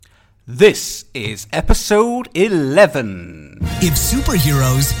This is episode 11. If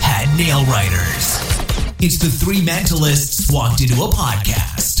superheroes had nail writers. It's the three mentalists walked into a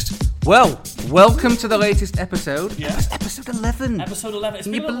podcast. Well, welcome to the latest episode. Yeah. It's episode 11. Episode 11. It's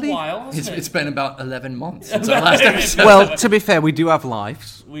Can been you a little believe- while, hasn't It's it? been about 11 months since our last episode. Well, to be fair, we do have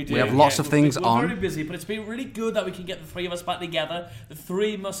lives. We do. We have lots yeah. of things we're on. very busy, but it's been really good that we can get the three of us back together, the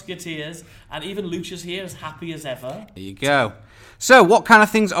three musketeers, and even Lucia's here, as happy as ever. There you go. So, what kind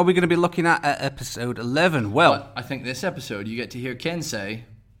of things are we going to be looking at episode 11? Well, But I think this episode you get to hear Ken say,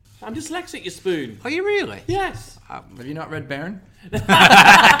 I'm dyslexic, you spoon. are you really? Yes. have you not read Baron?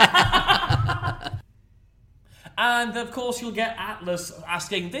 And, of course, you'll get Atlas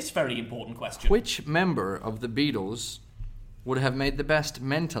asking this very important question. Which member of the Beatles would have made the best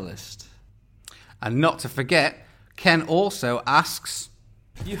mentalist? And not to forget, Ken also asks...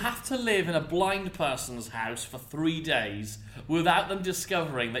 You have to live in a blind person's house for 3 days without them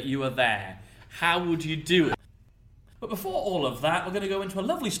discovering that you are there. How would you do it? But before all of that, we're going to go into a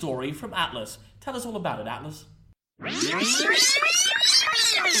lovely story from Atlas. Tell us all about it, Atlas.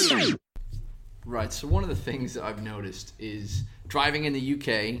 Right, so one of the things that I've noticed is driving in the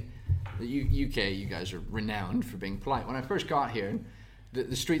UK. The UK, you guys are renowned for being polite. When I first got here,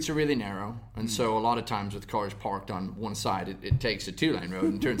 the streets are really narrow, and so a lot of times with cars parked on one side, it takes a two-lane road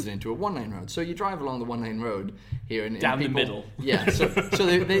and turns it into a one-lane road. So you drive along the one-lane road here, and Down the people, middle. Yeah, so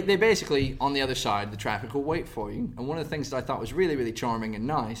they basically, on the other side, the traffic will wait for you. And one of the things that I thought was really, really charming and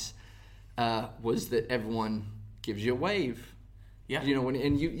nice was that everyone gives you a wave. Yeah. You know,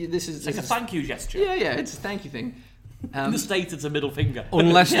 this is It's like a thank you gesture. Yeah, it's a thank you thing. In the States, it's a middle finger.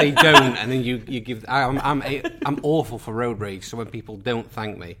 Unless they don't, and then you give... I'm awful for road rage, so when people don't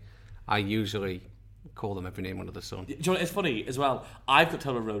thank me, I usually call them every name under the sun. Do you know what, it's funny as well. I've got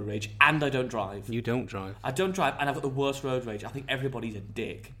total road rage, and I don't drive. You don't drive. I don't drive, and I've got the worst road rage. I think everybody's a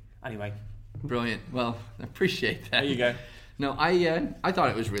dick. Anyway, Brilliant. Well, I appreciate that. there you go. No, I thought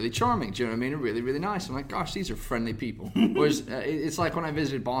it was really charming. Do you know what I mean? Really, really nice. I'm like, gosh, these are friendly people. Whereas it's like when I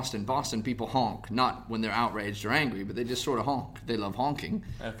visited Boston. Boston people honk, not when they're outraged or angry, but they just sort of honk. They love honking.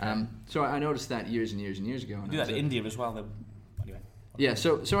 Okay. So I noticed that years and years and years ago. And Do I that was in India as well. Though. Anyway. Yeah.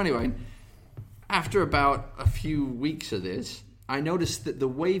 So anyway, after about a few weeks of this, I noticed that the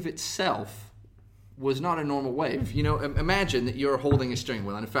wave itself was not a normal wave. You know, imagine that you're holding a steering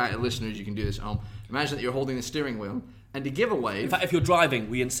wheel. And in fact, listeners, you can do this at home. Imagine that you're holding the steering wheel. And to give a wave... In fact, if you're driving,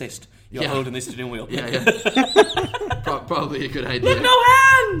 we insist you're Yeah. holding this steering wheel. Yeah. Probably a good idea. With no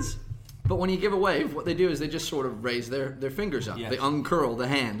hands! But when you give a wave, what they do is they just sort of raise their fingers up. Yes. They uncurl the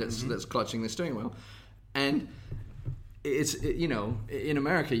hand that's clutching the steering wheel. And you know, in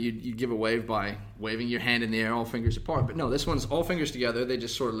America, you give a wave by waving your hand in the air, all fingers apart. But no, this one's all fingers together. They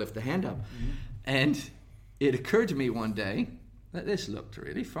just sort of lift the hand up. And it occurred to me one day that this looked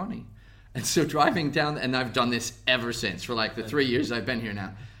really funny. And so driving down, and I've done this ever since, for like the 3 years I've been here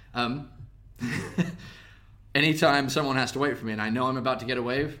now. Anytime someone has to wait for me and I know I'm about to get a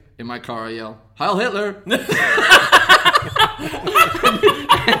wave, in my car I yell, Heil Hitler!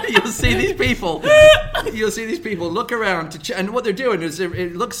 And you'll see these people look around, and what they're doing is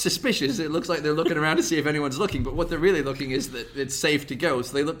it looks suspicious. It looks like they're looking around to see if anyone's looking, but what they're really looking is that it's safe to go.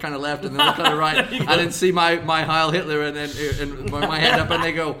 So they look kind of left and they look kind of right, and then see my Heil Hitler and my hand up, and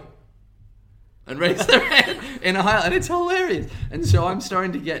they go... and raise their hand in a Heil, and it's hilarious. And so I'm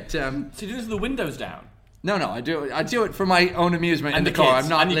starting to get... So you do this with the windows down? No, I do it for my own amusement And in the the car. kids, I'm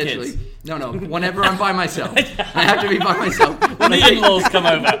not and your literally. kids. No. Whenever I'm by myself, I have to be by myself. When the in-laws come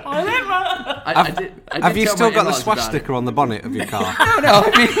over. I did Have you tell still my got the in-laws about swastika on the bonnet of your car? No.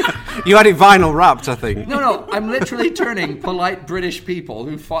 I mean, You had it vinyl wrapped, I think. no. I'm literally turning polite British people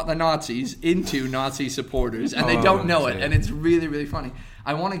who fought the Nazis into Nazi supporters, and they don't know it, dear. and it's really, really funny.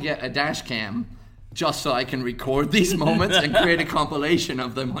 I want to get a dash cam just so I can record these moments and create a compilation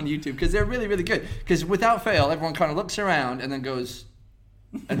of them on YouTube, because they're really, really good. Because without fail, everyone kind of looks around and then goes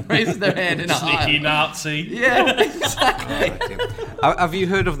and raises their hand in a Sneaky aisle. Nazi. Yeah, exactly. Have you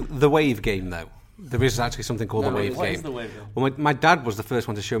heard of the wave game, though? There is actually something called the wave what game. is the wave game? Well, my dad was the first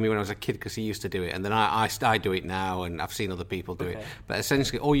one to show me when I was a kid because he used to do it, and then I do it now, and I've seen other people do it. But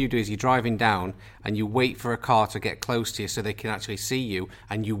essentially, all you do is you're driving down and you wait for a car to get close to you so they can actually see you,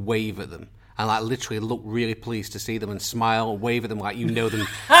 and you wave at them. And like literally look really pleased to see them and smile and wave at them like you know them.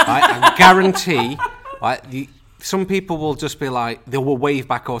 Right? I guarantee, some people will just be like, they will wave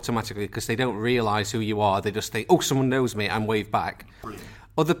back automatically because they don't realise who you are. They just think, oh, someone knows me, and wave back. Brilliant.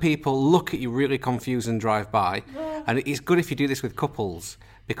 Other people look at you really confused and drive by. And it's good if you do this with couples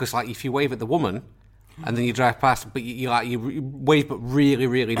because like if you wave at the woman and then you drive past, but you wave but really,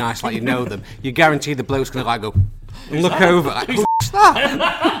 really nice like you know them, you guarantee the bloke's going to like go and look over like, who's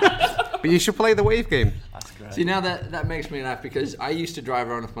that? But you should play the wave game. That's great. See, now that makes me laugh because I used to drive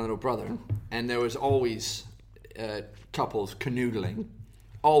around with my little brother, and there was always couples canoodling.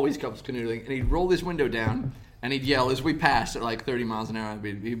 Always couples canoodling. And he'd roll his window down, and he'd yell as we passed at like 30 miles an hour.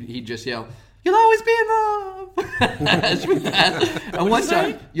 He'd just yell, "You'll always be in love!" as we passed. And one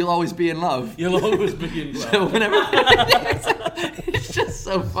time, "You'll always be in love." You'll always be in love. So whenever... it's just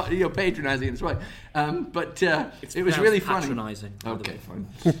so funny, patronizing in its way. But it was really funny. Patronizing. Okay, fine.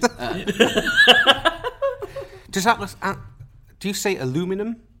 Does Atlas... do you say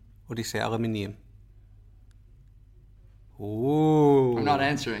aluminum or do you say aluminium? Ooh. I'm not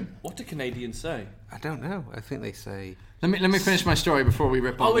answering. What do Canadians say? I don't know. I think they say... Let me finish my story before we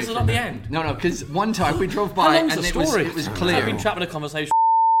rip on. Oh, is it at the end? No, because one time we drove How by long's and the it story? was clear. I've been trapped in a conversation.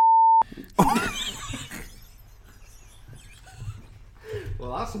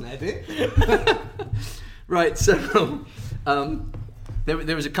 Well, that's an edit. Right, so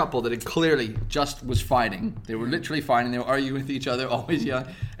there was a couple that had clearly just was fighting. They were literally fighting. They were arguing with each other, always yelling.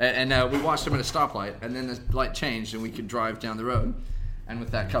 And we watched them at a stoplight, and then the light changed, and we could drive down the road. And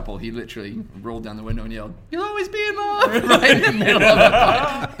with that couple, he literally rolled down the window and yelled, "You'll always be in love!" right in the middle of the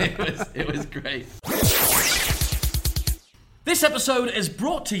fight. It was great. This episode is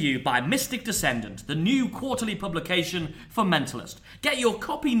brought to you by Mystic Descendant, the new quarterly publication for Mentalist. Get your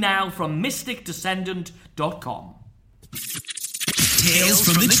copy now from mysticdescendant.com. Tales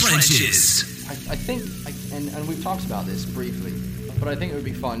from the trenches. I think, and we've talked about this briefly, but I think it would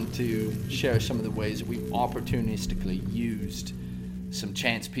be fun to share some of the ways that we've opportunistically used some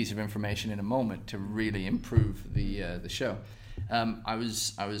chance piece of information in a moment to really improve the show. I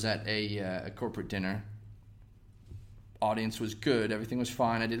was at a corporate dinner. Audience was good. Everything was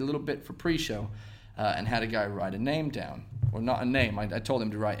fine. I did a little bit for pre-show and had a guy write a name down. Well, not a name. I told him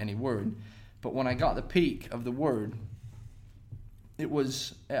to write any word. But when I got the peak of the word, it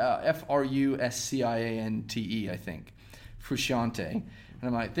was Frusciante, I think. Frusciante. And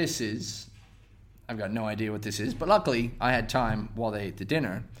I'm like, I've got no idea what this is. But luckily, I had time while they ate the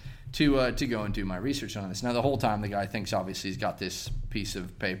dinner to go and do my research on this. Now, the whole time, the guy thinks, obviously, he's got this piece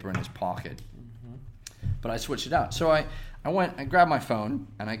of paper in his pocket. But I switched it out. So I grabbed my phone,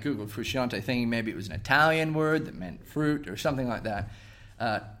 and I Googled Frusciante, thinking maybe it was an Italian word that meant fruit or something like that.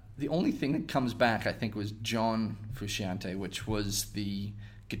 The only thing that comes back, I think, was John Frusciante, which was the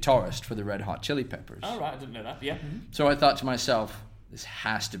guitarist for the Red Hot Chili Peppers. Oh, right, I didn't know that, yeah. So I thought to myself, this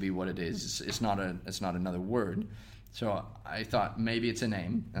has to be what it is. It's not another word. So I thought maybe it's a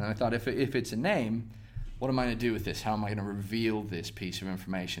name. And I thought if it's a name, what am I going to do with this? How am I going to reveal this piece of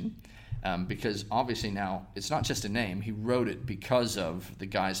information? Because obviously now it's not just a name. He wrote it because of the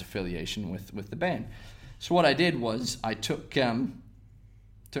guy's affiliation with the band. So what I did was I took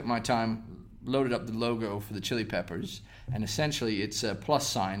my time, loaded up the logo for the Chili Peppers, and essentially it's a plus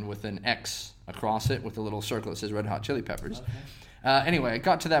sign with an X across it with a little circle that says Red Hot Chili Peppers. Okay. Anyway, I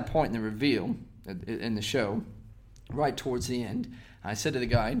got to that point in the reveal in the show, right towards the end. I said to the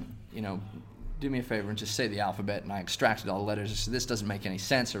guy, do me a favor and just say the alphabet, and I extracted all the letters. I said, this doesn't make any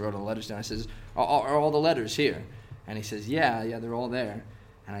sense. I wrote all the letters down. I says, are all the letters here? And he says, yeah, they're all there.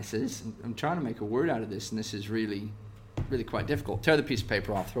 And I says, I'm trying to make a word out of this, and this is really, really quite difficult. Tear the piece of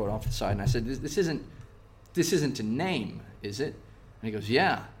paper off, throw it off to the side. And I said, this isn't a name, is it? And he goes,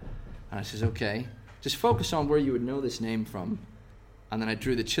 yeah. And I says, okay, just focus on where you would know this name from. And then I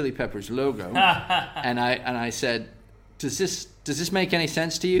drew the Chili Peppers logo, and I said, does this make any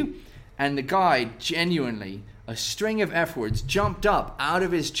sense to you? And the guy, genuinely, a string of F words, jumped up out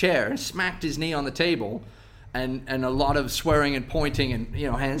of his chair, smacked his knee on the table, and a lot of swearing and pointing and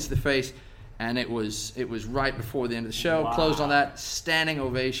hands to the face. And it was right before the end of the show. Wow. Closed on that, standing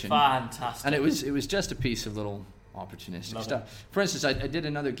ovation. Fantastic. And it was just a piece of little opportunistic stuff. For instance, I did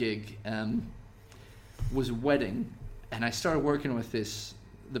another gig, was a wedding, and I started working with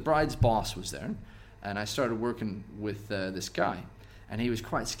the bride's boss was there, and I started working with this guy. And he was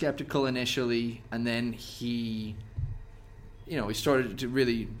quite skeptical initially, and then he started to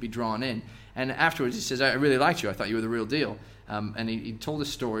really be drawn in. And afterwards he says, I really liked you. I thought you were the real deal. And he told a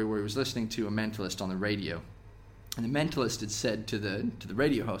story where he was listening to a mentalist on the radio. And the mentalist had said to the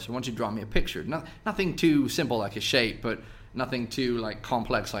radio host, I want you to draw me a picture. Nothing too simple like a shape, but nothing too like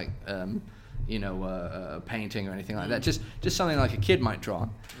complex like a painting or anything like that. Just something like a kid might draw.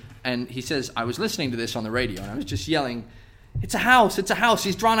 And he says, I was listening to this on the radio, and I was just yelling, it's a house,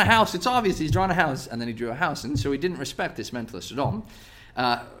 he's drawn a house, it's obvious he's drawn a house. And then he drew a house, and so he didn't respect this mentalist at all.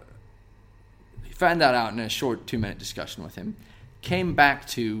 He found that out in a short 2-minute discussion with him. Came back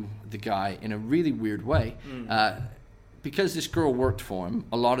to the guy in a really weird way. Because this girl worked for him,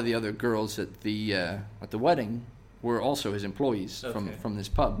 a lot of the other girls at the wedding were also his employees from this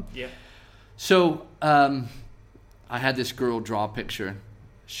pub. Yeah. So I had this girl draw a picture.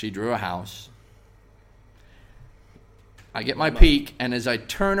 She drew a house. I get my peek, and as I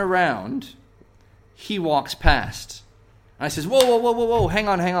turn around, he walks past. And I says, whoa, hang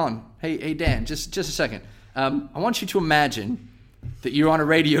on. Hey, Dan, just a second. I want you to imagine that you're on a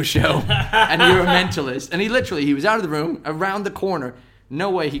radio show and you're a mentalist. And he was out of the room, around the corner. No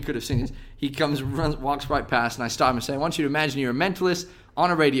way he could have seen this. He walks right past, and I stop him and say, I want you to imagine you're a mentalist on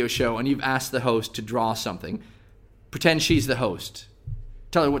a radio show, and you've asked the host to draw something. Pretend she's the host.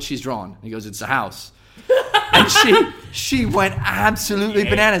 Tell her what she's drawn. And he goes, it's a house. And she went absolutely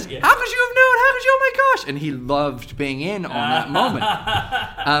bananas. Yeah. How could you have known? How could you? Oh my gosh! And he loved being in on that moment.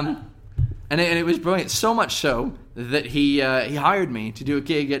 And it was brilliant. So much so that he hired me to do a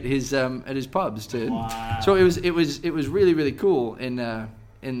gig at his pubs. So it was really, really cool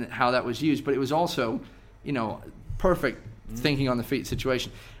in how that was used. But it was also, perfect thinking on the feet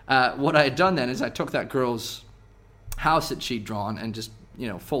situation. What I had done then is I took that girl's house that she'd drawn and just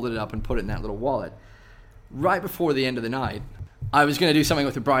folded it up and put it in that little wallet. Right before the end of the night, I was going to do something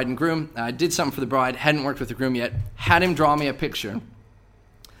with the bride and groom. I did something for the bride, hadn't worked with the groom yet, had him draw me a picture,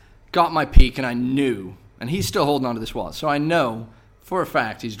 got my peek, and I knew, and he's still holding on to this wallet, so I know for a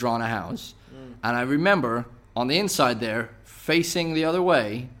fact he's drawn a house. And I remember on the inside there, facing the other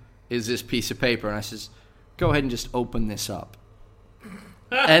way, is this piece of paper. And I says, go ahead and just open this up.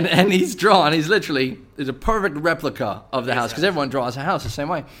 and he's literally, there's a perfect replica of the house, because everyone draws a house the same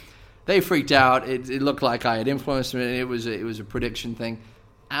way. They freaked out. It looked like I had influenced them. It was a prediction thing.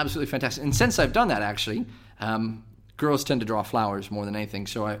 Absolutely fantastic. And since I've done that, actually, girls tend to draw flowers more than anything.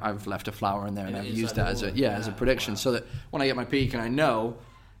 So I've left a flower in there, and I've used that as a prediction. Wow. So that when I get my peek and I know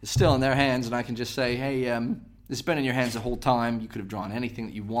it's still in their hands, and I can just say, hey, this has been in your hands the whole time. You could have drawn anything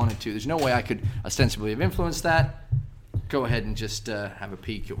that you wanted to. There's no way I could ostensibly have influenced that. Go ahead and just have a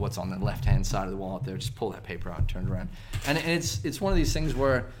peek at what's on the left-hand side of the wallet there. Just pull that paper out and turn it around. And it's one of these things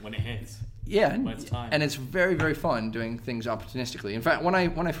where... when it hits. Yeah, when it's time. And it's very, very fun doing things opportunistically. In fact, when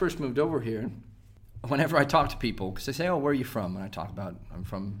I first moved over here, whenever I talk to people, because they say, oh, where are you from? And I talk about, I'm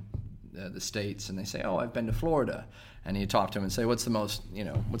from the States. And they say, oh, I've been to Florida. And you talk to them and say, what's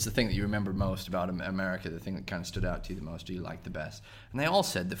the thing that you remember most about America, the thing that kind of stood out to you the most, do you like the best? And they all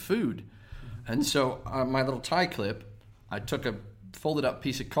said the food. And so my little tie clip, I took a folded up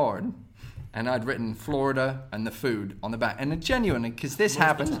piece of card, and I'd written Florida and the food on the back. And genuinely, because this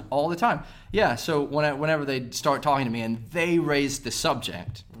happens all the time. Yeah, so whenever they'd start talking to me and they raised the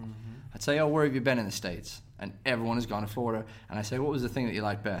subject, I'd say, oh, where have you been in the States? And everyone has gone to Florida. And I say, what was the thing that you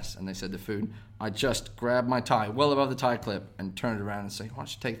liked best? And they said the food. I just grabbed my tie, well above the tie clip, and turned it around and say, why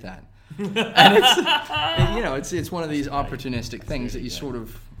don't you take that? And it's one of these opportunistic things that you sort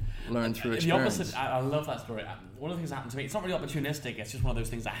of learn through experience. The opposite, I love that story. One of the things that happened to me, it's not really opportunistic, it's just one of those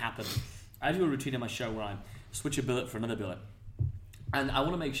things that happen. I do a routine in my show where I switch a billet for another billet. And I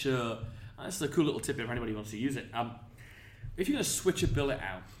want to make sure, and this is a cool little tip if anybody wants to use it, if you're going to switch a billet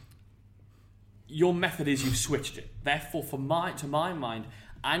out, your method is you've switched it. Therefore, to my mind,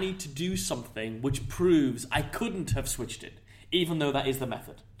 I need to do something which proves I couldn't have switched it, even though that is the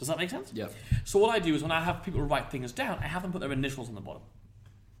method. Does that make sense? Yeah. So what I do is when I have people write things down, I have them put their initials on the bottom.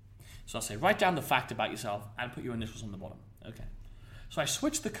 So I say, write down the fact about yourself and put your initials on the bottom. Okay. So I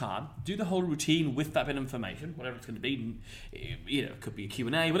switch the card, do the whole routine with that bit of information, whatever it's going to be. It could be a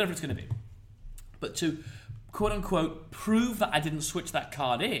Q&A, whatever it's going to be. But to, quote unquote, prove that I didn't switch that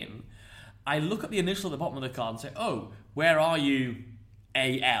card in, I look at the initial at the bottom of the card and say, oh, where are you,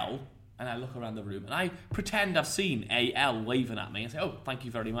 AL? And I look around the room and I pretend I've seen AL waving at me and say, oh, thank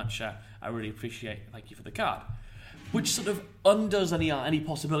you very much. I really appreciate it. Thank you for the card. Which sort of undoes any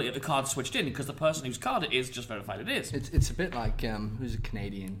possibility that the card switched in, because the person whose card it is just verified it is. It's a bit like who's a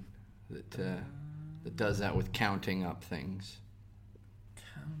Canadian that does that with counting up things.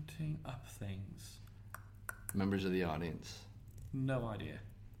 Counting up things. Members of the audience. No idea.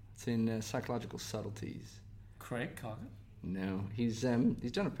 It's in Psychological Subtleties. Craig Cargan? No, he's done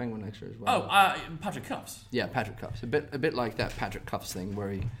a Penguin lecture as well. Oh, Patrick Cuffs. Yeah, Patrick Cuffs. A bit like that Patrick Cuffs thing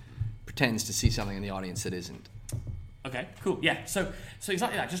where he pretends to see something in the audience that isn't. Okay, cool. Yeah, so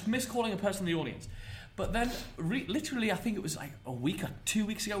exactly that. Just miscalling a person in the audience. But then, literally, I think it was like a week or 2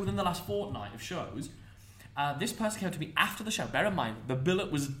 weeks ago, within the last fortnight of shows, this person came to me after the show. Bear in mind, the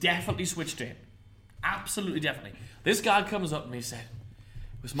billet was definitely switched in. Absolutely, definitely. This guy comes up and he said,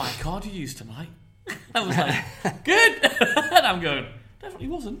 it was my card you used tonight. I was like, good. And I'm going, definitely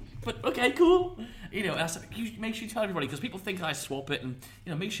wasn't. But okay, cool. You know, and I said, make sure you tell everybody, because people think I swap it, and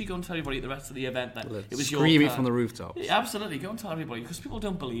make sure you go and tell everybody at the rest of the event that it was your car. Scream it from the rooftops. Yeah, absolutely, go and tell everybody, because people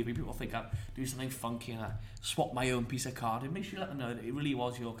don't believe me. People think I do something funky and I swap my own piece of card, and make sure you let them know that it really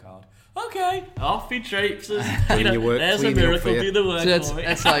was your card. Okay, off he traipses. There's a miracle, do the work for me.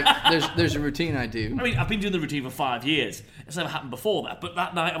 That's like, there's a routine I do. I mean, I've been doing the routine for 5 years. It's never happened before that, but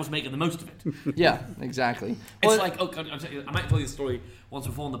that night I was making the most of it. Yeah, exactly. It's like, I might tell you the story once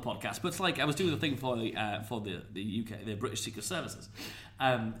before on the podcast, but it's like I was doing the thing for the UK, the British Secret Services,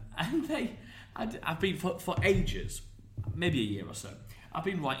 and I've been for ages, maybe a year or so, I've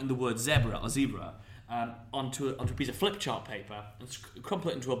been writing the word zebra onto a piece of flip chart paper and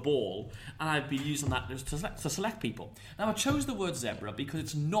crumple it into a ball, and I'd be using that to select people. Now, I chose the word zebra because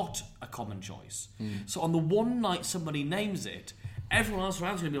it's not a common choice. So on the one night somebody names it, everyone else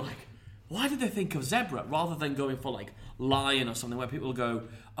around is going to be like, why did they think of zebra rather than going for like lion or something where people go,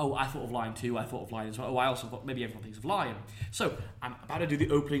 oh, I thought of lion too, I thought of lion as well, oh, I also thought maybe everyone thinks of lion. So I'm about to do the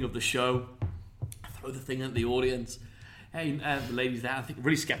opening of the show. I throw the thing at the audience. Hey, the ladies there, I think a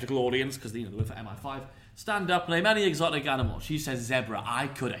really sceptical audience, because they were for MI5. Stand up, name any exotic animal. She says zebra. I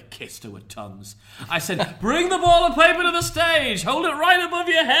could have kissed her with tongues. I said, bring the ball of paper to the stage. Hold it right above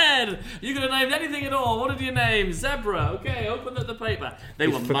your head. You could have named anything at all. What did you name? Zebra. Okay, open the paper. They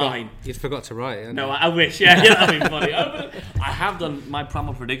were mine. You'd forgot to write it. No, I wish. Yeah, that'd be funny. I have done my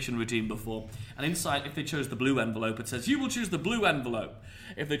primal prediction routine before. And inside, if they chose the blue envelope, it says, you will choose the blue envelope.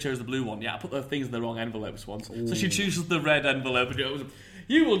 If they chose the blue one, I put the things in the wrong envelopes once. Ooh. So she chooses the red envelope. And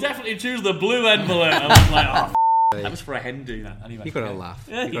you will definitely choose the blue envelope. I was like, that was for a hen doing that. Anyway, you got to laugh.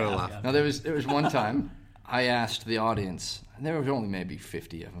 You got to laugh. Yeah. Now there was one time I asked the audience, and there was only maybe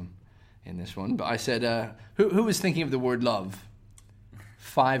 50 of them in this one, but I said, who was thinking of the word love?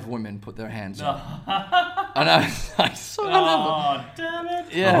 5 women put their hands up. And I saw them. Damn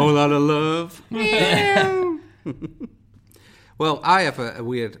it. Yeah. A whole lot of love. Yeah. Well, I have a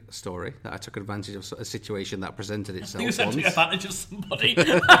weird story that I took advantage of a situation that presented itself once. You took advantage of somebody.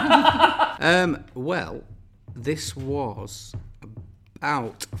 Well, this was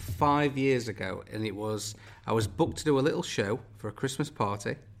about 5 years ago, and I was booked to do a little show for a Christmas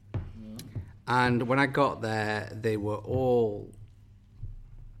party, and when I got there, they were all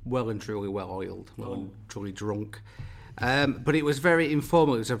well and truly well-oiled, well and truly drunk. But it was very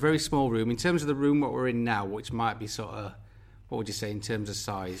informal. It was a very small room. In terms of the room what we're in now, which might be sort of, what would you say in terms of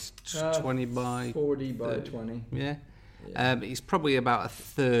size? 20 by... 40 by 20. Yeah. It's probably about a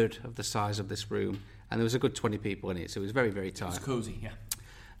third of the size of this room. And there was a good 20 people in it, so it was very, very tight. It was cosy,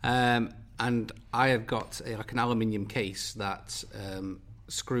 yeah. And I had got like an aluminium case that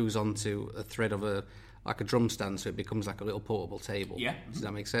screws onto a thread of a drum stand, so it becomes like a little portable table. Yeah. Does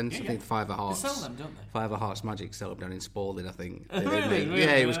that make sense? Yeah, I think Five of Hearts. They sell them, don't they? Five of Hearts Magic sell them down in Spalding, I think. Really?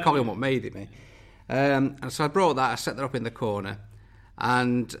 Yeah, it was Colin what made it, me. And so I brought that, I set that up in the corner,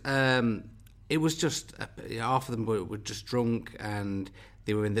 and it was just, half of them were just drunk, and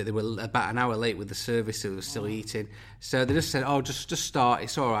they were about an hour late with the service, so they were still eating. So they just said, "Oh, just start.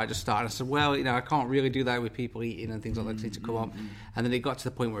 It's all right, just start." And I said, "Well, I can't really do that with people eating and things like that. They need to come up." And then it got to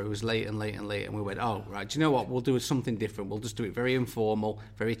the point where it was late, and we went, "Oh, right. Do you know what? We'll do something different. We'll just do it very informal,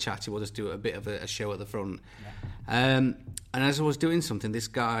 very chatty. We'll just do a bit of a show at the front." Yeah. And as I was doing something, this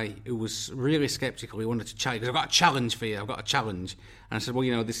guy who was really sceptical, he wanted to challenge. He goes, "I've got a challenge for you. I've got a challenge." And I said,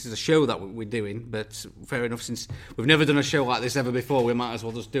 "Well, this is a show that we're doing, but fair enough, since we've never done a show like this ever before, we might as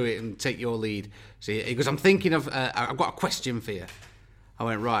well just do it and take your lead." So he goes, "I'm thinking of, I've got a question for you." I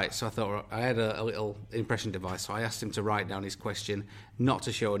went, right. So I thought, I had a little impression device, so I asked him to write down his question, not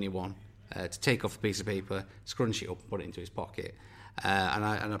to show anyone, to take off a piece of paper, scrunch it up, put it into his pocket, and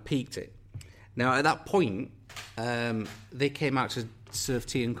I peeked it. Now, at that point, they came out to serve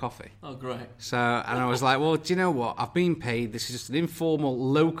tea and coffee. Oh, great. So, and I was like, well, do you know what? I've been paid. This is just an informal,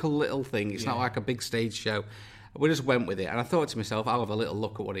 local little thing. It's not like a big stage show. We just went with it. And I thought to myself, I'll have a little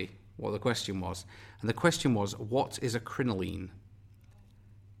look at what the question was. And the question was, what is a crinoline?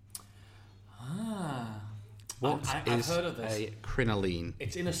 What I've heard of this. A crinoline?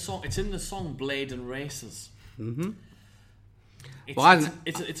 It's in a song. It's in the song Blade and Races. Mm-hmm.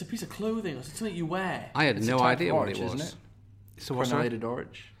 It's a piece of clothing. It's something you wear. I had no idea what it was. Isn't it? So what's Crenellated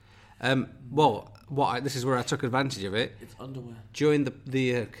orange. Well, this is where I took advantage of it. It's underwear. During the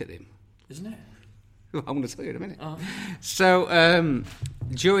look at him. Isn't it? I'm going to tell you in a minute. Oh. So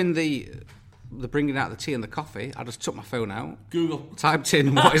during the bringing out the tea and the coffee, I just took my phone out, Google, typed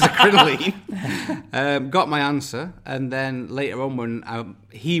in what is a crinoline, got my answer, and then later on when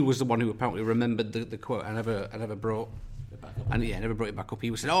he was the one who apparently remembered the quote, I never brought the back up. And never brought it back up.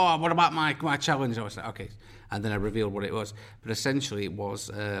 He said, "Oh, what about my challenge?" I was like, "Okay," and then I revealed what it was. But essentially, it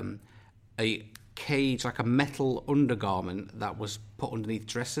was a cage, like a metal undergarment that was put underneath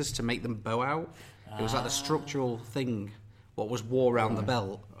dresses to make them bow out. It was like the structural thing, what was wore around the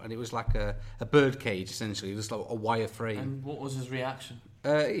belt, and it was like a bird cage essentially, just like a wire frame. And what was his reaction?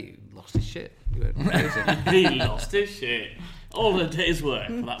 He lost his shit. He went crazy. He lost his shit. All a day's work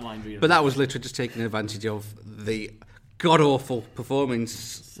for that mind reader. But that was literally just taking advantage of the god-awful performance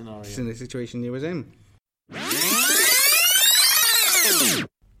Scenario. in the situation he was in.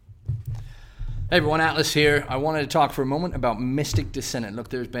 Hey everyone, Atlas here. I wanted to talk for a moment about Mystic Descendant. Look,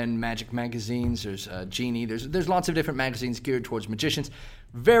 there's been magic magazines, there's Genie, there's lots of different magazines geared towards magicians.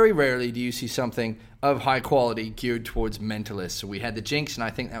 Very rarely do you see something of high quality geared towards mentalists. So we had the Jinx, and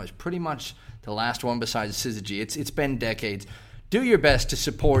I think that was pretty much the last one besides Syzygy. It's been decades. Do your best to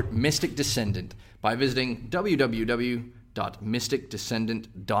support Mystic Descendant by visiting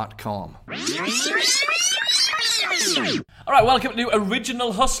www.mysticdescendant.com. Alright, welcome to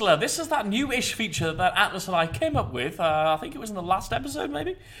Original Hustler. This is that new-ish feature that Atlas and I came up with. I think it was in the last episode,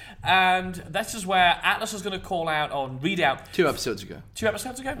 maybe. And this is where Atlas is going to call out or read out... 2 episodes ago. 2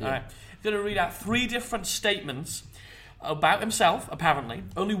 episodes ago? Yeah. Alright. He's going to read out 3 different statements about himself, apparently.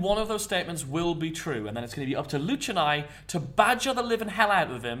 Only one of those statements will be true, and then it's going to be up to Luch and I to badger the living hell out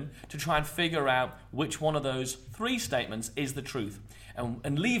of him to try and figure out which one of those 3 statements is the truth.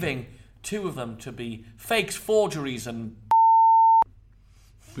 And leaving 2 of them to be fakes, forgeries, and...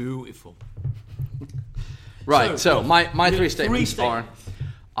 Beautiful. Right, so my 3 three statements are: statements.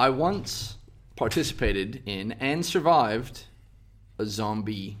 I once participated in and survived a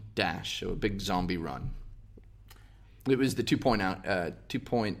zombie dash, so a big zombie run. It was the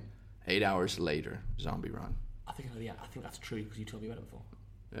 2.8 hours later zombie run. I think that's true because you told me about it before.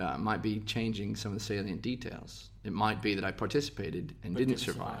 It might be changing some of the salient details. It might be that I participated and didn't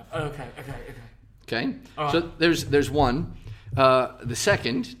survive. Oh, okay. Okay? All So right. there's one. The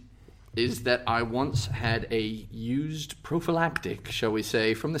second is that I once had a used prophylactic, shall we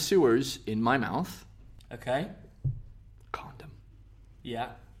say, from the sewers in my mouth. Okay. Condom. Yeah.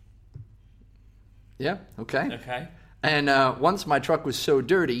 Yeah, okay. Okay. And once my truck was so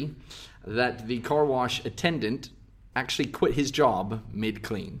dirty that the car wash attendant actually quit his job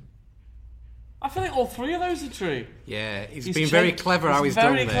mid-clean. I feel like all 3 of those are true. Yeah, he's been very clever how he's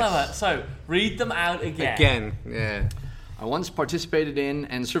done this. Very clever. So, read them out again. Again, yeah. I once participated in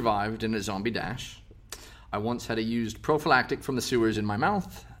and survived in a zombie dash. I once had a used prophylactic from the sewers in my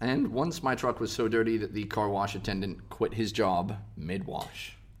mouth. And once my truck was so dirty that the car wash attendant quit his job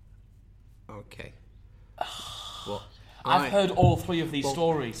mid-wash. Okay. Well, I've heard all 3 of these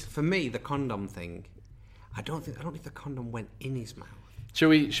stories. For me, the condom thing, I don't think the condom went in his mouth. Should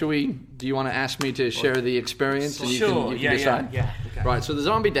we, do you want to ask me to share the experience? And you can decide? Yeah. Okay. Right, so the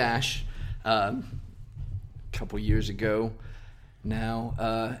zombie dash, a couple years ago now,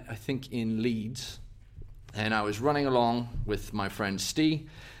 I think in Leeds, and I was running along with my friend Steve.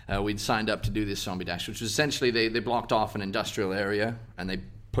 We'd signed up to do this zombie dash, which was essentially they blocked off an industrial area and they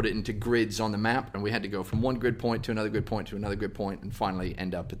put it into grids on the map, and we had to go from one grid point to another grid point to another grid point and finally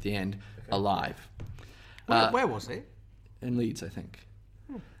end up at the end alive. Where was it? In Leeds, I think.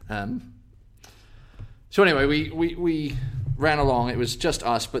 So anyway, we ran along. It was just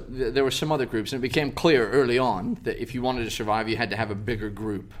us, but there were some other groups, and it became clear early on that if you wanted to survive, you had to have a bigger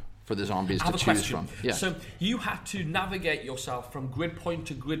group for the zombies to choose from. Yeah. So you had to navigate yourself from grid point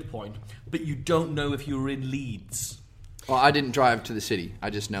to grid point, but you don't know if you were in Leeds. Well, I didn't drive to the city. I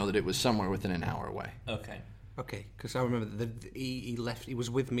just know that it was somewhere within an hour away. Okay, because I remember he left. He was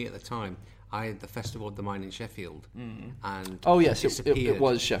with me at the time. I had the Festival of the Mind in Sheffield, and Oh yes, disappeared it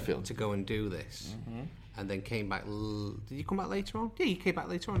was Sheffield. to go and do this, and then came back. Did you come back later on? Yeah, you came back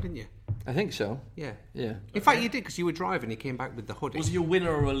later on, didn't you? I think so. Yeah. Yeah. In fact, you did because you were driving. He came back with the hoodie. Was he a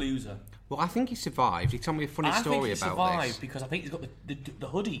winner or a loser? Well, I think he survived. He told me a funny I story think he about survived this. because I think he's got the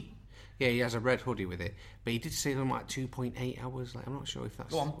hoodie. Yeah, he has a red hoodie with it, but he did say them like 2.8 hours. Like, I'm not sure if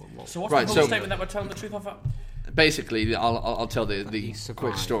that's. Go on. what- So what's Right, the whole so- statement that we're telling the truth of? Basically, I'll tell the quick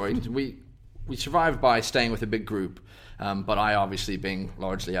survived. story. We survived by staying with a big group, but I obviously being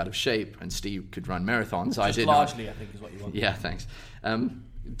largely out of shape, and Steve could run marathons. I Just did largely, I think, is what you want. Yeah, thanks.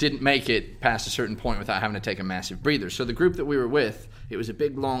 Didn't make it past a certain point without having to take a massive breather. So the group that we were with, it was a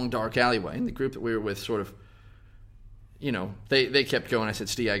big, long, dark alleyway, and the group that we were with sort of, they kept going. I said,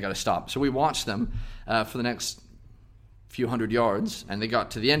 Steve, I got to stop. So we watched them for the next few hundred yards, and they got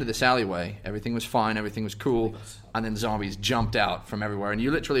to the end of this alleyway. Everything was fine, everything was cool, and then zombies jumped out from everywhere, and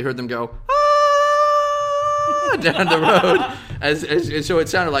you literally heard them go, down the road. So it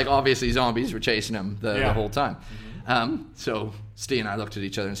sounded like obviously zombies were chasing them the whole time. So Steve and I looked at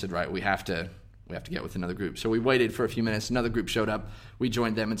each other and said, right, we have to get with another group. So we waited for a few minutes. Another group showed up. We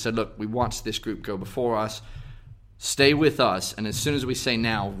joined them and said, look, we watched this group go before us. Stay with us, and as soon as we say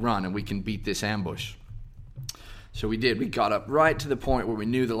now, run, and we can beat this ambush. So we did. We got up right to the point where we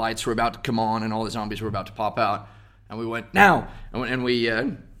knew the lights were about to come on and all the zombies were about to pop out. And we went, now! And we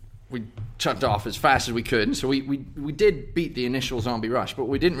chucked off as fast as we could. And so we did beat the initial zombie rush. But what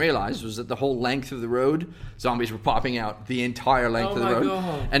we didn't realize was that the whole length of the road, zombies were popping out the entire length of the road.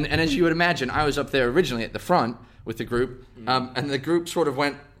 God. And as you would imagine, I was up there originally at the front with the group. And the group sort of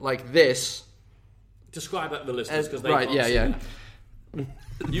went like this. Describe that to the listeners because they right, can't see yeah. that.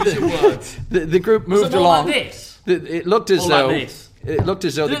 Use your words. The group moved Was it more along. like this? It looked as Or though like this? it looked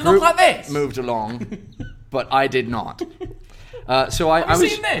as though Did the it look group like this? moved along, but I did not. So I Have you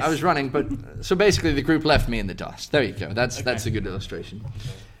was seen this? I was running, but so basically the group left me in the dust. There you go. That's a good illustration.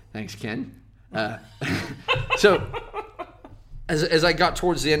 Thanks, Ken. So as I got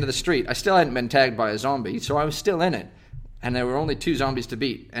towards the end of the street, I still hadn't been tagged by a zombie, so I was still in it. And there were only 2 zombies to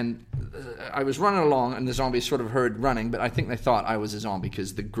beat. And I was running along, and the zombies sort of heard running, but I think they thought I was a zombie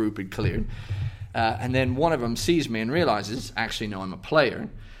because the group had cleared. And then one of them sees me and realizes, actually, no, I'm a player.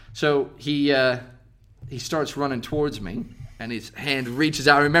 So he starts running towards me, and his hand reaches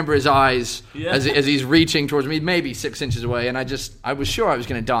out. I remember his eyes as he's reaching towards me, maybe 6 inches away. And I was sure I was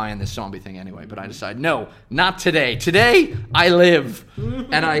going to die in this zombie thing anyway, but I decided, no, not today. Today, I live.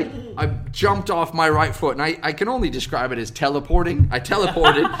 And I jumped off my right foot, and I can only describe it as teleporting. I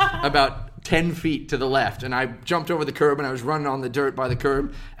teleported about 10 feet to the left, and I jumped over the curb, and I was running on the dirt by the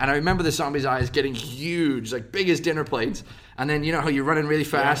curb, and I remember the zombie's eyes getting huge, like big as dinner plates, and then you know how you're running really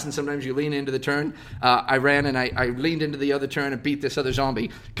fast, and sometimes you lean into the turn? I ran, and I leaned into the other turn and beat this other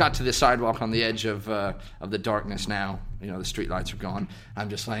zombie, got to the sidewalk on the edge of the darkness now. You know, the street lights are gone. I'm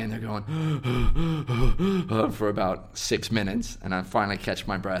just laying there going for about 6 minutes, and I finally catch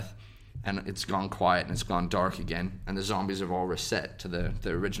my breath. And it's gone quiet and it's gone dark again. And the zombies have all reset to their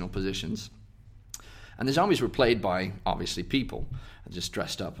original positions. And the zombies were played by, obviously, people. Just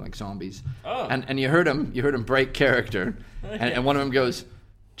dressed up like zombies. Oh. And you heard them break character. And one of them goes,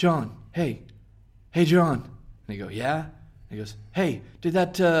 John, hey, John. And he goes, yeah? And he goes, hey, did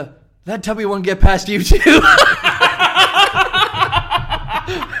that tubby one get past you too?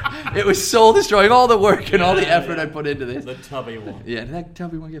 It was soul destroying, all the work and all the effort I put into this. The tubby one. Yeah, did that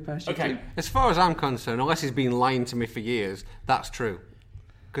tubby one get past you too? As far as I'm concerned, unless he's been lying to me for years, that's true.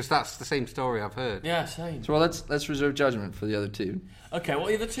 Because that's the same story I've heard. Yeah, same. So let's reserve judgment for the other 2. Okay,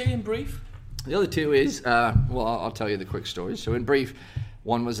 what are the 2 in brief? The other 2 is, I'll tell you the quick stories. So in brief,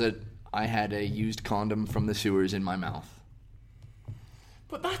 one was that I had a used condom from the sewers in my mouth.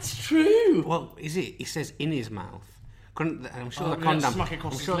 But that's true. Well, is it? He says in his mouth. I'm sure the yeah, condom. smack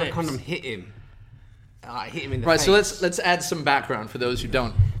across I'm his sure the lips. condom hit him. Hit him in the Right, face. so let's add some background for those who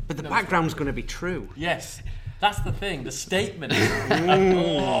don't. But the background's going to be true. Yes, that's the thing. The statement.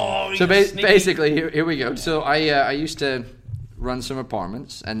 Oh, So you're sneaky. basically, here we go. So I used to run some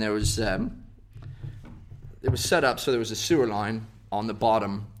apartments, and there was it was set up so there was a sewer line on the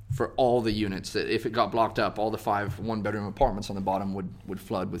bottom for all the units. That if it got blocked up, all the 5 one-bedroom apartments on the bottom would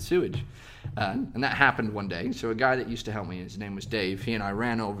flood with sewage. And that happened one day. So a guy that used to help me, his name was Dave, he and I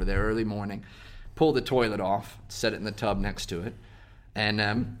ran over there early morning, pulled the toilet off, set it in the tub next to it,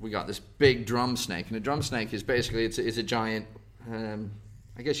 and we got this big drum snake. And a drum snake is basically, it's a giant,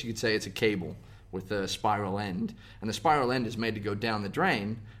 I guess you could say it's a cable with a spiral end. And the spiral end is made to go down the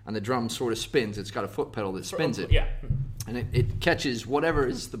drain, and the drum sort of spins. It's got a foot pedal that spins it. Yeah. And it catches whatever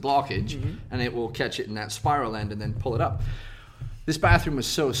is the blockage, and it will catch it in that spiral end and then pull it up. This bathroom was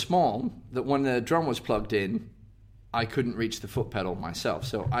so small that when the drum was plugged in, I couldn't reach the foot pedal myself.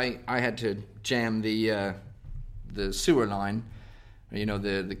 So I had to jam the sewer line,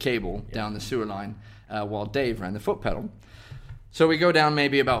 the cable down the sewer line while Dave ran the foot pedal. So we go down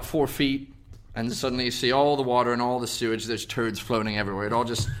maybe about 4 feet, and suddenly you see all the water and all the sewage. There's turds floating everywhere. It all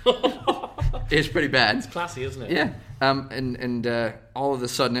just... it's pretty bad. It's classy, isn't it? Yeah. And all of a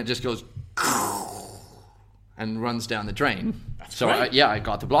sudden it just goes... and runs down the drain. That's so great. I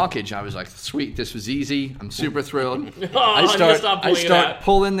got the blockage. I was like, sweet, this was easy. I'm super thrilled. I start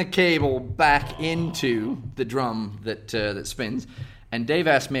pulling the cable back into the drum that spins. And Dave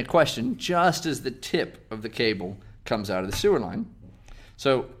asked me a question just as the tip of the cable comes out of the sewer line.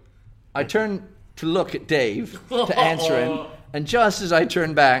 So I turn to look at Dave to answer him. And just as I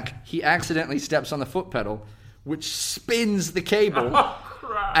turn back, he accidentally steps on the foot pedal, which spins the cable.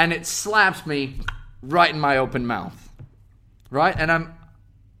 And it slaps me right in my open mouth. Right? And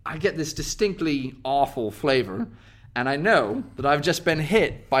I get this distinctly awful flavor, and I know that I've just been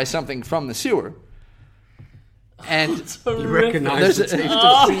hit by something from the sewer. And You recognise the Horrific. taste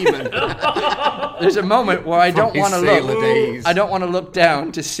of semen. there's a moment where I don't his want to sailor look. days. I don't want to look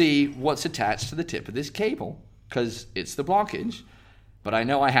down to see what's attached to the tip of this cable because it's the blockage. But I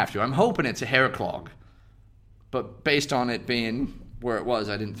know I have to. I'm hoping it's a hair clog. But based on it being where it was,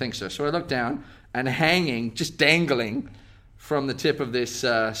 I didn't think so. So I looked down, and hanging, just dangling from the tip of this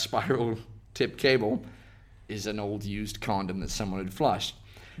spiral tip cable is an old used condom that someone had flushed.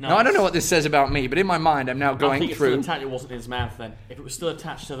 Now, I don't know what this says about me, but in my mind, I'm now I going think it's through... still attached. It wasn't in his mouth then. If it was still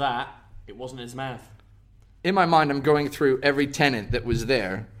attached to that, it wasn't in his mouth. In my mind, I'm going through every tenant that was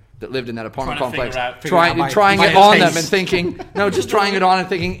there that lived in that apartment Trying to complex, figure out trying by it on them taste. and thinking, just trying it on and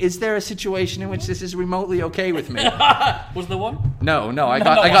thinking, is there a situation in which this is remotely okay with me? Was there one? No, I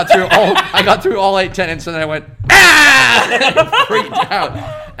got through all 8 tenants, and then I went, ah! Freaked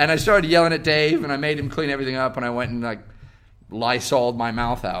out, and I started yelling at Dave, and I made him clean everything up, and I went and Lysol'd my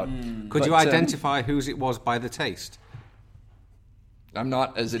mouth out. Could you identify whose it was by the taste? I'm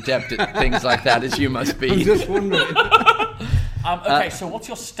not as adept at things like that as you must I'm be. just wondering. Okay, so what's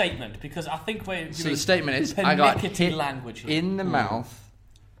your statement? Because I think we're So doing the statement is, I got pernickety hit language here. in the mouth.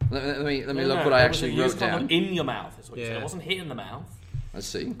 Let me look what I There was actually a used wrote down. condom in your mouth. Is what you said. Yeah. It wasn't hit in the mouth. Let's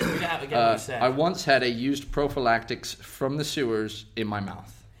see. Read it out again. What you said. I once had a used prophylactics from the sewers in my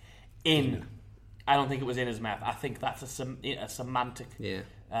mouth. In. I don't think it was in his mouth. I think that's a semantic Yeah.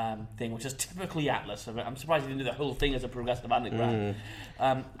 thing, which is typically Atlas. I'm surprised he didn't do the whole thing as a progressive underground.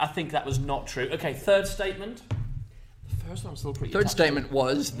 I think that was not true. Okay, third statement. The first one I'm still pretty Third attached statement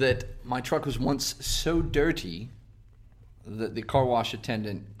was that my truck was once so dirty that the car wash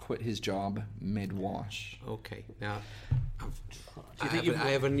attendant quit his job mid-wash. Okay. Now, think I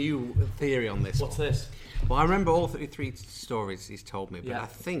have a new theory on this. to. What's this? Well, I remember all 33 stories he's told me, but Yeah. I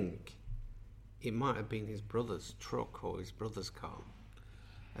think it might have been his brother's truck or his brother's car,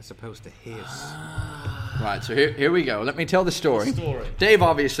 as opposed to his. Right, so here we go. Let me tell the story. Story. Dave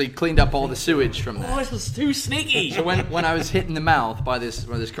obviously cleaned up all the sewage from Oh, that. this was too sneaky. So when I was hit in the mouth by this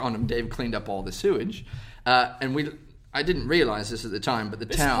condom, Dave cleaned up all the sewage, and I didn't realize this at the time, but the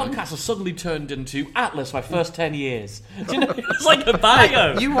This town. podcast has suddenly turned into Atlas my first 10 years. Do you know, it's like a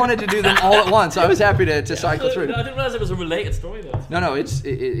bago. You wanted to do them all at once. I was happy to cycle I through. didn't realize it was a related story though. No, it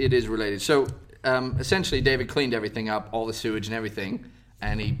is related. So essentially, David cleaned everything up, all the sewage and everything,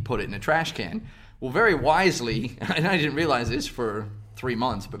 and he put it in a trash can. Well, very wisely, and I didn't realize this for 3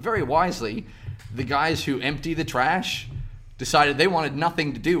 months, but very wisely, the guys who empty the trash decided they wanted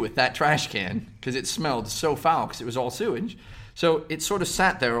nothing to do with that trash can because it smelled so foul because it was all sewage. So it sort of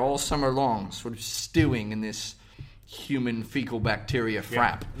sat there all summer long, sort of stewing in this human fecal bacteria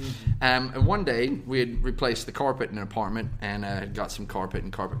frap. And one day we had replaced the carpet in an apartment and had got some carpet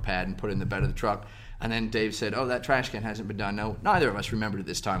and carpet pad and put it in the bed of the truck. And then Dave said, "Oh, that trash can hasn't been done." No, neither of us remembered at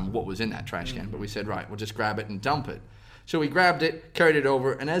this time what was in that trash can, but we said, "Right, we'll just grab it and dump it." So we grabbed it, carried it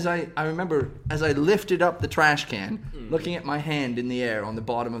over, and as I remember, as I lifted up the trash can, looking at my hand in the air on the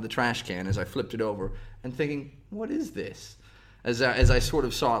bottom of the trash can as I flipped it over, and thinking, "What is this?" As I sort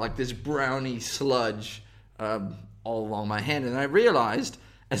of saw it, like this browny sludge all along my hand, and I realized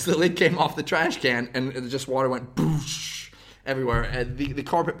as the lid came off the trash can and just water went boosh everywhere, and the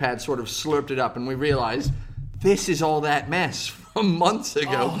carpet pad sort of slurped it up, and we realized this is all that mess from months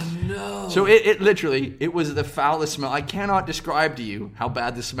ago. Oh no. So it literally, it was the foulest smell. I cannot describe to you how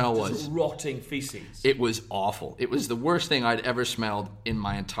bad the smell was. Rotting feces. It was awful. It was the worst thing I'd ever smelled in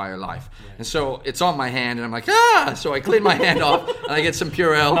my entire life. Right. And so it's on my hand, and I'm like, ah! So I clean my hand off, and I get some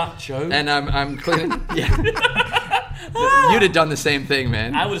Purell, Nacho. and I'm cleaning. Yeah. You'd have done the same thing,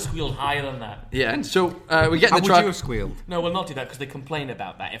 man. I would have squealed higher than that. Yeah, and so we get in How the would truck. you have squealed? No, we'll not do that because they complain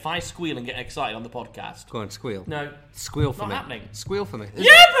about that. If I squeal and get excited on the podcast, Go on, squeal. no, Squeal for not me. happening. Squeal for me.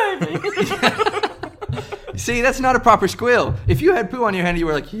 Yeah, baby. See, that's not a proper squeal. If you had poo on your hand, you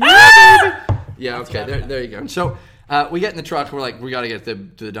were like, yeah, baby. Yeah, okay, there you go. So we get in the truck. We're like, we got to get to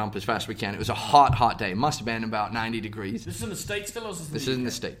the dump as fast as we can. It was a hot day. It must have been about 90 degrees. This is in the States still, or is This is in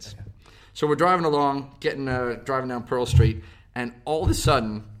the States. So we're driving along, driving down Pearl Street, and all of a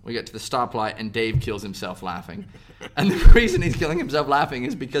sudden, we get to the stoplight, and Dave kills himself laughing. And the reason he's killing himself laughing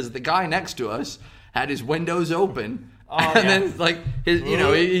is because the guy next to us had his windows open. And then, like,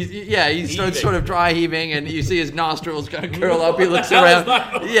 he starts sort of dry heaving, and you see his nostrils kind of curl up. He looks around.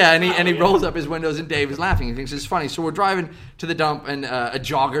 Yeah, and he rolls up his windows, and Dave is laughing. He thinks it's funny. So we're driving to the dump, and a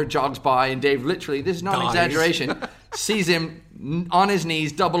jogger jogs by, and Dave literally, this is not an exaggeration, sees him on his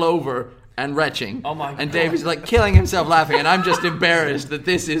knees, double over, and retching. Oh my God. And Dave is like killing himself laughing, and I'm just embarrassed that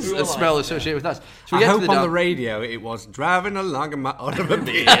this is a smell associated with us. So we I get hope to the on dump. the radio it was driving along in my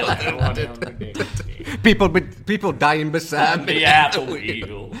automobile. people dying beside me. Be at the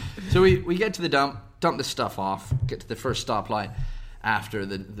wheel. So we get to the dump, dump the stuff off, get to the first stoplight after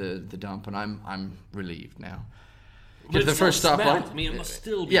the dump, and I'm relieved now. Get to the first stoplight. I mean, it must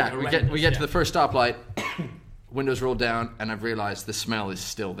still be we get to the first stoplight. Windows rolled down, and I've realized the smell is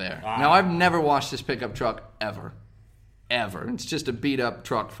still there. Ah. Now, I've never washed this pickup truck ever. It's just a beat up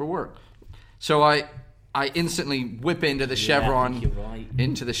truck for work. So I instantly whip into the Chevron, I think you're right.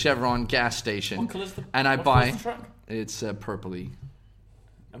 into the Chevron gas station, What colour's the- and I what buy. colour's the truck? It's purpley.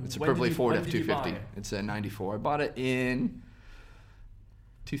 And It's a when purpley did you- Ford when did you buy F250. it? It's a '94. I bought it in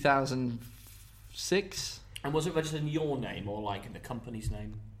 2006. And was it registered in your name or like in the company's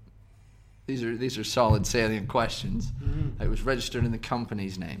name? These are solid salient questions. It was registered in the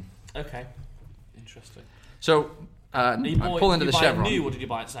company's name. Okay, interesting. So I pull into the Chevron. Did you buy it new or did you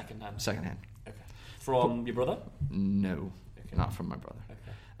buy it second-hand? Secondhand. Okay. From your brother? No, not from my brother.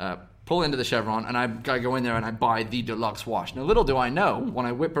 Okay. Pull into the Chevron, and I go in there and I buy the deluxe wash. Now, little do I know, when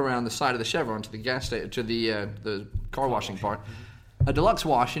I whip around the side of the Chevron to the gas station, to the car washing part, a deluxe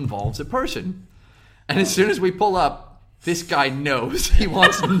wash involves a person. And as soon as we pull up, this guy knows he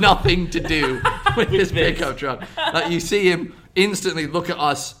wants nothing to do with this pickup truck. You see him instantly look at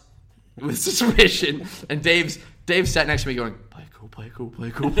us with suspicion, and Dave's sat next to me going, play cool. So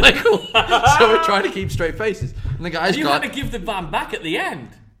we're trying to keep straight faces. And the guy's You got had to give the van back at the end.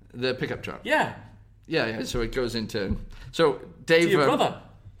 the pickup truck. Yeah. Yeah. So it goes into. So Dave. To your brother.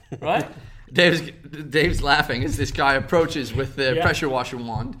 Right? Dave's laughing as this guy approaches with the Yeah. pressure washer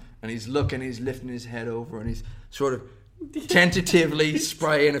wand, and he's lifting his head over, and he's sort of tentatively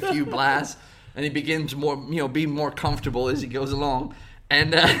spraying a few blasts, and he begins being more comfortable as he goes along,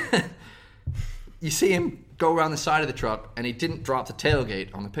 and you see him go around the side of the truck, and he didn't drop the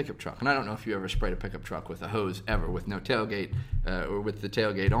tailgate on the pickup truck. And I don't know if you ever sprayed a pickup truck with a hose ever with no tailgate or with the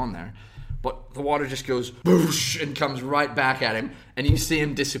tailgate on there. But the water just goes boosh and comes right back at him, and you see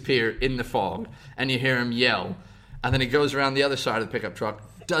him disappear in the fog, and you hear him yell, and then he goes around the other side of the pickup truck,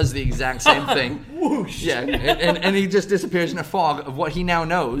 does the exact same thing. Whoosh! Yeah, and he just disappears in a fog of what he now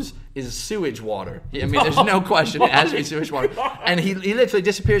knows is sewage water. I mean, there's no question it has to be sewage water. And he literally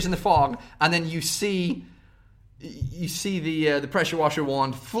disappears in the fog, and then you see the pressure washer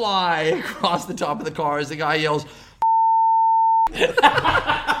wand fly across the top of the car as the guy yells.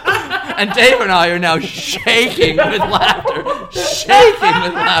 And Dave and I are now shaking with laughter.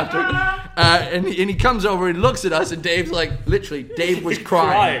 And he comes over, he looks at us, and Dave's like, literally, Dave was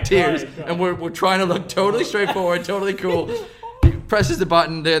crying, tears. And we're trying to look totally straightforward, totally cool. He presses the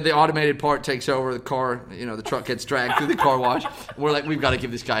button, the automated part takes over, the car, the truck gets dragged through the car wash. We're like, we've got to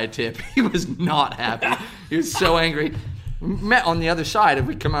give this guy a tip. He was not happy. He was so angry. We met on the other side, and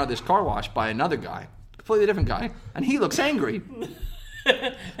we come out of this car wash by another guy, completely different guy, and he looks angry.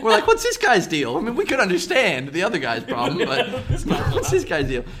 We're like, what's this guy's deal? I mean, we could understand the other guy's problem, but what's this guy's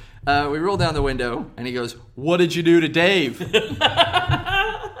deal? We roll down the window, and he goes, what did you do to Dave?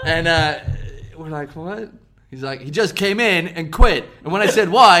 And we're like, what? He's like, he just came in and quit. And when I said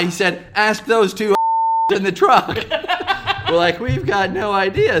why, he said, ask those two in the truck. We're like, we've got no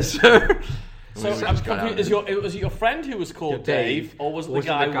idea, sir. So I'm confused. Was it your friend who was called Dave, or was it the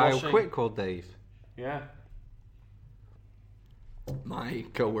guy who quit called Dave? Yeah. My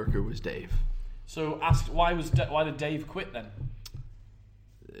co-worker was Dave. So asked why did Dave quit then?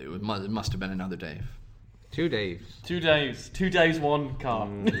 It must have been another Dave. 2 days. 2 days. 2 days, one car.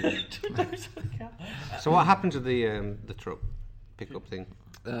 2 days, one car. So what happened to the truck pickup thing?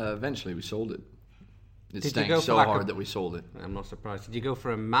 Eventually we sold it. It Did stank you go so for hard that we sold it. I'm not surprised. Did you go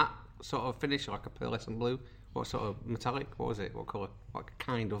for a matte sort of finish, like a pearlescent blue? What sort of metallic? What was it? What colour? What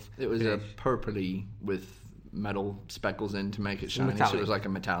kind of It was finish? a purpley with metal speckles in to make it shiny. Metallic. So it was like a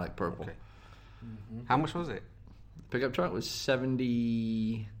metallic purple. Okay. How much was it? Pickup truck was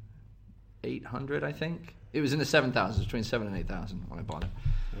 $7,800, I think. It was in the 7,000s, between 7 and 8,000 when I bought it.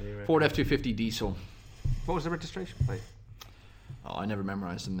 Ford F250 diesel. What was the registration plate? Oh, I never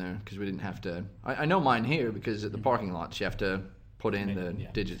memorized them there because we didn't have to. I know mine here because at the parking lots you have to put in the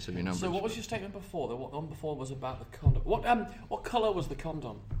digits of your numbers. So what was your statement before? The one before was about the condom. What colour was the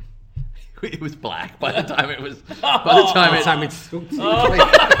condom? It was black by the time it was.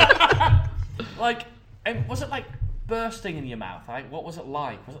 Like, was it like bursting in your mouth? Like, what was it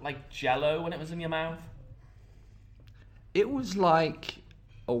like? Was it like Jello when it was in your mouth? It was like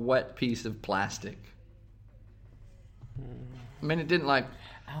a wet piece of plastic. I mean, it didn't like.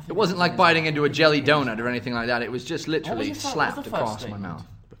 It wasn't like biting into a jelly donut or anything like that. It was just literally slapped across my mouth.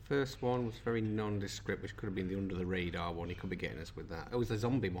 The first one was very nondescript, which could have been the under the radar one. He could be getting us with that. It was the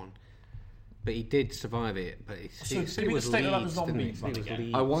zombie one, but he did survive it. But he said it was Leeds, didn't he? It was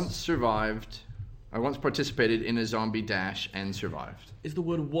Leeds. I once survived I once participated in a zombie dash and survived. Is the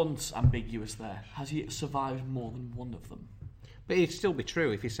word once ambiguous there? Has he survived more than one of them? But it'd still be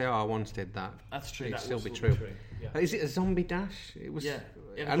true if you say, I once did that. That's true. It'd That still will be still true. be true, yeah. Is it a zombie dash? It was. Yeah.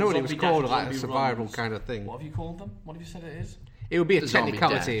 I know what it was Zombie called, dash, like a zombie survival runs. kind of thing. What have you called them? What have you said it is? It would be a The zombie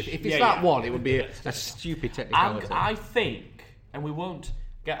technicality. dash. If it's Yeah, that yeah. one, it would be a stupid technicality. I think, and we won't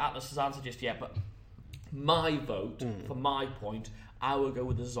get Atlas's answer just yet, but my vote, for my point, I will go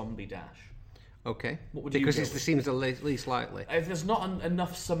with the zombie dash. Okay. What would you because go it with? seems the least likely. If there's not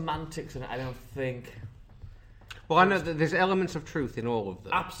enough semantics in it, I don't think. Well, I know that there's elements of truth in all of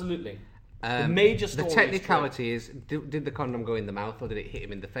them. Absolutely. The major story The is technicality is, did the condom go in the mouth or did it hit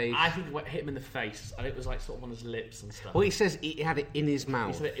him in the face? I think it hit him in the face, and it was like sort of on his lips and stuff. Well, he says he had it in his He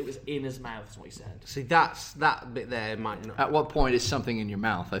mouth. said it was in his mouth, is what he said. See, that bit there might not. At what point is something in your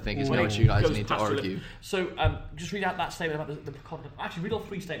mouth, I think, is When what it you guys goes need to past your argue. lip. So, just read out that statement about the condom. Actually, read all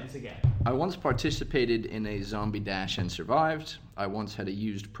three statements again. I once participated in a zombie dash and survived. I once had a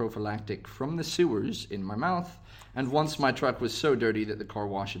used prophylactic from the sewers in my mouth. And once my truck was so dirty that the car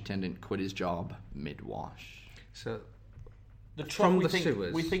wash attendant quit his job mid-wash. So, The truck, From we the think,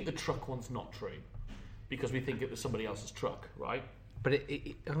 sewers. We think the truck one's not true. Because we think it was somebody else's truck, right? but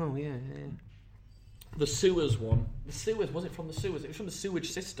oh yeah. The sewers one. The sewers, was it from the sewers? It was from the sewage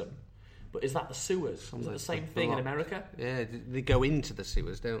system. But is that the sewers? Is that the same thing in America? Yeah, they go into the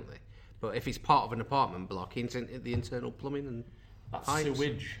sewers, don't they? But if it's part of an apartment block, it's in the internal plumbing and That's pipes.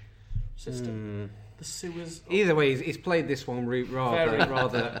 sewage system. The sewers. Either way, he's played this one route Very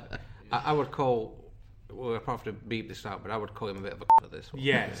rather. I would call. Well, I probably have to beep this out, but I would call him a bit of a for this one.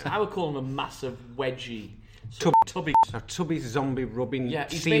 Yes, I would call him a massive wedgie. Tubby. A tubby's zombie rubbing, Yeah,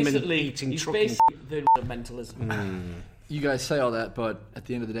 he's semen basically, eating, he's trucking. basically the mentalism. You guys say all that, but at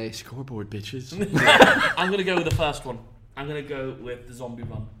the end of the day, scoreboard, bitches. I'm going to go with the first one. I'm going to go with the zombie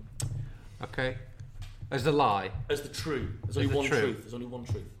run. Okay, as the lie. As the true. There's As only the one true. truth. There's only one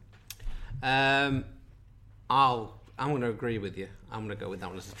truth. I'm going to agree with you. I'm going to go with that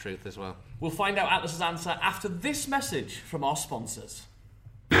one as the truth as well. We'll find out Atlas's answer after this message from our sponsors.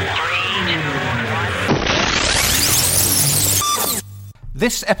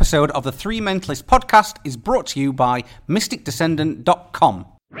 This episode of the Three Mentalist podcast is brought to you by MysticDescendant.com.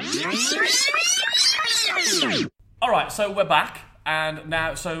 All right, so we're back, and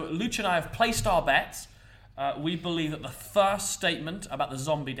now, so Luch and I have placed our bets. We believe that the first statement about the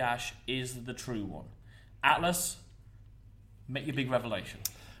zombie dash is the true one. Atlas, make your big revelation.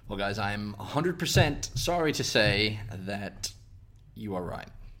 Well, guys, I'm 100% sorry to say that you are right.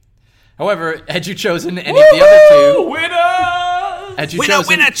 However, had you chosen any of the other two... Winner! Had you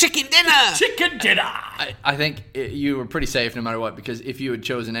chosen, chicken dinner! Chicken dinner! I think you were pretty safe no matter what, because if you had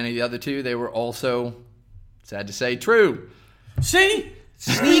chosen any of the other two, they were also, sad to say, true. See?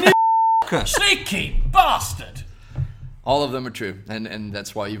 Sneaky Sneaky bastard! All of them are true, and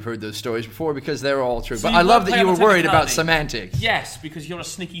that's why you've heard those stories before, because they're all true. So But you I love won't that you play were on worried about technicality. semantics. Yes, because you're a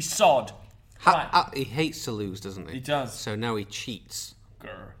sneaky sod. Right. He hates to lose, doesn't he? He does. So now he cheats.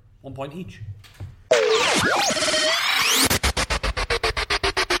 Grr. 1 point each.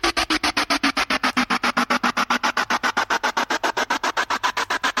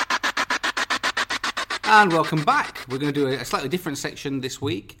 And welcome back. We're going to do a slightly different section this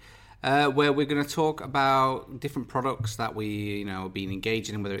week, where we're going to talk about different products that we, have been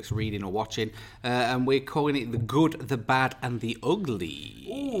engaging in, whether it's reading or watching, and we're calling it the good, the bad, and the ugly.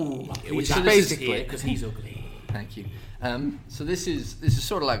 Ooh, Which is basically because he's ugly. Thank you. So this is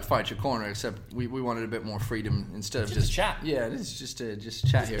sort of like Fight Your Corner, except we wanted a bit more freedom instead of Just just chat. Yeah, this is just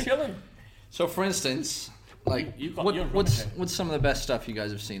chat here. Chilling. So, for instance, like You've got- you're what's riveting. some of the best stuff you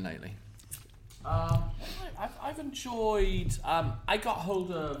guys have seen lately? I've enjoyed. I got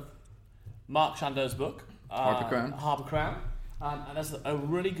hold of Mark Chando's book, Harper Crown. Harper Crown, and there's a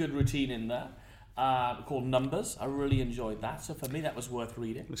really good routine in there called Numbers. I really enjoyed that. So for me, that was worth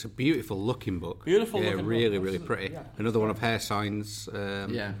reading. It's a beautiful looking book. Beautiful yeah, looking book, really, really absolutely, pretty. yeah. Another one of Hair Signs.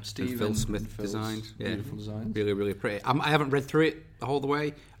 Yeah, Steve and Phil and Smith Phil's designed. Yeah, beautiful designs. Really, really pretty. I haven't read through it the whole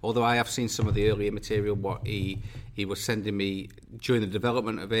way, although I have seen some of the earlier material. What he was sending me during the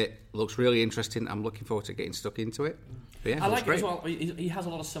development of it looks really interesting. I'm looking forward to getting stuck into it. But yeah, I looks like great. it as well. He has a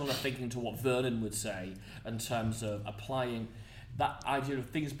lot of similar thinking to what Vernon would say in terms of applying that idea of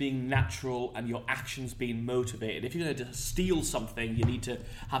things being natural and your actions being motivated. If you're going to steal something, you need to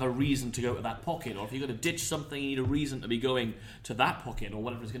have a reason to go to that pocket, or if you're going to ditch something, you need a reason to be going to that pocket, or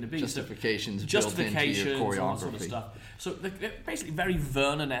whatever it's going to be. Justifications So, built into your all that sort of choreography. stuff. So they're basically very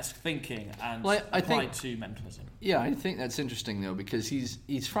Vernon-esque thinking and Well, I applied think- to mentalism. Yeah, I think that's interesting though, because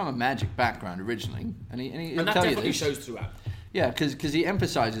he's from a magic background originally, and he'll And that tell you definitely this. shows throughout. Yeah, because he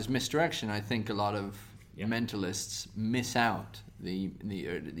emphasizes misdirection. I think a lot of mentalists miss out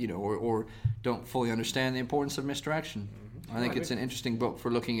or don't fully understand the importance of misdirection. I think it's an interesting book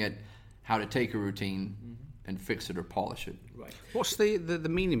for looking at how to take a routine and fix it or polish it. Right. What's the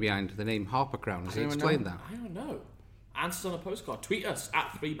meaning behind the name Harper Crown? Does he explain that? I don't know. Answers on a postcard. Tweet us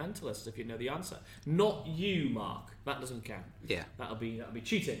at 3mentalists if you know the answer. Not you, Mark. That doesn't count. Yeah. That'll be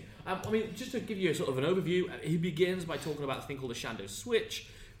cheating. Just to give you a sort of an overview, he begins by talking about a thing called the Shando Switch,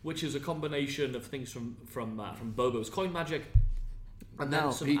 which is a combination of things from Bobo's Coin Magic. And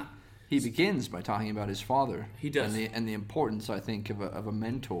now he begins by talking about his father. He does, and the importance, I think, of a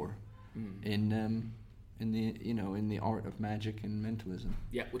mentor in the art of magic and mentalism.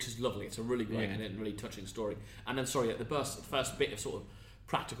 Yeah, which is lovely. It's a really great and really touching story. And then, the first bit of sort of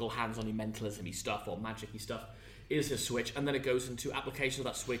practical hands-on mentalism-y stuff or magic-y stuff is his switch, and then it goes into application of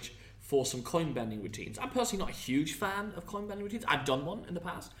that switch for some coin bending routines. I'm personally not a huge fan of coin bending routines. I've done one in the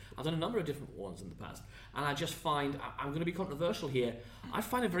past. I've done a number of different ones in the past, and I just find, I'm going to be controversial here, I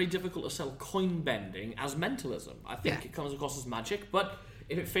find it very difficult to sell coin bending as mentalism. I think it comes across as magic, but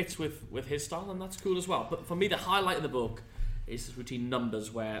if it fits with his style, then that's cool as well. But for me, the highlight of the book is this routine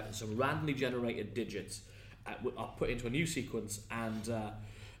numbers where some randomly generated digits are put into a new sequence and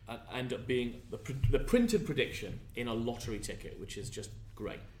end up being the printed prediction in a lottery ticket, which is just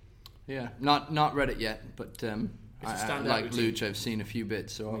great. Yeah, not read it yet, but I like Luch, I've seen a few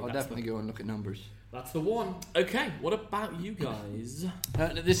bits, so I'll definitely go and look at numbers. That's the one. Okay, what about you guys?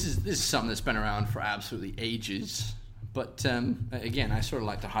 This is something that's been around for absolutely ages, but again, I sort of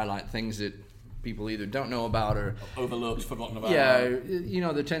like to highlight things that people either don't know about or overlooked, forgotten about. Yeah,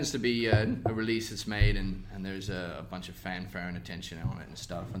 there tends to be a release that's made and there's a bunch of fanfare and attention on it and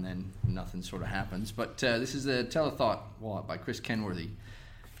stuff, and then nothing sort of happens. But this is the Telethought wallet by Chris Kenworthy,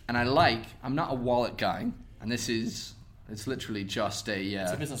 and I'm not a wallet guy, and it's literally just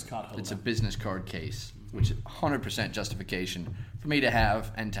it's a business card holder. It's a business card case, which is 100% justification for me to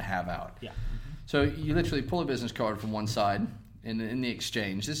have and to have out. Yeah. So you literally pull a business card from one side. In the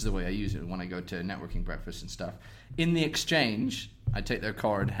exchange, this is the way I use it when I go to networking breakfast and stuff. In the exchange, I take their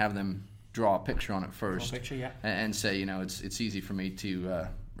card, have them draw a picture on it first, and say, it's easy for me to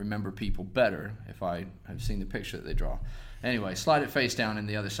remember people better if I have seen the picture that they draw. Anyway, slide it face down in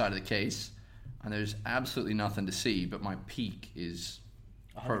the other side of the case, and there's absolutely nothing to see, but my peak is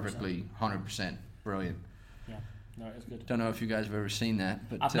 100%. Perfectly 100% brilliant. Yeah, no, it's good. Don't know if you guys have ever seen that,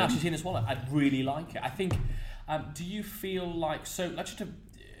 but I've actually seen this wallet. I really like it. I think. Do you feel like, so let's just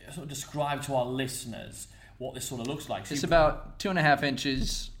sort of describe to our listeners what this sort of looks like. So it's about 2.5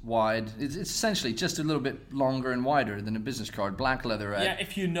 inches wide. It's essentially just a little bit longer and wider than a business card, black leatherette. Yeah,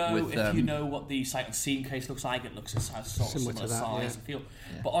 if you know what the Sight Unseen case looks like, it looks sort of similar size and feel.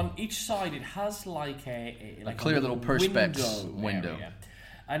 Yeah. But on each side, it has like a clear little perspex window.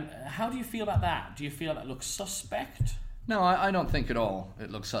 And how do you feel about that? Do you feel that looks suspect? No, I don't think at all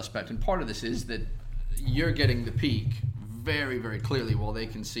it looks suspect. And part of this is that you're getting the peak very, very clearly, while they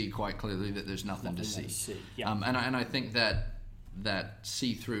can see quite clearly that there's nothing to see. Yeah. And I think that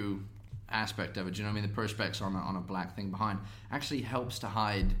see-through aspect of it, the perspex on a black thing behind, actually helps to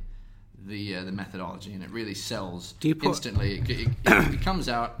hide the methodology, and it really sells instantly. It comes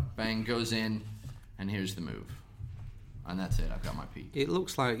out, bang, goes in, and here's the move. And that's it. I've got my peak. It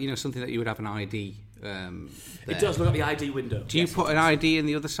looks like something that you would have an ID. It does look at the ID window. Do you put an ID in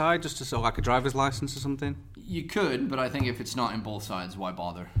the other side, just to like a driver's license or something? You could, but I think if it's not in both sides, why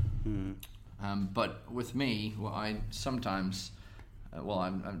bother? But with me, what I sometimes,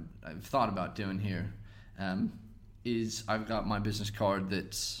 I've thought about doing here, is I've got my business card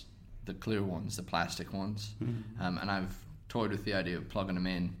that's the clear ones, the plastic ones, and I've toyed with the idea of plugging them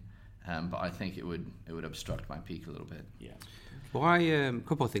in. But I think it would obstruct my peak a little bit. Yeah. Well, a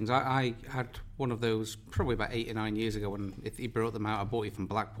couple of things. I had one of those probably about 8 or 9 years ago when he brought them out. I bought it from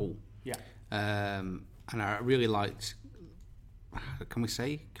Blackpool. Yeah. And I really liked. Can we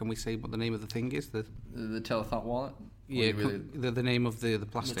say what the name of the thing is? The Telethought wallet. Yeah. The name of the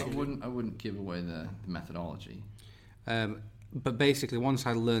plastic. I wouldn't give away the methodology. But basically, once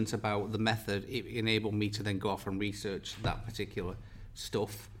I learnt about the method, it enabled me to then go off and research that particular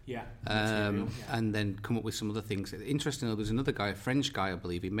stuff. Yeah. And then come up with some other things. Interestingly, there's another guy, a French guy, I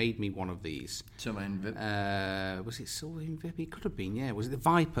believe. He made me one of these. Sylvain Vip. Was it Sylvain Vip? It could have been, yeah. Was it the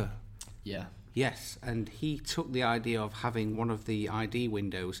Viper? Yeah. Yes, and he took the idea of having one of the ID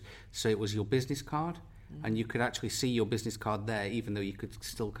windows, so it was your business card, and you could actually see your business card there, even though you could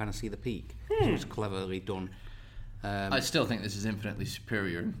still kind of see the peak. It was cleverly done. I still think this is infinitely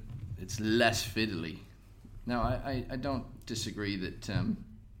superior. It's less fiddly. Now, I don't disagree that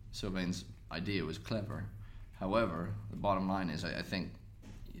Sylvain's idea was clever. However, the bottom line is, I think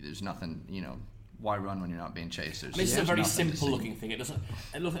there's nothing, why run when you're not being chased? It's a very simple looking thing. It looks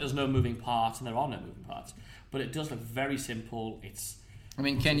like there's no moving parts, and there are no moving parts. But it does look very simple.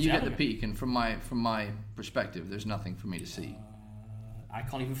 Ken, you get the peak, and from my perspective, there's nothing for me to see. I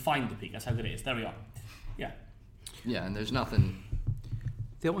can't even find the peak. That's how good it is. There we are. Yeah. Yeah, and there's nothing.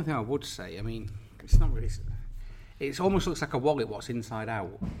 The only thing I would say, it's not really. It almost looks like a wallet. What's inside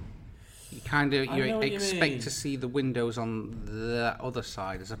out? You expect to see the windows on the other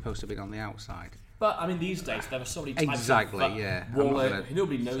side as opposed to being on the outside. But these days there are so many types of wallet.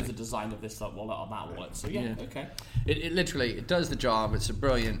 Nobody knows the design of this wallet or that wallet. So yeah. Okay. It literally does the job. It's a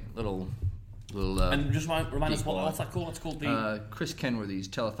brilliant little. And just remind us what's that called? It's called the Chris Kenworthy's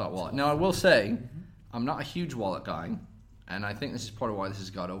Telethought wallet. Now I will say, I'm not a huge wallet guy, and I think this is part of why this has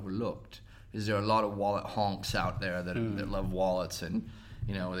got overlooked. Is there are a lot of wallet honks out there that love wallets and.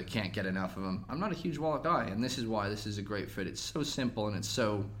 They can't get enough of them. I'm not a huge wallet guy, and this is why this is a great fit. It's so simple, and it's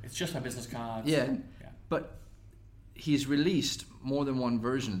just my business cards. Yeah, but he's released more than one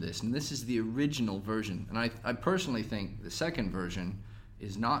version of this, and this is the original version. And I personally think the second version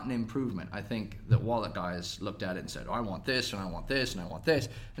is not an improvement. I think that wallet guys looked at it and said, I want this, and I want this, and I want this.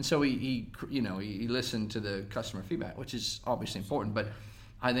 And so he listened to the customer feedback, which is obviously important. But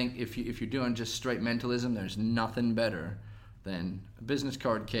I think if you're doing just straight mentalism, there's nothing better than a business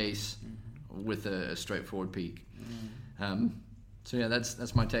card case with a straightforward peak. So yeah,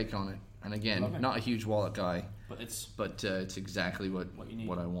 that's my take on it. And again, not a huge wallet guy, but it's exactly what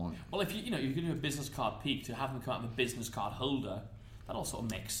I want. Well, if you're going to do a business card peak, to have them come out with a business card holder, that all sort of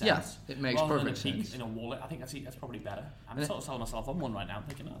makes sense. Yeah, it makes perfect sense. In a wallet, I think that's probably better. I'm sort of selling myself on one right now. I'm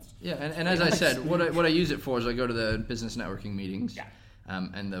thinking that's and as I said, what I use it for is I go to the business networking meetings. Yeah.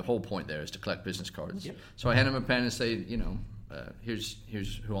 And the whole point there is to collect business cards. Yep. So I hand him a pen and say, here's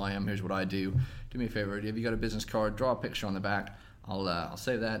who I am, here's what I do. Do me a favor, have you got a business card? Draw a picture on the back. I'll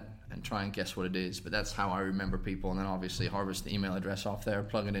save that and try and guess what it is. But that's how I remember people, and then obviously harvest the email address off there,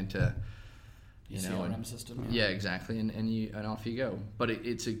 plug it into CRM system. Yeah, exactly, and off you go. But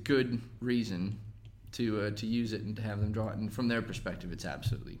it's a good reason to use it and to have them draw it. And from their perspective, it's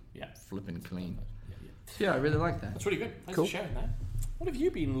absolutely flipping clean. Yeah, I really like that. That's really good. Thanks for sharing that. What have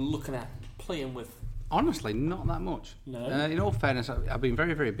you been looking at, playing with? Honestly, not that much. No. In all fairness, I've been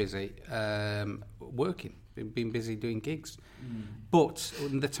very, very busy working. Been busy doing gigs. But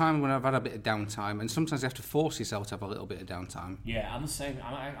the time when I've had a bit of downtime, and sometimes you have to force yourself to have a little bit of downtime. Yeah, I'm the same.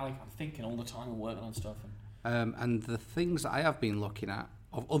 I'm thinking all the time and working on stuff. And the things that I have been looking at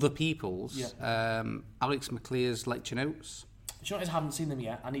of other people's, Alex McLear's lecture notes. You know, I haven't seen them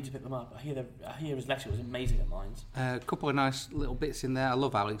yet. I need to pick them up. I hear his lecture was amazing at Mines. A couple of nice little bits in there. I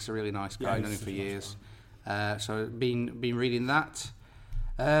love Alex, a really nice guy. I've known him for years. So been reading that.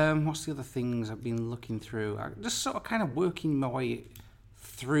 What's the other things I've been looking through? Just sort of kind of working my way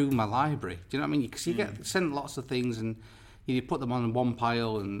through my library. Do you know what I mean? Because you get sent lots of things and you put them on one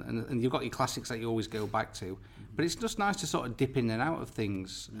pile and you've got your classics that you always go back to. But it's just nice to sort of dip in and out of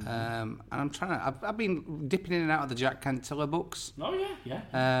things. And I've been dipping in and out of the Jack Cantilla books. Oh,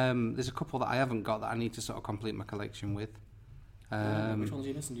 yeah. There's a couple that I haven't got that I need to sort of complete my collection with. Which ones are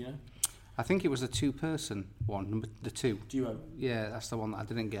you missing, do you know? I think it was the two-person one, the two. Duo. Yeah, that's the one that I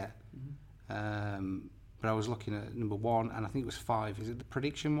didn't get. But I was looking at number 1, and I think it was 5. Is it the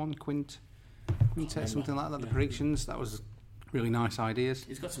prediction one, Quintet, something like that? The predictions. That was really nice ideas.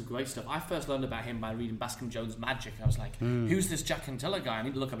 He's got some great stuff. I first learned about him by reading Bascom Jones' Magic. I was like, who's this Jack Cantilla guy? I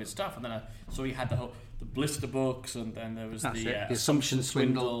need to look up his stuff. And then I saw he had the blister books, and then there was the Assumption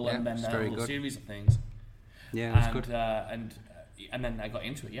Swindle, and then a whole series of things. Yeah, that's good. And then I got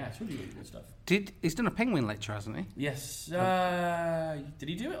into it. Yeah, it's really, really good stuff. He's done a Penguin lecture, hasn't he? Yes. Did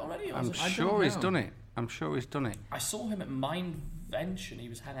he do it already? I'm sure he's done it. I saw him at Mindvention. He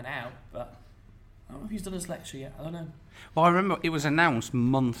was hanging out, but I don't know if he's done his lecture yet. I don't know. Well, I remember it was announced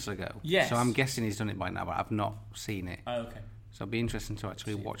months ago. Yes. So I'm guessing he's done it by now, but I've not seen it. Oh, okay. So it'd be interesting to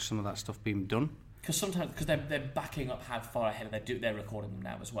actually watch some of that stuff being done. Because they're backing up how far ahead they're recording them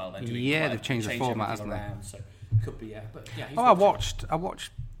now as well. They're doing they've changed the format, hasn't they? So could be, yeah. But yeah. I watched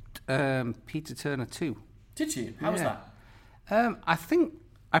Peter Turner 2. Did you? How was that? I think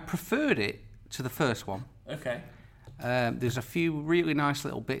I preferred it to the first one. Okay. There's a few really nice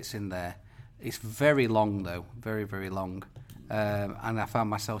little bits in there. It's very long though, very, very long. And I found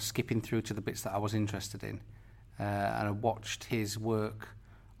myself skipping through to the bits that I was interested in. And I watched his work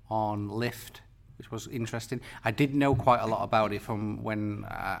on Lift, which was interesting. I did know quite a lot about it from when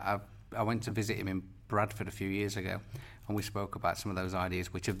I went to visit him in Bradford a few years ago, and we spoke about some of those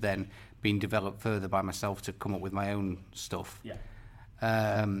ideas, which have then been developed further by myself to come up with my own stuff. Yeah.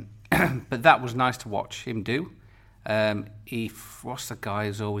 But that was nice to watch him do. What's the guy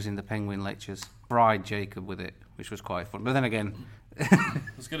who's always in the Penguin lectures? Fried Jacob with it, which was quite fun. But then again, I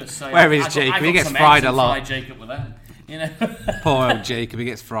was going to say, where is Jacob? He gets fried a lot. Fried Jacob with that, you know. Poor old Jacob, he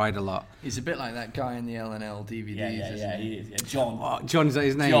gets fried a lot. He's a bit like that guy in the L&L DVDs, Yeah, he is. Yeah, John. Oh, John, is that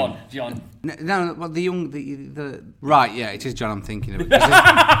his name? John. No, well, the right, yeah, it is John I'm thinking of.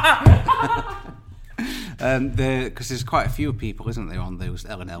 Because there's quite a few people, isn't there, on those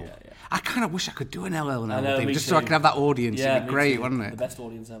L&L. Yeah. I kind of wish I could do an L&L thing, me just too. so I could have that audience. It'd be great, wouldn't it? The best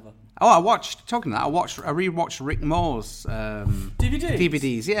audience ever. Oh, I rewatched Rick Moore's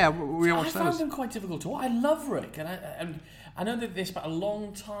DVDs. Yeah, I rewatched found those. them quite difficult to watch. I love Rick, and I know that they spent a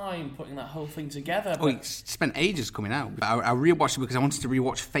long time putting that whole thing together. Oh, he spent ages coming out. I rewatched it because I wanted to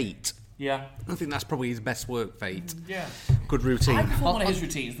rewatch Fate. Yeah. I think that's probably his best work, Fate. Yeah. Good routine. I prefer one of his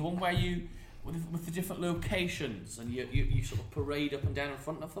routines, the one where you, with the different locations, and you sort of parade up and down in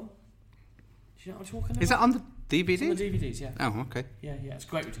front of them. Do you know what I'm talking about? Is that on the DVD? It's on the DVDs, yeah. Oh, okay. Yeah, it's a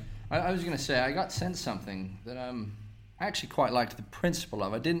great routine. I was going to say, I got sent something that I actually quite liked the principle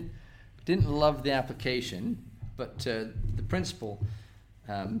of. I didn't love the application, but the principle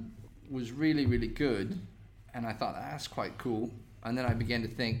was really, really good, and I thought, that's quite cool. And then I began to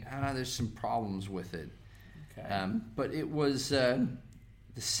think, there's some problems with it. Okay. But it was the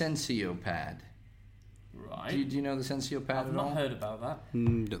Sensio pad. Right. Do you know the Sensio pad I've at not all? heard about that.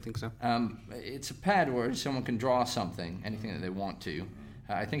 Don't think so. It's a pad where someone can draw something, anything that they want to.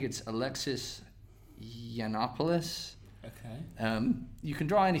 I think it's Alexis Yiannopoulos. Okay. You can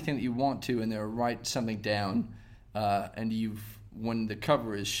draw anything that you want to, and they'll write something down, and when the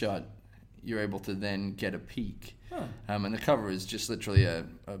cover is shut, you're able to then get a peek. Huh. And the cover is just literally a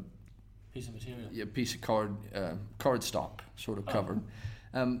Piece of material. piece of cardstock sort of covered.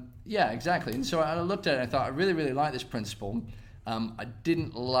 Yeah, exactly. And so I looked at it and I thought, I really, really like this principle. I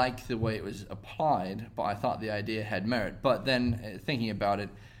didn't like the way it was applied, but I thought the idea had merit. But then thinking about it,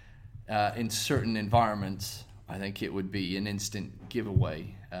 in certain environments, I think it would be an instant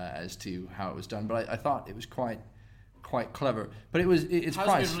giveaway as to how it was done. But I thought it was quite clever. But it's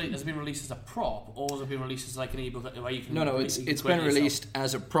priced. Has it been released as a prop, or has it been released as like an ebook where you can? No, it's been released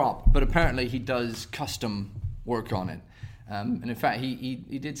as a prop, but apparently he does custom work on it. And in fact, he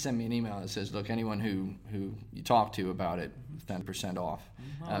did send me an email that says, look, anyone who you talk to about it, 10% off.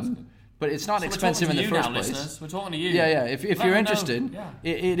 But it's not expensive in the first place. Listeners. We're talking to you. Yeah. If you're interested, yeah.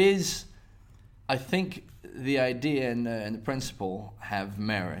 it is. I think the idea and the principle have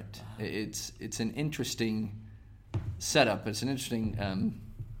merit. It's an interesting setup. It's an interesting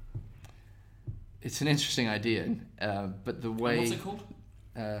idea. But the way. What's it called?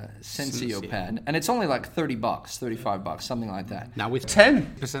 Sensio pad, and it's only like $30, $35, something like that. Now with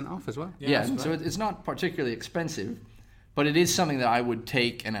 10% off as well. Yeah, so it's not particularly expensive, but it is something that I would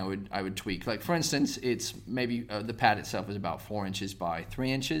take and I would tweak. Like for instance, it's maybe the pad itself is about 4 inches by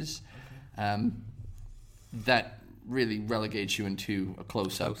 3 inches. That really relegates you into a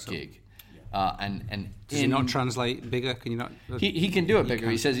close-up gig. And does he not translate bigger? Can you not? He can do it bigger.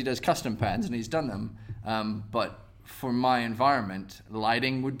 He says he does custom pads and he's done them, but for my environment,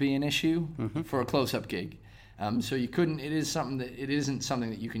 lighting would be an issue for a close-up gig. So you couldn't. It isn't something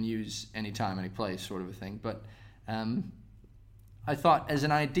that you can use anytime, any place, sort of a thing. But I thought, as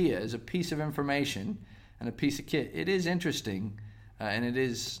an idea, as a piece of information and a piece of kit, it is interesting, and it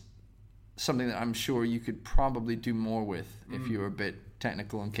is something that I'm sure you could probably do more with if you were a bit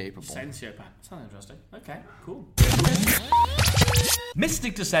technical and capable. Sensio pad. Sounds interesting. Okay, cool.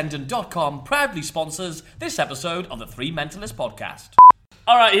 MysticDescendant.com proudly sponsors this episode of the Three Mentalist Podcast.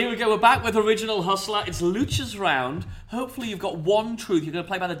 Alright, here we go. We're back with Original Hustler. It's Lucha's round. Hopefully you've got one truth. You're going to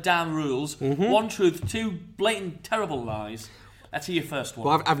play by the damn rules. One truth, 2 blatant, terrible lies. Let's hear your first one.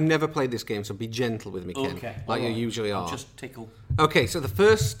 Well, I've never played this game, so be gentle with me, Ken. Okay. Like you usually are. I'll just tickle. Okay, so the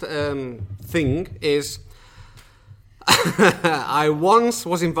first thing is... I once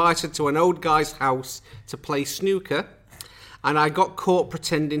was invited to an old guy's house to play snooker, and I got caught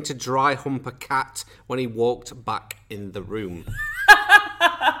pretending to dry hump a cat when he walked back in the room.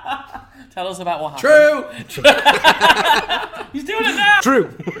 Tell us about what happened. True! He's doing it now!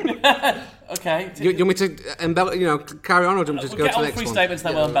 True! Okay. You want me to carry on, or do you want me to just go to the next three one? statements,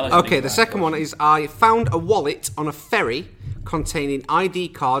 then we'll embellish. Okay, the second one is I found a wallet on a ferry containing ID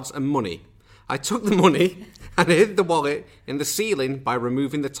cards and money. I took the money and hid the wallet in the ceiling by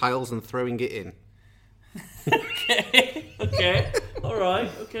removing the tiles and throwing it in. Okay. All right.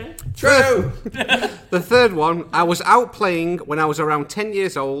 Okay. True! The third one, I was out playing when I was around 10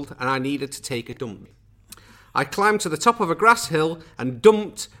 years old and I needed to take a dump. I climbed to the top of a grass hill and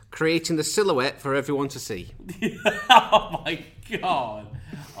dumped creating the silhouette for everyone to see. Oh my god!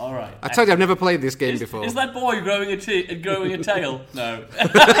 All right. I told you I've never played this game before. Is that boy growing a tail? No.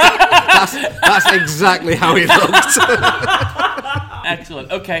 That's exactly how he looked.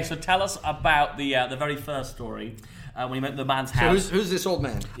 Excellent. Okay, so tell us about the very first story when you went to the man's house. Who's this old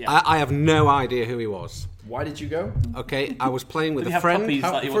man? Yeah. I have no idea who he was. Why did you go? Okay, I was playing with Did a you have friend. puppies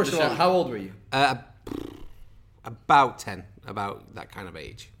that you First of wanted all, to show? how old were you? About 10, about that kind of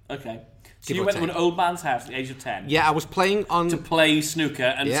age. Okay. So Give you or went to take. an old man's house at the age of 10 Yeah, I was playing on. to play snooker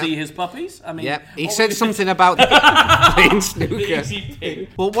and Yeah. see his puppies? I mean, Yeah, he what said was something about playing the snooker. easy pig?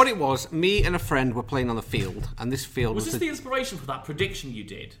 Well, what it was, me and a friend were playing on the field, and this field Was was, this the inspiration for that prediction you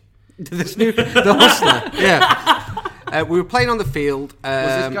did? the snooker, the hustler. Yeah, we were playing on the field.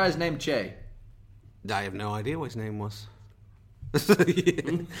 Was this guy's name Che? I have no idea what his name was.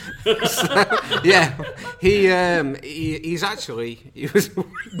 Yeah, he's actually he was.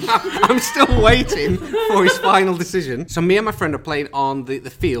 I'm still waiting for his final decision. So me and my friend are playing on the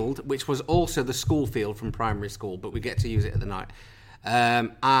field, which was also the school field from primary school, but we get to use it at the night.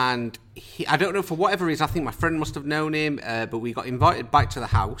 And I don't know, for whatever reason, I think my friend must have known him, but we got invited back to the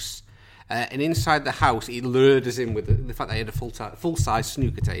house. And inside the house, he lured us in with the fact that he had a full-size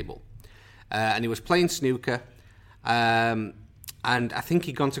snooker table. And he was playing snooker. And I think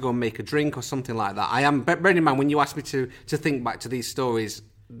he'd gone to go and make a drink or something like that. Bearing in mind, when you asked me to think back to these stories,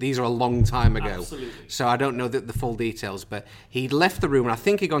 these are a long time ago. Absolutely. So I don't know the full details, but he'd left the room, and I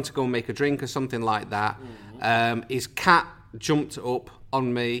think he'd gone to go and make a drink or something like that. His cat jumped up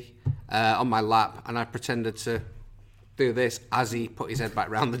on me, on my lap, and I pretended to do this as he put his head back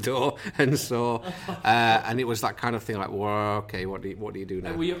round the door and saw, and it was that kind of thing like, whoa, okay, what do you do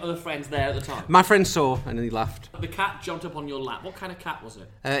now? Were your other friends there at the time? My friend saw, and then he laughed. The cat jumped up on your lap. What kind of cat was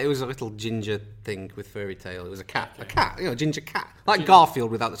it? It was a little ginger thing with furry tail. It was a cat, ginger cat, like Garfield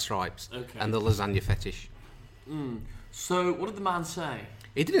without the stripes, Okay. and the lasagna fetish. So, what did the man say?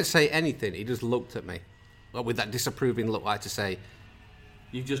 He didn't say anything. He just looked at me, with that disapproving look, like to say,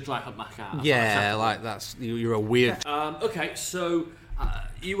 You've just dry humped my cat. That's "Yeah, not like that's you're a weird." acceptable. Okay, so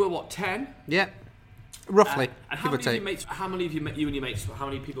you were what, 10? Yeah, roughly, And give or take. how many of you and your mates? How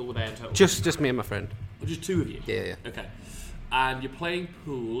many people were there in total? Just me and my friend. Or just two of you. Yeah. Okay. And you're playing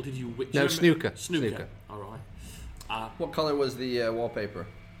pool. Did you? Do you No, remember- snooker. Snooker. All right. What color was the wallpaper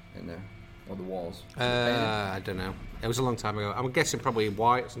in there? Or the walls? Was it painted? I don't know. It was a long time ago. I'm guessing probably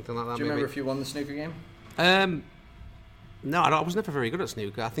white or something like that. Do you remember maybe. if you won the snooker game? No, I was never very good at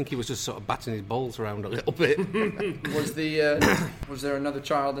snooker. I think he was just sort of batting his balls around a little bit. Was there another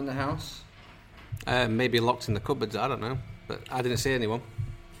child in the house? Maybe locked in the cupboards. I don't know, but I didn't see anyone.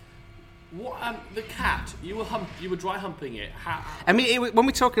 What? The cat. You were dry humping it. How? I mean, when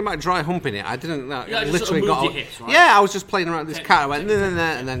we're talking about dry humping it, I didn't know. Yeah, I just sort of literally got. moved your hips, right? Yeah, I was just playing around with this Tick, cat. I went, tick, no,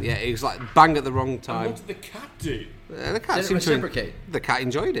 and then he was like bang at the wrong And time. what did the cat do? The cat Did it seemed to. reciprocate? The cat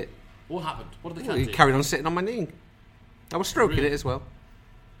enjoyed it. What happened? What did the cat He do? carried on sitting on my knee. I was stroking Really? it as well.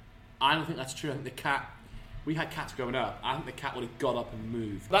 I don't think that's true. I think the cat. We had cats growing up. I think the cat would have got up and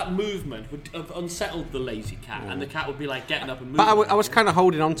moved. That movement would have unsettled the lazy cat, and the cat would be like getting up and moving. But I was kind of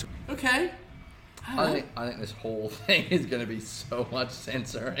holding on to. Okay. I think this whole thing is going to be so much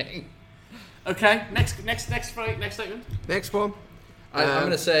censoring. Okay. Next statement. Next one. I'm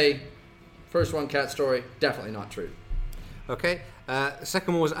going to say, first one, cat story, definitely not true. Okay.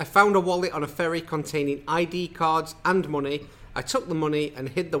 Second one was, I found a wallet on a ferry containing ID cards and money. I took the money and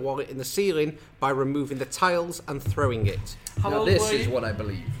hid the wallet in the ceiling by removing the tiles and throwing it. How Now old this were is you? what I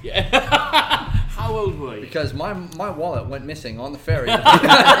believe. How old were you? Because my wallet went missing on the ferry.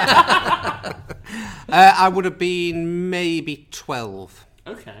 I would have been maybe 12.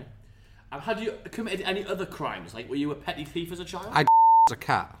 Okay. Had you committed any other crimes? Like, were you a petty thief as a child? I was a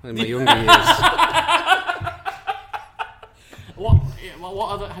cat in my younger years.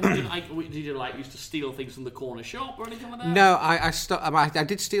 What other? Did you used to steal things from the corner shop or anything like that? No, I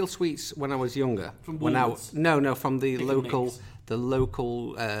did steal sweets when I was younger. From when Woolworths? No, from the Pick and local mix. the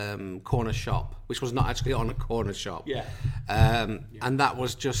local corner shop, which was not actually on a corner shop. Yeah. And that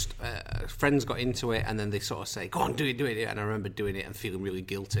was just friends got into it, and then they sort of say, "Go on, do it," and I remember doing it and feeling really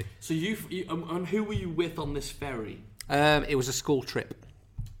guilty. So and who were you with on this ferry? It was a school trip.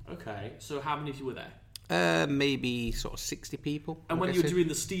 Okay. So how many of you were there? Maybe sort of 60 people. And I'm when you were guessing. doing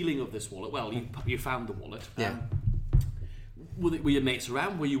the stealing of this wallet, well, you found the wallet. Yeah. Were your mates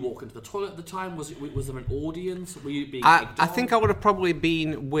around? Were you walking to the toilet at the time? Was there an audience? Were you being? I egged on? think I would have probably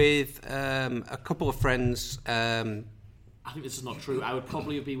been with a couple of friends. I think this is not true. I would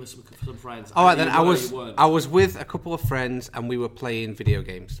probably have been with some friends. All right, then You were, you weren't. I was with a couple of friends, and we were playing video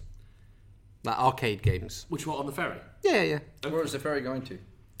games, like arcade games. Which were on the ferry? Yeah. Where was the ferry going to?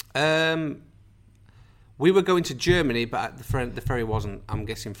 We were going to Germany, but the ferry wasn't. I'm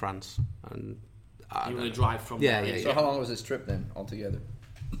guessing France. And You were going to drive from Yeah, there. yeah, So how long was this trip then altogether?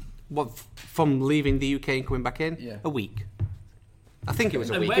 What, from leaving the UK and coming back in? Yeah. A week. I think it was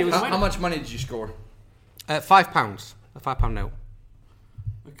a And week. where- It was How much money did you score? £5. A £5 note.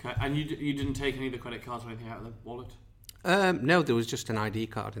 Okay, and you didn't take any of the credit cards or anything out of the wallet? No, there was just an ID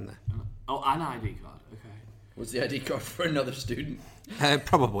card in there. Oh, an ID card. Okay. Was the ID card for another student?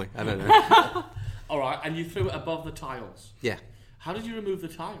 Probably. I don't know. All right, and you threw it above the tiles. Yeah. How did you remove the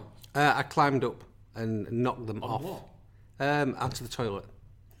tiles? I climbed up and knocked them On off. what? Onto the toilet.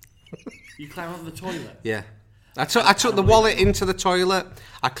 You climbed onto the toilet. Yeah. I took the wallet into the toilet.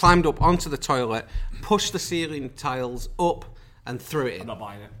 I climbed up onto the toilet, pushed the ceiling tiles up, and threw it I'm in. not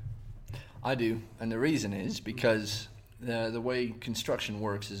buying it. I do, and the reason is because the way construction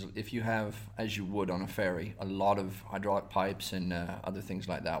works is if you have, as you would on a ferry, a lot of hydraulic pipes and other things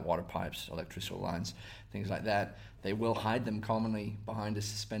like that, water pipes, electrical lines, things like that, they will hide them commonly behind a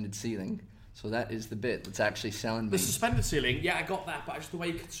suspended ceiling. So that is the bit that's actually selling me. The suspended ceiling, yeah, I got that, but just the way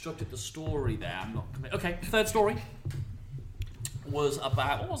you constructed the story there, I'm not convinced. Okay, third story was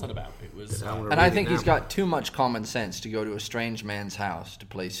about, what was it about? It was, And I think he's got too much common sense to go to a strange man's house to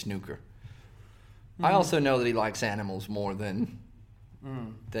play snooker. I also know that he likes animals more than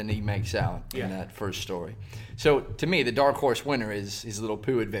he makes out Yeah. in that first story. So to me, the dark horse winner is his little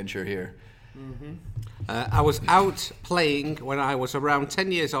poo adventure here. I was out playing when I was around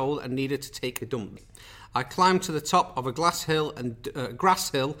 10 years old and needed to take a dump. I climbed to the top of a grass hill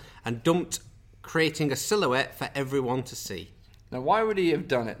and dumped, creating a silhouette for everyone to see. Now, why would he have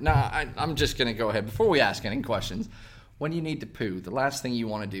done it? No, I'm just going to go ahead. Before we ask any questions, when you need to poo, the last thing you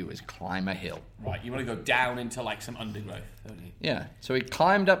want to do is climb a hill. right, you want to go down into like some undergrowth, don't you? Yeah, so he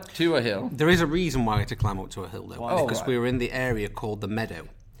climbed up to a hill. There is a reason why I had to climb up to a hill, though, Oh, because right. we were in the area called the Meadow.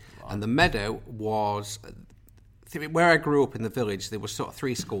 And the Meadow was... Where I grew up in the village, there were sort of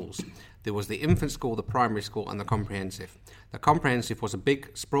three schools. There was the infant school, the primary school, and the comprehensive. The comprehensive was a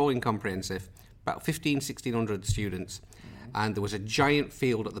big, sprawling comprehensive, about 1,600 students. And there was a giant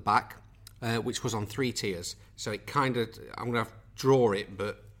field at the back, which was on 3 tiers. So it kind of... I'm going to draw it,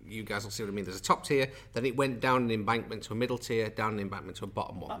 but you guys will see what I mean. There's a top tier, then it went down an embankment to a middle tier, down an embankment to a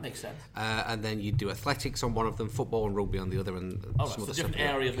bottom one. That makes sense. And then you do athletics on one of them, football and rugby on the other, and Oh, some so other different stuff.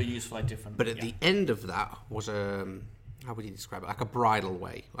 areas were used for like different... But at the end of that was how would you describe it? Like a bridle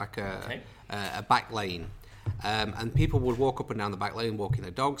way, like a back lane. And people would walk up and down the back lane walking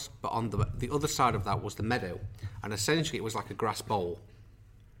their dogs, but on the other side of that was the meadow. And essentially it was like a grass bowl.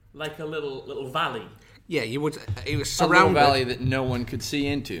 Like a little valley. Yeah, it was A little surrounded, valley that no one could see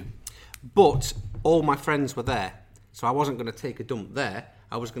into. but all my friends were there. So I wasn't going to take a dump there.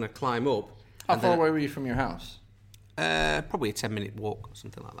 I was going to climb up. How and far then- away were you from your house? Probably a 10-minute walk or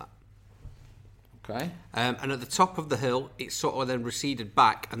something like that. Okay. And at the top of the hill, it sort of then receded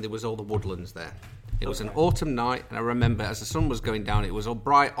back, and there was all the woodlands there. It was an autumn night, and I remember as the sun was going down, it was a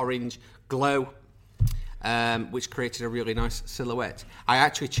bright orange glow, which created a really nice silhouette. I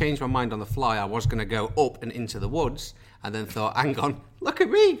actually changed my mind on the fly. I was going to go up and into the woods, and then thought, hang on, look at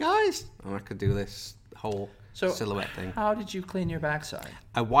me, guys. And I could do this whole silhouette thing. How did you clean your backside?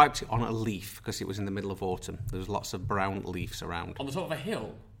 I wiped it on a leaf because it was in the middle of autumn. There was lots of brown leaves around. On the top of a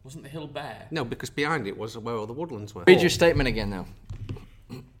hill? Wasn't the hill bare? No, because behind it was where all the woodlands were. Read your statement again, though.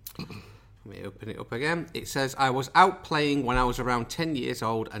 Let me open it up again. It says, I was out playing when I was around 10 years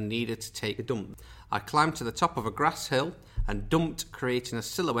old and needed to take a dump. I climbed to the top of a grass hill and dumped, creating a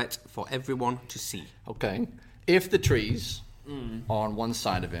silhouette for everyone to see. Okay. If the trees are on one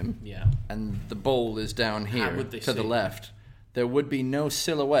side of him Yeah. and the bowl is down here would they to the see? left, there would be no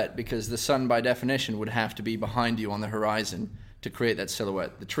silhouette because the sun, by definition, would have to be behind you on the horizon to create that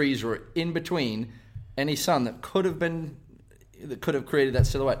silhouette. The trees were in between any sun that could have created that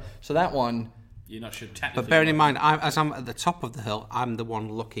silhouette. So that one, You're not sure technically. But bearing in mind, as I'm at the top of the hill, I'm the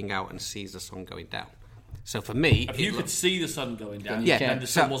one looking out and sees the sun going down. So for me... If you could see the sun going down, Yeah, then the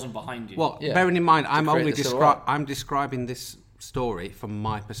sun so- wasn't behind you. Well, Yeah. bearing in mind, I'm create only the silhouette. I'm describing this story from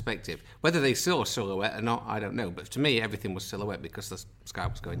my perspective. Whether they saw a silhouette or not, I don't know. But to me, everything was silhouette because the sky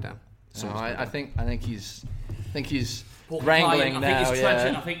was going down. no, I think he's Porcupine, wrangling I now. think he's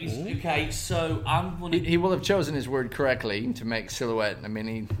trenching. Yeah. I think he's okay. So I'm going to. He will have chosen his word correctly to make silhouette. I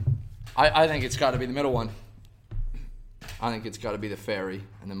mean, I think it's got to be the middle one. I think it's got to be the ferry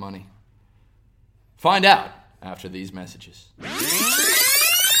and the money. Find out after these messages.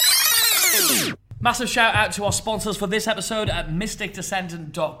 Massive shout out to our sponsors for this episode at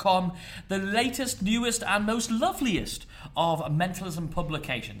mysticdescendant.com, the latest, newest, and most loveliest of mentalism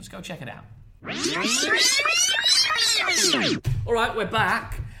publications. Go check it out. All right, we're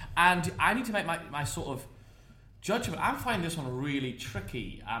back. And I need to make my sort of judgment. I'm finding this one really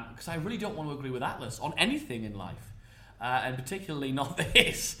tricky because I really don't want to agree with Atlas on anything in life, and particularly not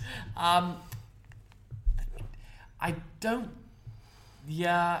this. I don't.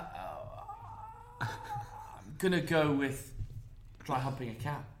 Yeah, I'm gonna go with dry humping a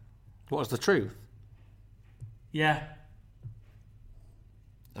cat. What was the truth? Yeah.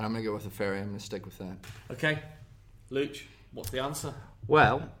 I'm going to go with the fairy. I'm going to stick with that. Okay. Luch, what's the answer?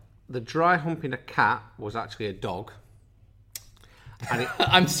 Well, the dry humping a cat was actually a dog. And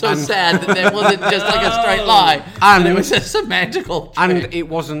I'm so sad that there wasn't just like a straight lie. And it was a semantical trick. And it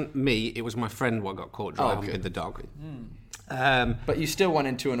wasn't me, it was my friend what got caught dry humping the dog. But you still went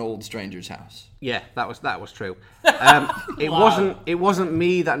into an old stranger's house. Yeah, that was true. It wasn't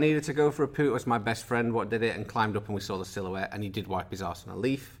me that needed to go for a poo. It was my best friend what did it and climbed up and we saw the silhouette and he did wipe his arse on a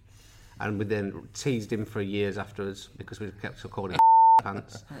leaf, and we then teased him for years afterwards because we kept calling him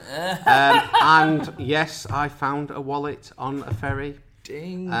pants. And yes, I found a wallet on a ferry.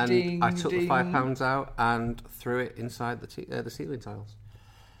 Ding, and ding, I took ding. the £5 out and threw it inside the ceiling tiles.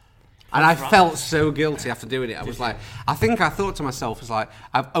 And I felt so guilty after doing it. I was like, I thought to myself, it's like,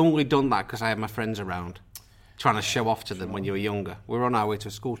 I've only done that because I had my friends around, trying to show off to them when you were younger. We were on our way to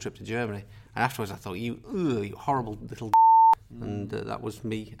a school trip to Germany, and afterwards I thought, you horrible little and that was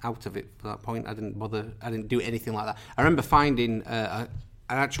me out of it for that point. I didn't do anything like that. I remember finding an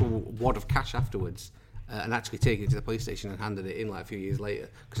actual wad of cash afterwards. And actually taking it to the police station and handed it in like a few years later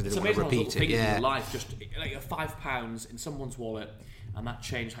because I didn't want to repeat it. In your life, just like £5 in someone's wallet, and that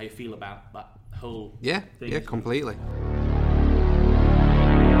changed how you feel about that whole thing. Yeah, completely.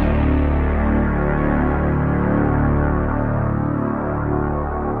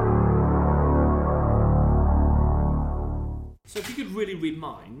 So if you could really read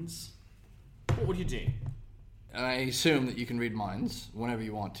minds, what would you do? I assume that you can read minds whenever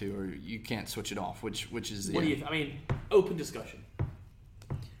you want to, or you can't switch it off. Which is the? What do you? Open discussion.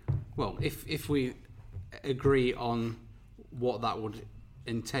 Well, if we agree on what that would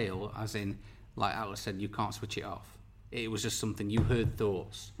entail, as in, like Atlas said, you can't switch it off. It was just something you heard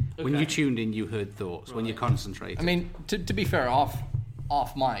thoughts. Okay. When you tuned in, you heard thoughts. Right. When you concentrated. I mean, to be fair, off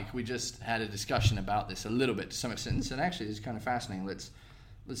mic, we just had a discussion about this a little bit to some extent, and actually, it's kind of fascinating.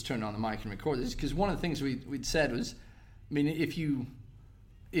 Let's turn on the mic and record this, because one of the things we'd said was, I mean, if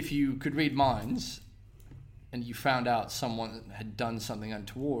you could read minds and you found out someone had done something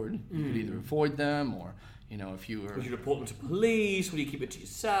untoward, you could either avoid them, or if you were, would you report them to police? Would you keep it to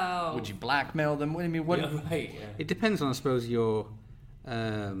yourself? Would you blackmail them? What do you mean? What? Yeah, right, yeah. It depends on, I suppose, your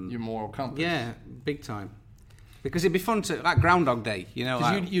moral compass. Yeah, big time. Because it'd be fun to, like Groundhog Day,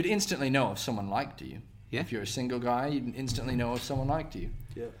 Because you'd instantly know if someone liked you. Yeah. If you're a single guy, you'd instantly know if someone liked you.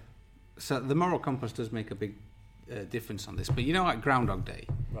 Yeah. So the moral compass does make a big difference on this. But like Groundhog Day,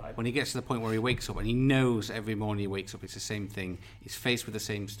 right. When he gets to the point where he wakes up and he knows every morning he wakes up it's the same thing, he's faced with the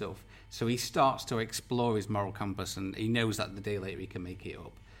same stuff. So he starts to explore his moral compass and he knows that the day later he can make it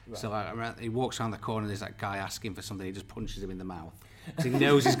up. Right. So he walks around the corner and there's that guy asking for something, he just punches him in the mouth. So he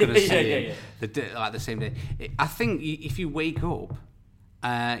knows he's going to see him the same day. I think if you wake up,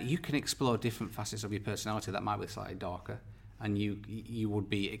 you can explore different facets of your personality that might be slightly darker, and you would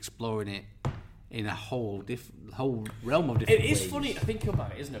be exploring it in a whole realm of different ways. It is funny to think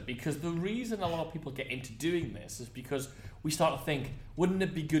about it, isn't it? Because the reason a lot of people get into doing this is because we start to think, wouldn't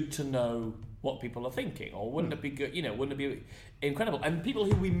it be good to know what people are thinking? Or wouldn't it be good, wouldn't it be incredible? And people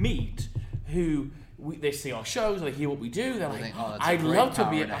who we meet, they see our shows, they hear what we do, they're like, I'd love to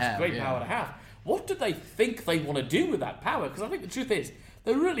be, that's a great power to have. What do they think they want to do with that power? Because I think the truth is,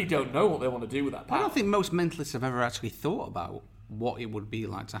 they really don't know what they want to do with that power. I don't think most mentalists have ever actually thought about what it would be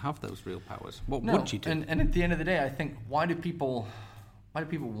like to have those real powers. What would you do? And at the end of the day, I think, why do people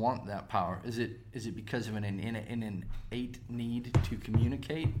want that power? Is it because of an innate need to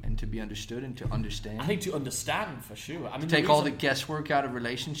communicate and to be understood and to understand? I think to understand, for sure. I mean, take all the guesswork out of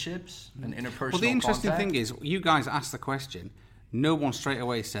relationships and interpersonal. Well, the interesting contact. thing is, you guys asked the question. No one straight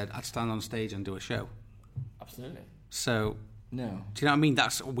away said, I'd stand on stage and do a show. Absolutely. So... No. Do you know what I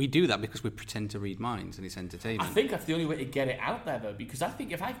mean? We do that because we pretend to read minds and it's entertainment. I think that's the only way to get it out there, though, because I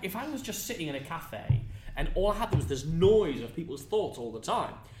think if I was just sitting in a cafe and all I had was this noise of people's thoughts all the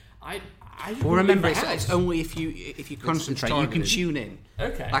time, I well, remember, it's only if you concentrate, you can tune in.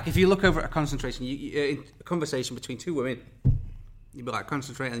 Okay. Like if you look over at a concentration, a conversation between two women, you'd be like,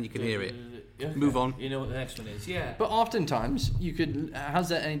 concentrate and you can hear it. Okay. Move on. You know what the next one is, yeah. But oftentimes, you could. How's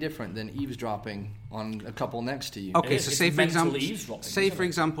that any different than eavesdropping on a couple next to you? Okay, so say for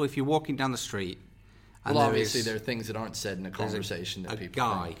example, if you're walking down the street, and well, obviously there are things that aren't said in a conversation that people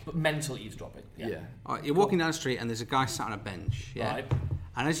guy. Think. But mental eavesdropping. Yeah. You're walking down the street and there's a guy sat on a bench. Yeah. Right.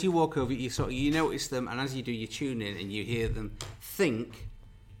 And as you walk over, you notice them, and as you do, you tune in and you hear them think,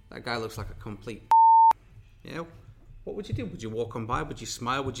 that guy looks like a complete you know. What would you do? Would you walk on by? Would you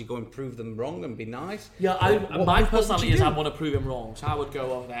smile? Would you go and prove them wrong and be nice? Yeah, my personality is I want to prove him wrong, so I would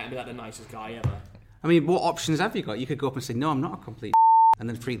go over there and be like the nicest guy ever. I mean, what options have you got? You could go up and say, no, I'm not a complete and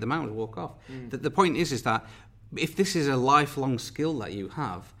then freak them out and walk off. The point is that if this is a lifelong skill that you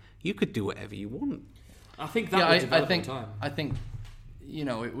have, you could do whatever you want. I think that would develop in time. I think, you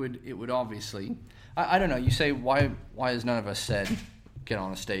know, it would obviously... I don't know, you say, why has none of us said, get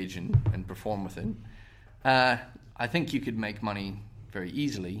on a stage and perform with it? I think you could make money very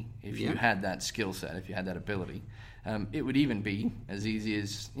easily if you had that skill set, if you had that ability. It would even be as easy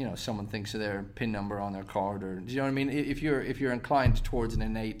as, you know, someone thinks of their PIN number on their card, or do you know what I mean? If you're inclined towards an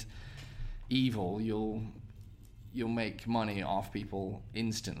innate evil, you'll make money off people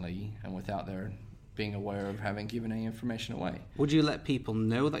instantly and without their being aware of having given any information away. Would you let people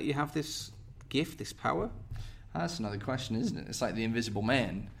know that you have this gift, this power? That's another question, isn't it? It's like the Invisible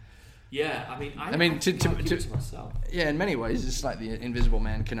Man. Yeah, I mean, to myself. Yeah, in many ways, it's like the Invisible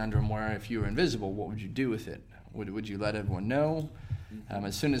Man conundrum, where if you were invisible, what would you do with it? Would you let everyone know?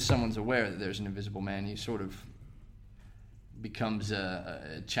 As soon as someone's aware that there's an Invisible Man, he sort of becomes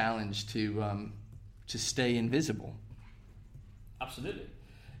a challenge to stay invisible. Absolutely.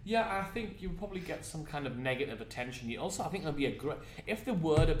 Yeah, I think you would probably get some kind of negative attention. You also, I think there'd be if the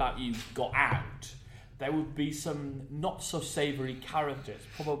word about you got out, there would be some not so savoury characters.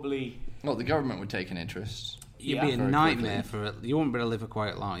 Probably. Well, the government would take an interest. You'd be a nightmare you wouldn't be able to live a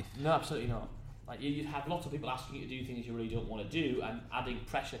quiet life. No, absolutely not. Like you'd have lots of people asking you to do things you really don't want to do, and adding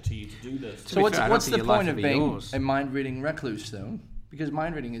pressure to you to do this. So what's the point of being a mind-reading recluse, though? Because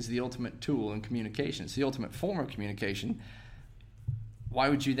mind-reading is the ultimate tool in communication. It's the ultimate form of communication. Why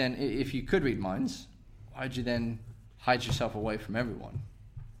would you then, if you could read minds, why would you then hide yourself away from everyone?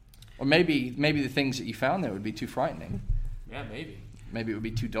 Or maybe the things that you found there would be too frightening. Yeah, maybe. Maybe it would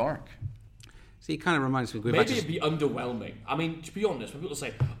be too dark. See, it kind of reminds me... Maybe it'd be underwhelming. I mean, to be honest, when people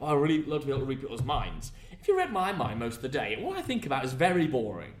say, oh, I really love to be able to read people's minds, if you read my mind most of the day, what I think about is very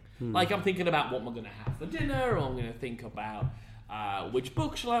boring. Like, I'm thinking about what I'm going to have for dinner, or I'm going to think about which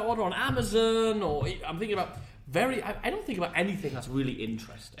book shall I order on Amazon, or I'm thinking about... I don't think about anything that's really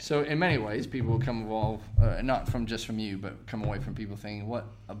interesting. So in many ways, people will come evolve, not from you, but come away from people thinking, what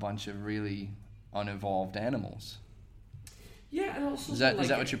a bunch of really unevolved animals. Yeah, and also... Is that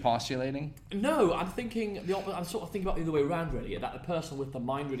what you're postulating? No, I'm thinking I'm sort of thinking about the other way around, really, that the person with the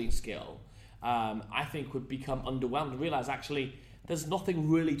mind-reading skill, I think, would become underwhelmed and realise, actually, there's nothing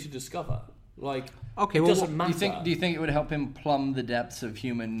really to discover. Like, okay, it doesn't matter. Do you think it would help him plumb the depths of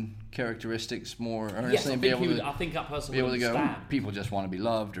human characteristics more earnestly? Yes, I think that person be able would to understand. go, people just want to be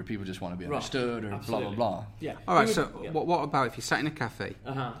loved, or people just want to be understood, or absolutely. blah, blah, blah. Yeah. All right, what about if you sat in a cafe,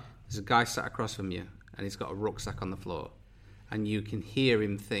 Uh-huh. there's a guy sat across from you, and he's got a rucksack on the floor, and you can hear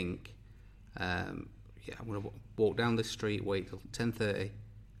him think, I'm going to walk down this street, wait till 10:30,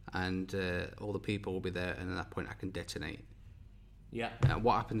 and all the people will be there, and at that point I can detonate. Yeah.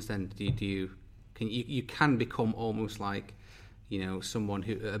 What happens then? You can become almost like, you know, someone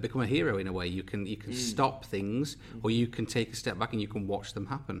who become a hero in a way. You can stop things, or you can take a step back and you can watch them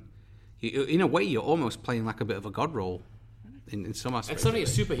happen. In a way, you're almost playing like a bit of a god role in some aspects. It's only a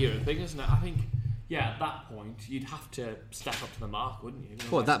superhero thing, isn't it? I think, at that point, you'd have to step up to the mark, wouldn't you?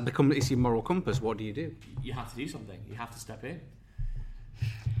 Well, it's your moral compass. What do? You have to do something. You have to step in.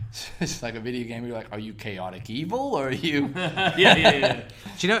 It's like a video game. You're like, are you chaotic evil, or are you... Yeah.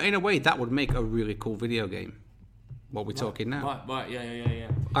 Do you know, in a way, that would make a really cool video game. What we're talking now. Right,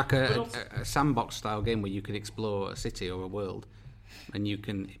 yeah. Like a sandbox-style game where you can explore a city or a world, and you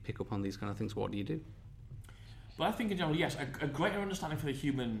can pick up on these kind of things. What do you do? But I think in general, yes, a greater understanding for the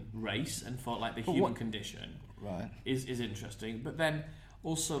human race and for like the human condition is interesting. But then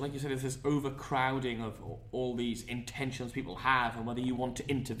also, like you said, there's this overcrowding of all these intentions people have and whether you want to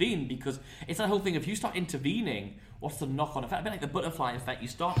intervene, because it's that whole thing, if you start intervening, what's the knock-on effect? A bit like the butterfly effect, you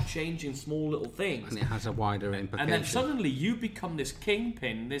start changing small little things. And it has a wider implication. And then suddenly you become this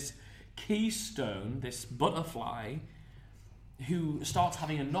kingpin, this keystone, this butterfly who starts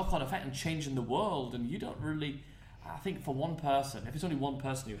having a knock-on effect and changing the world, and you don't really... I think for one person, if it's only one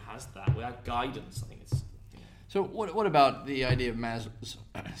person who has that, without guidance, I think it's... So what about the idea of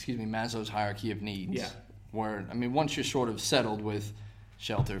Maslow's hierarchy of needs? Yeah. Where, I mean, once you're sort of settled with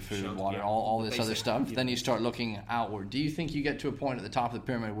shelter, food, water, all this other stuff, then you start looking outward. Do you think you get to a point at the top of the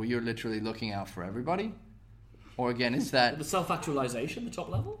pyramid where you're literally looking out for everybody? Or again, is that... The self-actualization, the top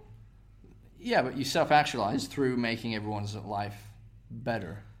level? Yeah, but you self-actualize through making everyone's life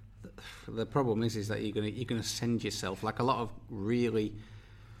better. The problem is that you're going to send yourself, like a lot of really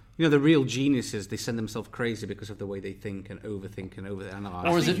You know, the real geniuses, they send themselves crazy because of the way they think and overthink and overanalyze.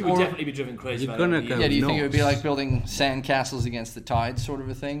 Or is think it- you would or- definitely be driven crazy. You're by gonna that. go- Yeah, do you think it would be nuts. like building sand castles against the tide sort of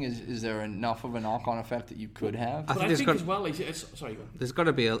a thing? Is there enough of a knock-on effect that you could have? But I there's think got- as well, sorry, go on. There's got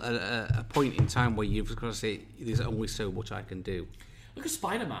to be a point in time where you've got to say, there's only so much I can do. Look at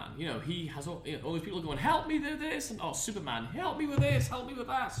Spider-Man. You know, he has all these people going, help me with this, and Superman, help me with this, help me with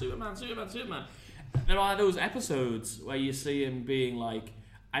that. Superman. There are those episodes where you see him being like,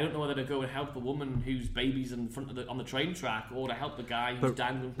 I don't know whether to go and help the woman whose baby's in front of on the train track, or to help the guy who's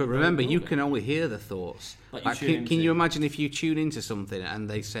dangling. But remember, you can only hear the thoughts. Like you Like, tune can into. you imagine if you tune into something and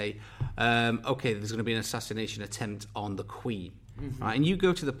they say, okay, there's going to be an assassination attempt on the Queen, right? And you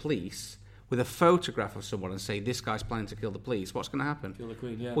go to the police with a photograph of someone and say, this guy's planning to kill the police, what's going to happen? Kill the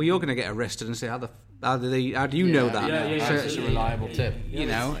Queen, yeah. Well, you're going to get arrested and say, how do you know that? yeah, So- That's such a reliable tip. You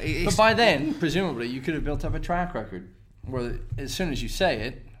know, But it's, by then, presumably, you could have built up a track record where as soon as you say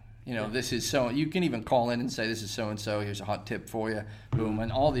it, you know, this is so. You can even call in and say, this is so and so. Here's a hot tip for you. Boom,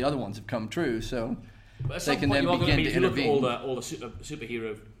 and all the other ones have come true. So But at they some can point, then you are going begin to to if you look intervene. at all the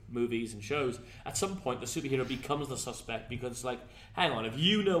superhero movies and shows, at some point the superhero becomes the suspect because it's like, hang on, if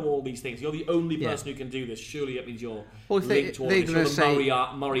you know all these things, you're the only person who can do this, surely it means you're Well, if they- linked to all they're this. gonna You're the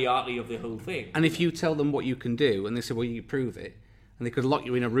say- Moriarty of the whole thing. and if you tell them what you can do, and they say, well, you prove it, and they could lock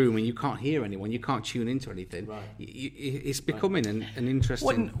you in a room and you can't hear anyone, you can't tune into anything, Right. It's becoming an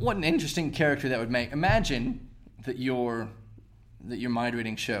interesting... What an interesting character that would make. Imagine that your mind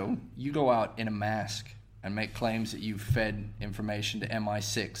reading show, you go out in a mask and make claims that you've fed information to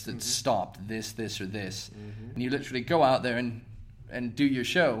MI6 that stopped this, or this, and you literally go out there and do your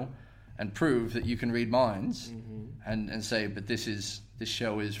show and prove that you can read minds, and say, but this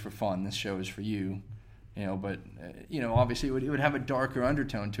show is for fun, this show is for you. You know, but obviously it would have a darker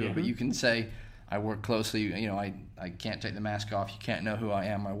undertone to it. But you can say, I work closely. You know, I can't take the mask off. You can't know who I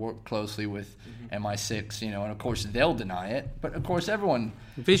am. I work closely with MI6. You know, and of course they'll deny it. But of course everyone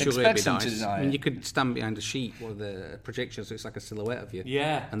Visually, it'd be expects them to nice. deny I mean, it. you could stand behind a sheet or the projection, so it's like a silhouette of you.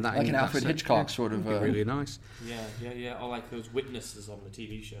 Yeah. and that Like an that's Alfred it. Hitchcock sort of, It'd be really nice. Yeah. Or like those witnesses on the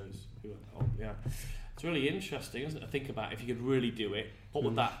TV shows. It's really interesting, isn't it? To think about if you could really do it.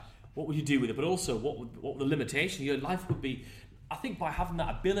 What would you do with it? But also, what would the limitation? Your life would be. I think by having that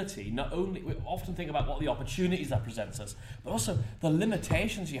ability, not only we often think about what the opportunities that presents us, but also the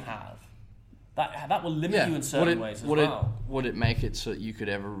limitations you have. That will limit you in certain ways as well. Would it make it so that you could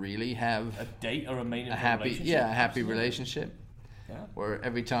ever really have A date or a meaningful a happy relationship. happy relationship? Yeah. Where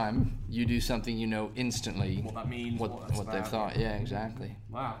every time you do something, you know instantly What that means, what that's what they've about. thought. Yeah, exactly.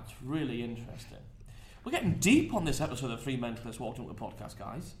 Wow, it's really interesting. We're getting deep on this episode of Three Mentalists Walking Up the Podcast,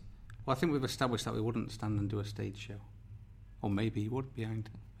 guys. Well, I think we've established that we wouldn't stand and do a stage show. Or maybe you would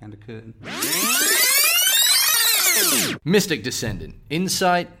behind a curtain. Mystic Descendant.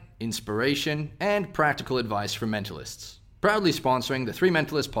 Insight, inspiration, and practical advice for mentalists. Proudly sponsoring the Three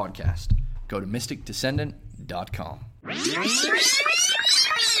Mentalists podcast. Go to mysticdescendant.com.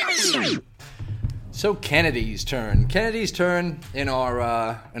 So Kennedy's turn. Kennedy's turn in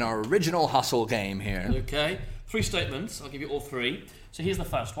our original hustle game here. Okay, 3 statements. I'll give you all 3. So here's the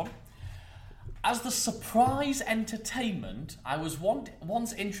first one. As the surprise entertainment, I was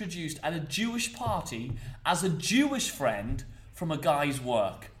once introduced at a Jewish party as a Jewish friend from a guy's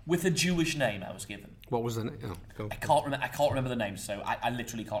work with a Jewish name I was given. What was the name? Oh, go. I can't remember the name, so I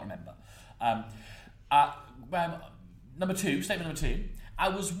literally can't remember. Statement number 2. I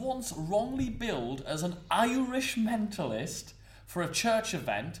was once wrongly billed as an Irish mentalist for a church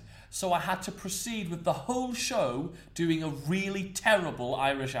event, so I had to proceed with the whole show doing a really terrible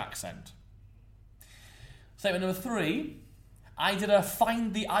Irish accent. Statement number 3. I did a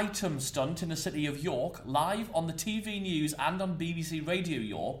Find the Item stunt in the city of York, live on the TV news and on BBC Radio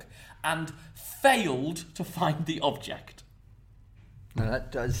York, and failed to find the object. Now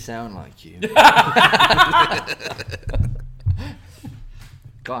that does sound like you.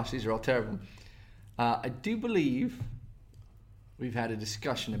 Gosh, these are all terrible. I do believe we've had a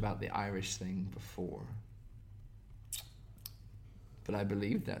discussion about the Irish thing before. But I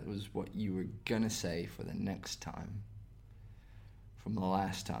believe that was what you were going to say for the next time. From the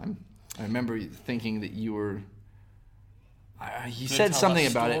last time. I remember thinking that you were... you said tell something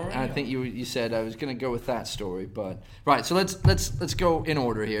that about it, story, and I or- think you said I was going to go with that story. But right, so let's go in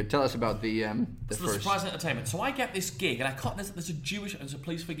order here. Tell us about the So the first. surprise entertainment. So I get this gig, and I can't. There's a Jewish. So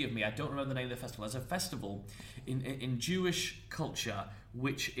please forgive me. I don't remember the name of the festival. There's a festival in Jewish culture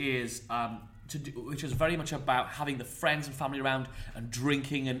which is which is very much about having the friends and family around and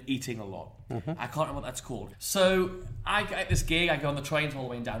drinking and eating a lot. I can't remember what that's called. So I get this gig. I go on the trains all the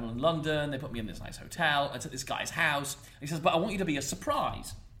way down in London. They put me in this nice hotel. It's at this guy's house. And he says, "But I want you to be a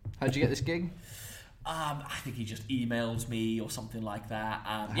surprise." How'd you get this gig? I think he just emailed me or something like that.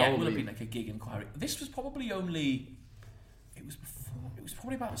 How Yeah, it old would were have you? been like a gig inquiry. This was probably only. It was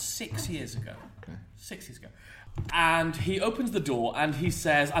probably about 6 years ago. Okay. 6 years ago. And he opens the door and he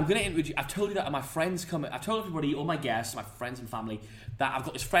says, I'm going to introduce you. I've told you that my friends coming. I've told everybody, all my guests, my friends and family, that I've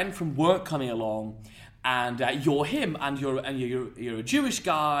got this friend from work coming along, and you're him, and you're a Jewish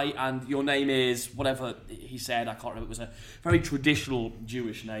guy, and your name is whatever he said. I can't remember. It was a very traditional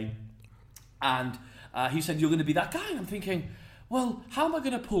Jewish name. And he said, you're going to be that guy. And I'm thinking, well, how am I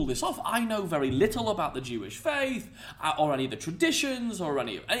going to pull this off? I know very little about the Jewish faith, or any of the traditions, or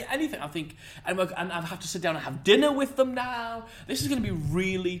anything. I think, and I have to sit down and have dinner with them now. This is going to be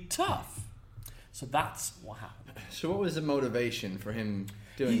really tough. So that's what happened. So what was the motivation for him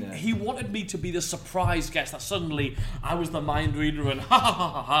doing that? He wanted me to be the surprise guest, that suddenly I was the mind reader and ha ha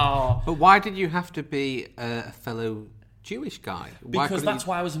ha ha. But why did you have to be a fellow Jewish guy? Because that's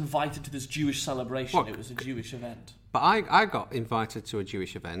why I was invited to this Jewish celebration. What? It was a Jewish event. But I got invited to a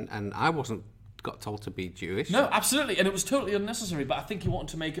Jewish event, and I wasn't got told to be Jewish. No, absolutely, and it was totally unnecessary. But I think he wanted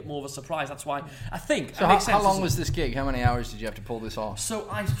to make it more of a surprise. That's why I think. So how long was this gig? How many hours did you have to pull this off? So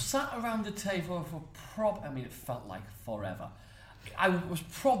I sat around the table for it felt like forever. I was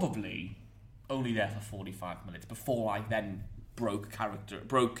probably only there for 45 minutes before I then broke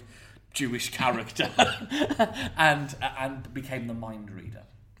Jewish character, and became the mind reader.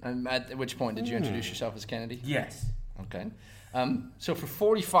 And at which point did you introduce yourself as Kennedy? Yes. Okay. So for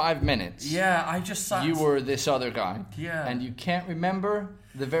 45 minutes, Yeah, I just sat. you were this other guy. Yeah. And you can't remember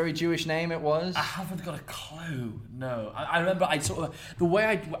the very Jewish name it was? I haven't got a clue. No, I remember the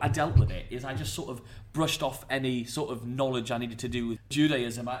way I dealt with it is I just sort of brushed off any sort of knowledge I needed to do with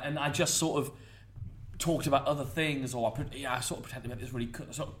Judaism, and I just sort of talked about other things, or I sort of pretended to be this really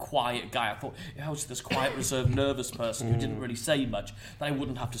sort of quiet guy. I thought I was this quiet, reserved, nervous person who didn't really say much, that I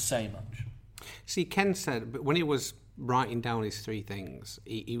wouldn't have to say much. See, Ken said, but when he was writing down his three things,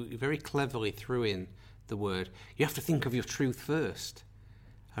 he very cleverly threw in the word, you have to think of your truth first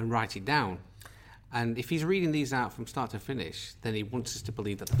and write it down. And if he's reading these out from start to finish, then he wants us to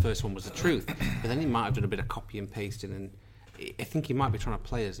believe that the first one was the truth. But then he might have done a bit of copy and pasting, and I think he might be trying to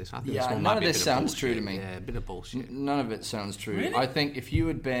play us this. I think Yeah, this one none might of be a this bit sounds of true to bullshit. me. Yeah, a bit of bullshit. None of it sounds true. Really? I think if you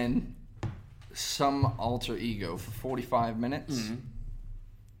had been some alter ego for 45 minutes,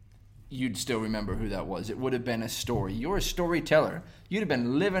 you'd still remember who that was. It would have been a story. You're a storyteller. You'd have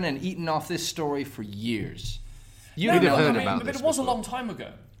been living and eating off this story for years. You'd have heard about but this it was a before. long time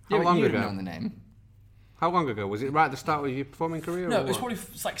ago. How long you'd ago? have known the name. How long ago? Was it right at the start of your performing career? No, or it was what? probably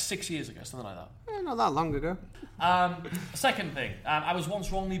like 6 years ago, something like that. Not that long ago. Second thing, I was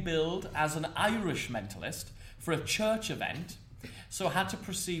once wrongly billed as an Irish mentalist for a church event, so I had to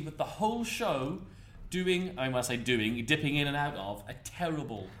proceed with the whole show when I say dipping in and out of a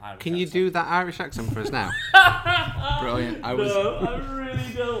terrible Irish Can you accent. do that Irish accent for us now? Brilliant. No, I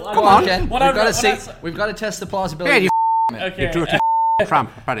really don't. Come on, Ken. What We've got to test the plausibility. Yeah, you Okay. You drew it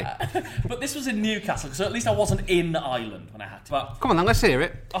cramp, Paddy. But this was in Newcastle, so at least I wasn't in Ireland when I had to. But Come on then, let's hear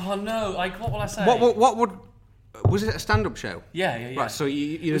it. oh no, like what will I say? What would... Was it a stand-up show? Yeah. Right, so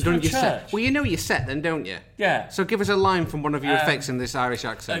you've was done from your set. church. Well, you know your set then, don't you? Yeah. So give us a line from one of your effects in this Irish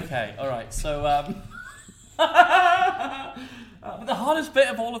accent. Okay, all right. So, but the hardest bit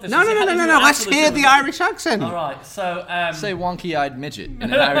of all of this. No. is Let's hear the Irish accent. All right. So, Say wonky-eyed midget in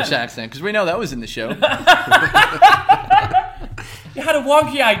an Irish accent, because we know that was in the show. you had a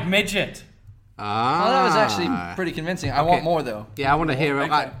wonky-eyed midget. Ah. Oh, that was actually pretty convincing. I want more, though. Yeah, I want to hear it.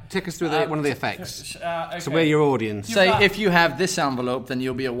 Okay. Right, take us through one of the effects. Okay. So we're your audience. You- Say, got- if you have this envelope, then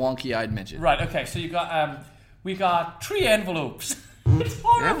you'll be a wonky-eyed midget. Right. Okay. So you got we got 3 envelopes. It's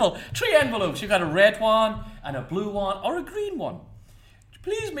horrible. 3 envelopes. You got a red one and a blue one or a green one.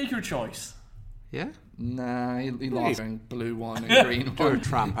 Please make your choice. Yeah? Nah, he lost a blue one and green You're a one.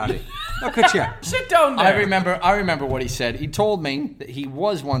 tramp, Paddy. Look at you. Sit down there. I remember what he said. He told me that he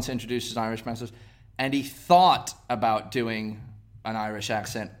was once introduced as Irish masters, and he thought about doing an Irish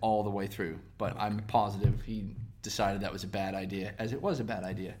accent all the way through. But I'm positive he decided that was a bad idea, as it was a bad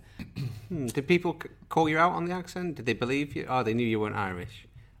idea. Did people call you out on the accent? Did they believe you? Oh, they knew you weren't Irish.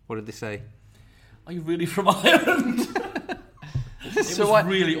 What did they say? Are you really from Ireland? So was what,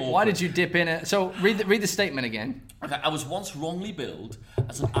 really awkward. Why did you dip in it? So read the statement again. Okay, I was once wrongly billed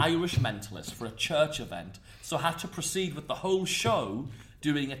as an Irish mentalist for a church event, so I had to proceed with the whole show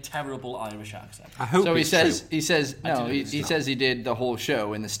doing a terrible Irish accent. I hope So he it's says true. he says no. did it. He says he did the whole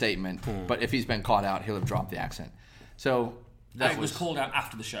show in the statement, but if he's been caught out, he'll have dropped the accent. So It was called out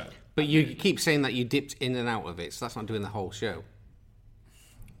after the show. But you keep saying that you dipped in and out of it, so that's not doing the whole show.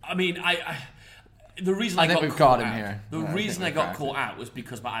 I mean, The reason I I think got we've caught him out, here. The Yeah, I reason think I we've got cracked caught out was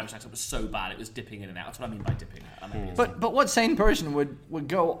because my Irish accent was so bad it was dipping in and out. That's what I mean by dipping out. But what sane person would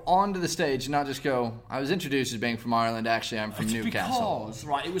go onto the stage and not just go, I was introduced as being from Ireland, actually I'm from Newcastle. Because,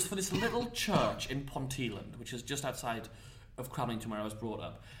 right, it was for this little church in Ponteland, which is just outside of Cramlington where I was brought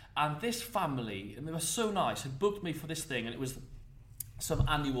up. And this family, and they were so nice, had booked me for this thing, and it was some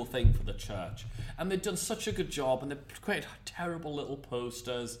annual thing for the church. And they'd done such a good job, and they created terrible little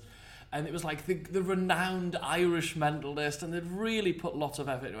posters. And it was like the renowned Irish mentalist, and they'd really put lots of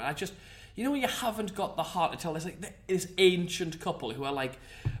effort into it. I just, you know, when you haven't got the heart to tell this ancient couple who are like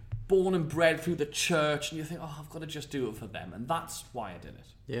born and bred through the church, and you think, oh, I've got to just do it for them, and that's why I did it.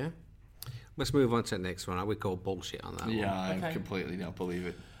 Yeah. Let's move on to the next one. I would call bullshit on that one. Yeah, I Okay. completely don't believe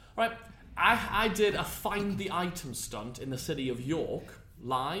it. Right, I did a find the item stunt in the city of York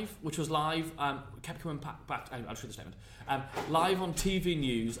live, which was live. Kept coming back. I'll show the statement. Live on TV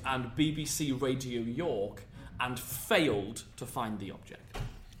News and BBC Radio York, and failed to find the object.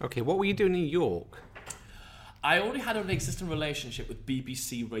 Okay, what were you doing in York? I already had an existing relationship with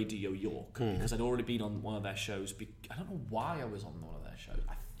BBC Radio York because I'd already been on one of their shows. I don't know why I was on one of their shows.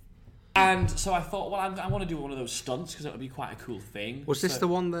 And so I thought, well, I want to do one of those stunts because it would be quite a cool thing. Was this the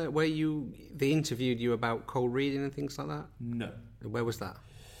one where they interviewed you about cold reading and things like that? No. Where was that?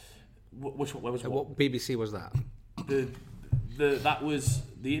 Which one? Where was What BBC was that? That was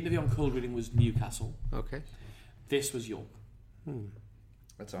the interview on cold reading was Newcastle. Okay. This was York.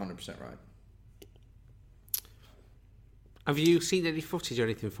 That's 100% right. Have you seen any footage or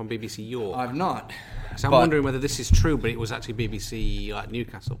anything from BBC York? I've not. So I'm but- wondering whether this is true, but it was actually BBC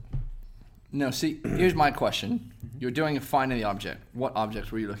Newcastle. No, see, here's my question. You're doing a find the object. What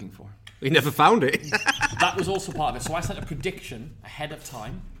object were you looking for? We never found it. That was also part of it. So I set a prediction ahead of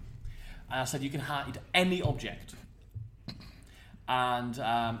time, and I said you can hide any object, and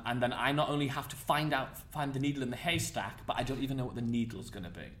then I not only have to find the needle in the haystack, but I don't even know what the needle's going to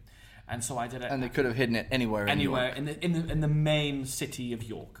be, and so I did it. And they could have hidden it anywhere. Anywhere in the main city of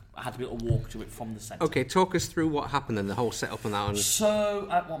York. I had to be able to walk to it from the centre. Okay, talk us through what happened then, the whole setup and that. And... So,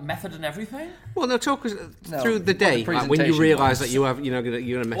 what method and everything? Well, no, talk us through the what day the like, when you presentation realise was. that you're going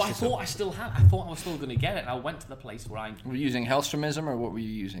to mess Well, I this thought up. I still had. I thought I was still going to get it. And I went to the place where Were you using Hellstromism or what were you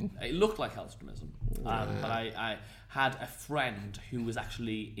using? it looked like Hellstromism, but I had a friend who was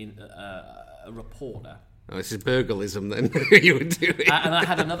actually a reporter. Oh, this is burglism then. You were doing. And I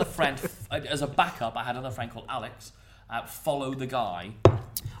had another friend as a backup. I had another friend called Alex. Follow the guy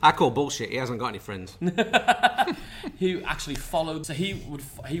I call bullshit. He hasn't got any friends. who actually followed. So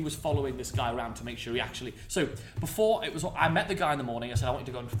he was following this guy around to make sure he actually. So before it was, I met the guy in the morning. I said, I want you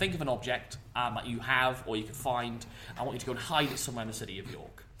to go and think of an object that you have or you can find. I want you to go and hide it somewhere in the city of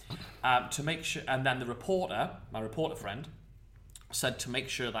York to make sure. And then the reporter, my reporter friend, said to make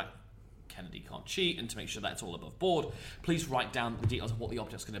sure that Kennedy can't cheat and to make sure that it's all above board, please write down the details of what the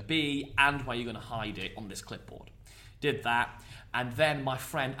object's going to be and where you're going to hide it on this clipboard. Did that, and then my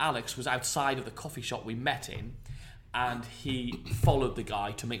friend Alex was outside of the coffee shop we met in, and he followed the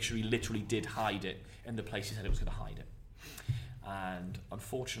guy to make sure he literally did hide it in the place he said it was going to hide it. And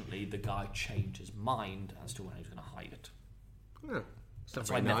unfortunately, the guy changed his mind as to where he was going to hide it. Oh, it's not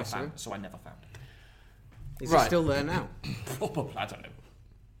So I very never nice, found. eh? So I never found it. Is Right. it still there now? Probably, I don't know.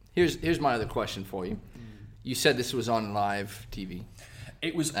 Here's my other question for you. You said this was on live TV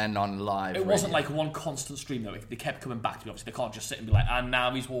It was. and on live It wasn't radio. like one constant stream though. They kept coming back to me. Obviously, they can't just sit and be like, "And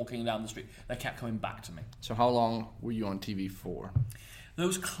now he's walking down the street." They kept coming back to me. So how long were you on TV for?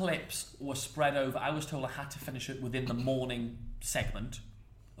 Those clips were spread over. I was told I had to finish it within the morning segment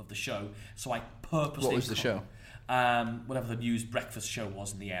of the show, so I purposely. What was the show? Whatever the news breakfast show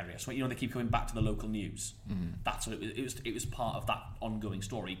was in the area. So they keep coming back to the local news. That's what it was. It was part of that ongoing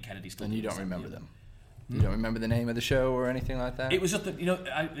story. Kennedy still. And you doing don't remember something. them? You don't remember the name of the show or anything like that? It was just that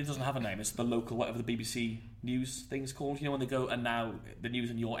it doesn't have a name. It's the local whatever the BBC news thing's called. When they go and now the news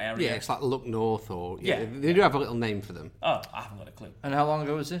in your area. Yeah, it's like Look North or... Yeah. They do have a little name for them. Oh, I haven't got a clue. And how long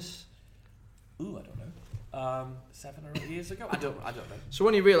ago was this? Ooh, I don't know. 7 or 8 years ago. I don't know. So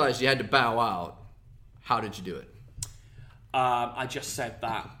when you realised you had to bow out, how did you do it? I just said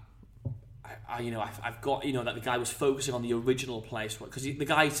that I've got that the guy was focusing on the original place because the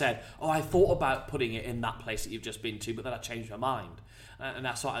guy said, "Oh, I thought about putting it in that place that you've just been to, but then I changed my mind," and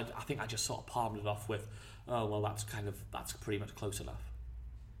that's what I think I just sort of palmed it off with, "Oh, well, that's pretty much close enough."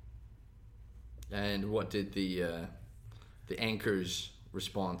 And what did the anchor's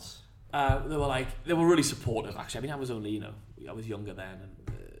response? They were really supportive. Actually, I mean, I was only I was younger then,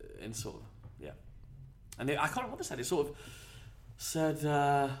 and sort of and I can't remember what they said. They sort of said.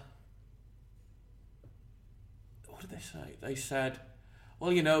 What did they say? They said,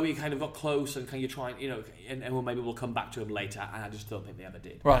 well, you know, we kind of got close and kind of trying, you know, and well, maybe we'll come back to him later, and I just don't think they ever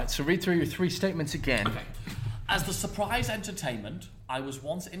did. Right, so read through your 3 statements again. Okay. As the surprise entertainment, I was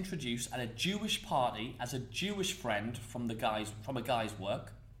once introduced at a Jewish party as a Jewish friend from a guy's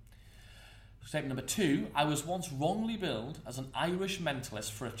work. Statement number 2, I was once wrongly billed as an Irish mentalist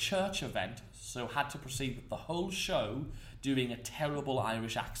for a church event, so had to proceed with the whole show doing a terrible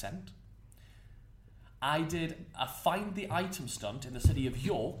Irish accent. I did a Find the Item stunt in the city of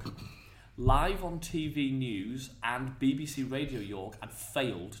York, live on TV News and BBC Radio York, and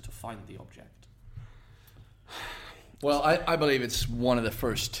failed to find the object. Well, I believe it's one of the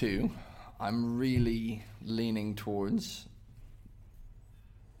first 2. I'm really leaning towards...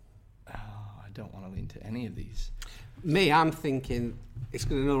 I don't want to lean to any of these. Me, I'm thinking it's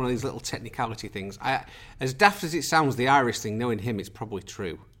going to know one of these little technicality things. As daft as it sounds, the Irish thing, knowing him, it's probably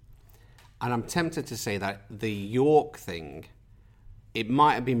true. And I'm tempted to say that the York thing, it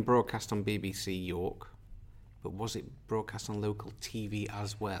might have been broadcast on BBC York, but was it broadcast on local TV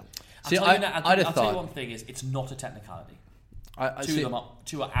as well? See, I'll tell you one thing is, it's not a technicality.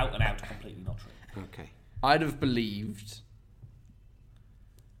 Two are out and out completely not true. Okay. I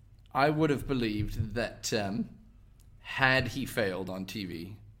would have believed that had he failed on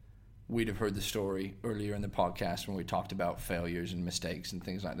TV, we'd have heard the story earlier in the podcast when we talked about failures and mistakes and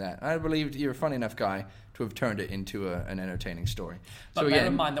things like that. I believed you're a funny enough guy to have turned it into an entertaining story. But bear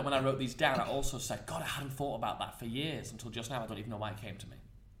in mind that when I wrote these down, I also said, God, I hadn't thought about that for years until just now. I don't even know why it came to me.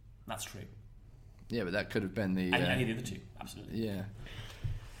 That's true. Yeah, but that could have been the... Any of the 2, absolutely. Yeah.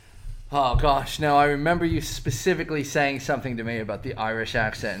 Oh, gosh. No, I remember you specifically saying something to me about the Irish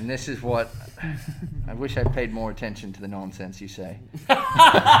accent, and this is what... I wish I paid more attention to the nonsense you say.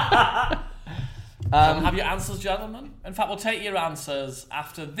 Have your answers, gentlemen? In fact, we'll take your answers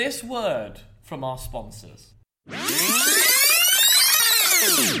after this word from our sponsors.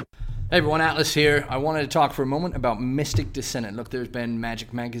 Hey everyone, Atlas here. I wanted to talk for a moment about Mystic Descendant. Look, there's been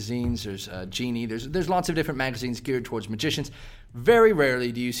magic magazines, there's Genie, there's lots of different magazines geared towards magicians. Very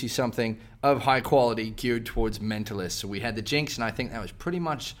rarely do you see something of high quality geared towards mentalists. So we had the Jinx, and I think that was pretty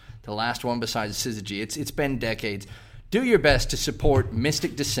much the last one besides Syzygy. It's been decades. Do your best to support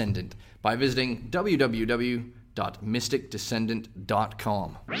Mystic Descendant by visiting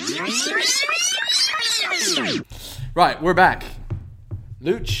www.mysticdescendant.com. Right, we're back.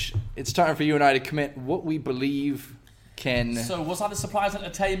 Luch, it's time for you and I to commit what we believe can... So was I the surprise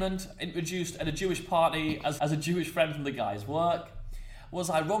entertainment introduced at a Jewish party as a Jewish friend from the guy's work? Was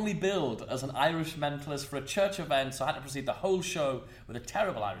I wrongly billed as an Irish mentalist for a church event, so I had to proceed the whole show with a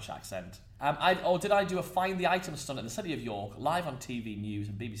terrible Irish accent? Or did I do a Find the Item stunt in the city of York, live on TV News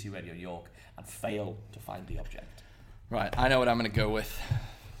and BBC Radio York, and fail to find the object? Right, I know what I'm going to go with.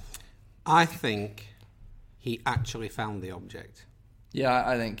 I think he actually found the object. Yeah,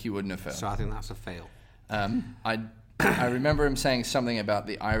 I think he wouldn't have failed. So I think that's a fail. I remember him saying something about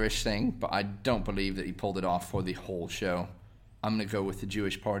the Irish thing, but I don't believe that he pulled it off for the whole show. I'm going to go with the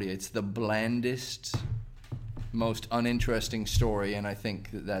Jewish party. It's the blandest, most uninteresting story, and I think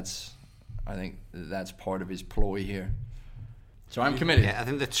that's part of his ploy here. So I'm committed. Yeah, I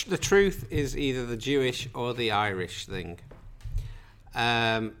think the truth is either the Jewish or the Irish thing.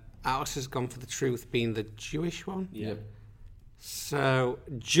 Alice has gone for the truth being the Jewish one. Yeah. So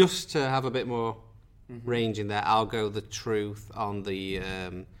just to have a bit more range in there, I'll go the truth on the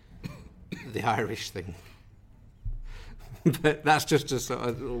Irish thing. But that's just a sort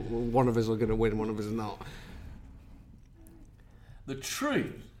of, one of us are going to win, one of us is not. The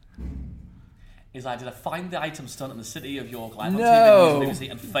truth is I did a Find the Item stunt in the city of York live on TV News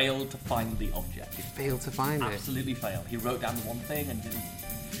and failed to find the object. He failed to find it? Absolutely failed. He wrote down the one thing and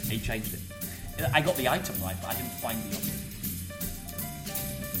he changed it. I got the item right, but I didn't find the object.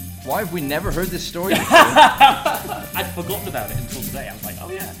 Why have we never heard this story before? I'd forgotten about it until today. I was like, oh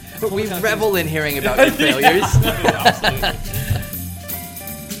yeah. But we revel in hearing about your failures. Absolutely.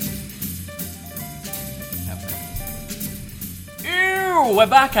 Ew, we're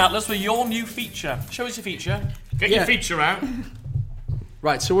back, Atlas, with your new feature. Show us your feature. Get your feature out.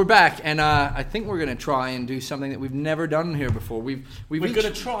 Right, so we're back, and I think we're going to try and do something that we've never done here before. We're going to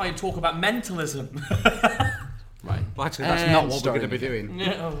try and talk about mentalism. Right. Well, actually, that's not what we're going to be doing.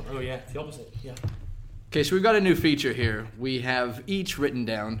 Yeah, oh yeah, the opposite. Yeah. Okay, so we've got a new feature here. We have each written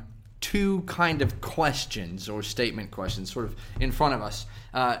down 2 kind of questions or statement questions sort of in front of us.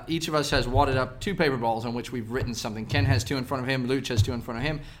 Each of us has wadded up 2 paper balls on which we've written something. Ken has 2 in front of him. Luch has 2 in front of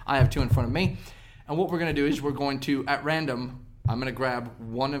him. I have 2 in front of me. And what we're going to do is we're going to, at random, I'm going to grab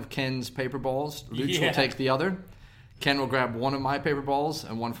one of Ken's paper balls. Luch will take the other. Ken will grab one of my paper balls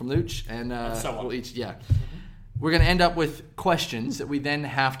and one from Luch. And so on. we'll each, we're going to end up with questions that we then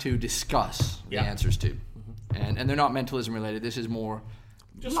have to discuss the answers to. And they're not mentalism related. This is more...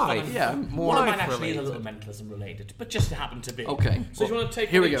 Just Life. fun. Yeah, more One of life mine actually is a related. little mentalism related, but just happened to be. Okay. So do you want to take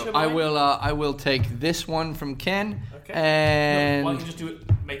Here we each go. of I mine? will will take this one from Ken. Okay. And... No, why don't you just do it,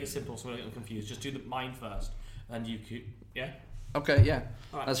 make it simple so we're not confused. Just do mine first, and you could, yeah? Okay, yeah.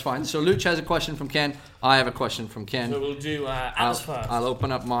 Alright. That's fine. So Luch has a question from Ken. I have a question from Ken. So we'll do Alice first. I'll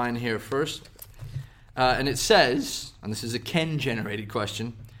open up mine here first. And it says, and this is a Ken-generated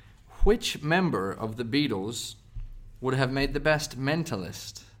question, which member of the Beatles would have made the best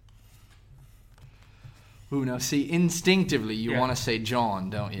mentalist? Ooh, now see, instinctively you want to say John,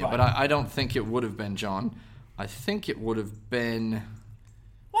 don't you? Right. But I don't think it would have been John. I think it would have been...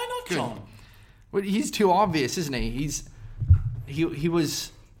 Why not John? Well, he's too obvious, isn't he? He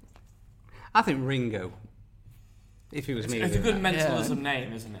was... I think Ringo. If he was me. It's a doing good that. mentalism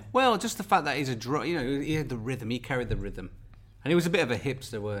name, isn't it? Well, just the fact that he's he had the rhythm, he carried the rhythm. And he was a bit of a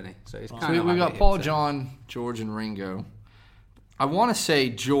hipster, weren't he? So he's kind So of we like got a Paul, hipster. John, George, and Ringo. I want to say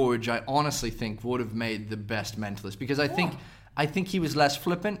George, I honestly think would have made the best mentalist because I think he was less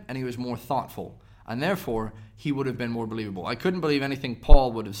flippant and he was more thoughtful. And therefore, he would have been more believable. I couldn't believe anything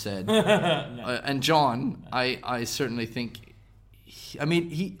Paul would have said. And John, I certainly think... I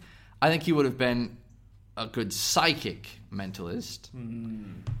think he would have been a good psychic mentalist. Do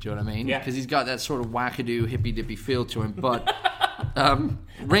you know what I mean? Yeah. Because he's got that sort of wackadoo, hippy-dippy feel to him. But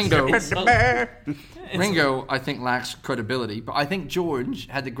Ringo... Ringo, I think, lacks credibility, but I think George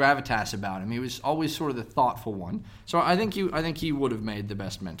had the gravitas about him. He was always sort of the thoughtful one. So I think he would have made the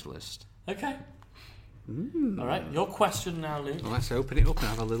best mentalist. Okay. All right, your question now, Luke. Well, let's open it up and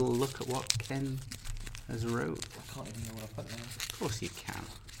have a little look at what Ken has wrote. I can't even know what I put there. Of course you can.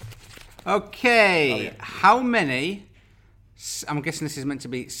 Okay, Oh, yeah. how many... I'm guessing this is meant to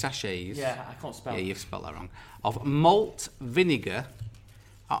be sachets. Yeah, I can't spell. Yeah, you've spelled that wrong. Of malt vinegar.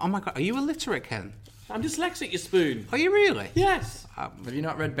 Oh my God, are you illiterate, Ken? I'm dyslexic, you spoon. Are you really? Yes. Have you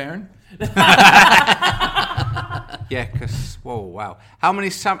not read Baron? Yeah, because... Whoa, wow. How many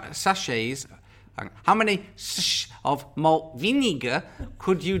sachets... How many of malt vinegar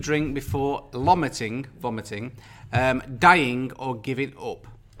could you drink before vomiting, dying, or giving up?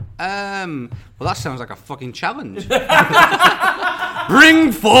 Well, that sounds like a fucking challenge.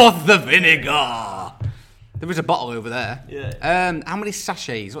 Bring forth the vinegar. There is a bottle over there. Yeah. How many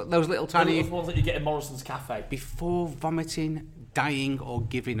sachets? What, those little Tiny tiny... ones that you get in Morrison's Cafe. Before vomiting, dying, or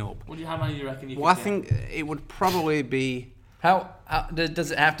giving up? How many do you reckon you Well, I could think it would probably be... How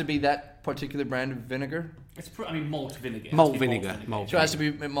does it have to be that particular brand of vinegar? get? Malt vinegar. It has Malt to be vinegar. Malt So it has to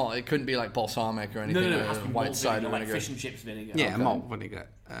be malt. It couldn't be like balsamic or anything. No, it has to be white malt cider vinegar, like vinegar. fish and chips vinegar. Yeah, malt vinegar.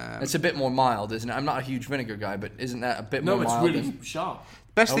 It's a bit more mild, isn't it? I'm not a huge vinegar guy, but isn't that a bit No, more it's mild? really sharp.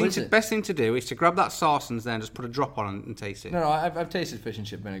 Best is it? thing to do is to grab that Sarson's there and just put a drop on it and taste it. No, I've tasted fish and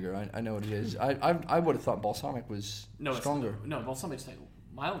chip vinegar. I know what it is. I would have thought balsamic was stronger. No, balsamic's like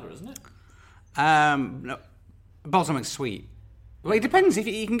milder, isn't it? No, balsamic's sweet. Well, it depends if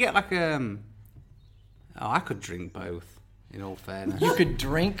you can get like Oh, I could drink both. In all fairness, You could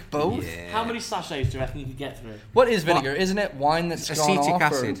drink both? yeah. How many sachets do you reckon you could get through? What is vinegar? Isn't it wine that's gone Acetic off?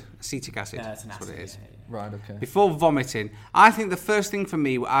 acid. Acetic acid. Yeah, it's an That's acid. what it is. Yeah. Right, okay. Before vomiting, I think the first thing for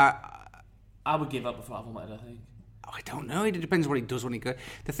me, I would give up before I vomited, I think. I don't know. It depends what he does when he goes.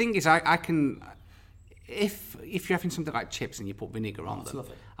 The thing is, I can. If you're having something like chips and you put vinegar on them,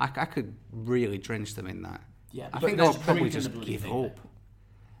 lovely. I could really drench them in that. Yeah, I but think I there's would probably drinking just the bloody give thing, up.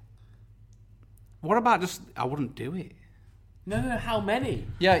 What about just? I wouldn't do it. No, how many?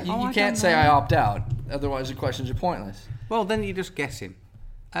 Yeah, you I can't don't say know. I opt out. Otherwise, the questions are pointless. Well, then you're just guessing.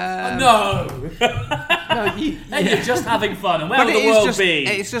 No! No, And you're just having fun. And where But will it the is world just, be?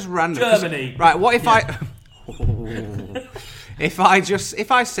 it's just random. 'cause- Germany. Right, what if I...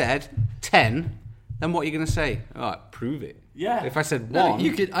 if I said 10, then what are you going to say? All right, prove it. Yeah. If I said No, 1...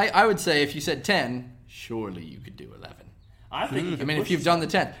 you could. I would say if you said 10, surely you could do 11. I think you I could mean, if push you've done the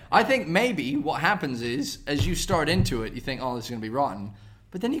 10. I think maybe what happens is, as you start into it, you think, oh, this is going to be rotten.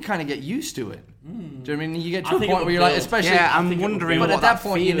 But then you kind of get used to it. Do you know what I mean? You get I to a think it point would where you're like, build. especially... yeah, I I'm think it would wondering be- what But at that that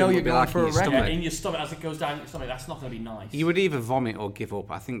point, you know feeling you're would be going like for in a your record. stomach. in your stomach, as it goes down your stomach, that's not going to be nice. You would either vomit or give up.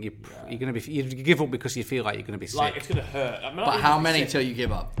 I think you're going to be... You give up because you feel like you're going to be sick. Like, it's going to hurt. But how many till you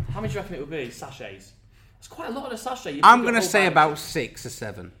give up? How many do you reckon it would be? Sachets? It's quite a lot in a sachet. You'd I'm put going the to whole say bag- about 6 or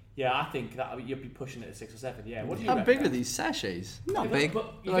 7. Yeah, I think that you'd be pushing it at 6 or 7. Yeah, what do you How reckon? big are these sachets? Not big. But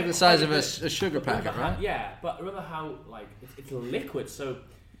you They're like get the size of quite a bit- sugar but packet, remember how- right? Yeah, but remember how it's a liquid, so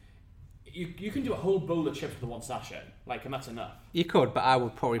you can do a whole bowl of chips with one sachet, and that's enough. You could, but I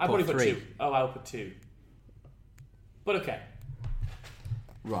would probably I'd probably put put 3. 2. Oh, I would put 2. But okay.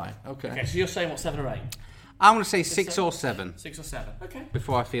 Right, okay. Okay, so you're saying what, 7 or 8? I'm going to say 6 or 7 6 or 7. Okay.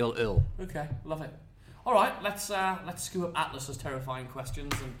 before I feel ill. Okay. Love it. All right. Let's scoop up Atlas's terrifying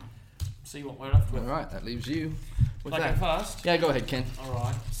questions and see what we're left with. All right, that leaves you with Shall I that. go first? Yeah, go ahead, Ken. All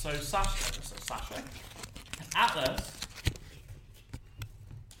right. So Sasha, Atlas.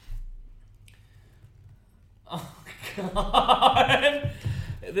 Oh God!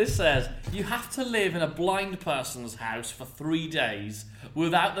 This says you have to live in a blind person's house for 3 days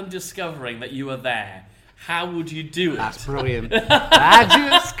without them discovering that you are there. How would you do it? That's brilliant. I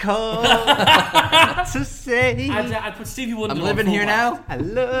just called to say I'd put Stevie Wonder. I'm on living full here blast. now I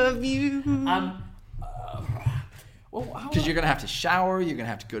love you. because you're going to have to shower, you're going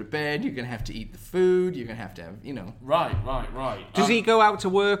to have to go to bed, you're going to have to eat the food, you're going to have, Right. Does he go out to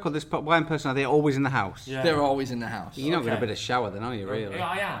work, or this blind person, are they always in the house? Yeah. they're always in the house. You're not going to Okay. bit of shower then, are you, really? Yeah,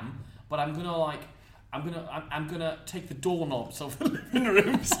 I am, but I'm gonna take the doorknobs off the living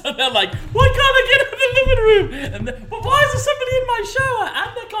room. So they're like, why can't I get out of the living room? And but why is there somebody in my shower?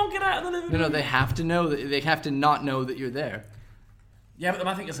 And they can't get out of the living room. No, they have to know that they have to not know that you're there. Yeah, but they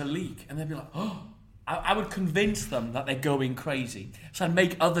might think there's a leak, and they'd be like, oh. I would convince them that they're going crazy. So I'd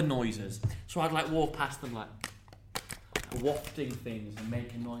make other noises. So I'd like walk past them like wafting things and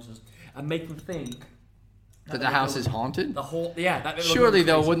making noises and make them think That the house is haunted? the whole that they're Surely, going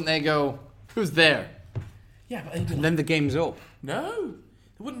though, crazy. wouldn't they go, who's there? Yeah, but they'd be And like, then the game's up. no,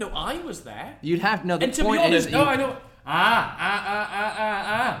 they wouldn't know I was there. You'd have no. The And to point be honest, is, no, I know.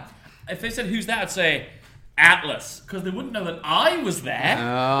 If they said who's that, I'd say Atlas, because they wouldn't know that I was there.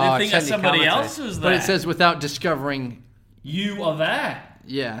 Oh, They'd think that somebody technicality. else was there. But it says without discovering. you are there.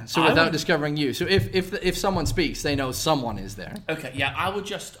 Yeah, so I without would- discovering you. So if someone speaks, they know someone is there. Okay, yeah, I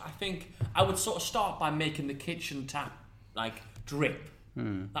think I would sort of start by making the kitchen tap like drip.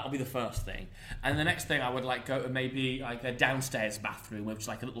 That'll be the first thing, and the next thing I would like go to maybe like a downstairs bathroom, which is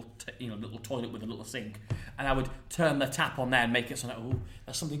like a little little toilet with a little sink, and I would turn the tap on there and make it so that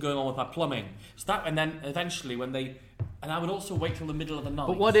there's something going on with my plumbing. So that, and then eventually I would also wait till the middle of the night.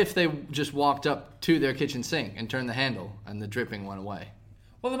 But what if they just walked up to their kitchen sink and turned the handle and the dripping went away?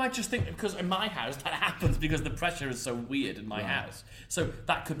 Well, they might just think, because in my house that happens because the pressure is so weird in my house. So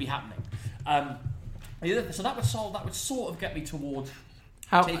that could be happening. So that would sort of get me towards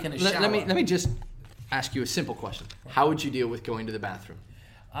taking a shower. Let me just ask you a simple question. How would you deal with going to the bathroom?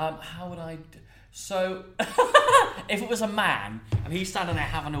 How would I... So, if it was a man and he's standing there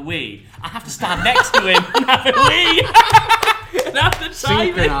having a wee, I have to stand next to him and have a wee. And have to chime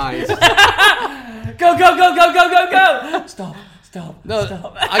in. Synchronised. Go. Stop. No,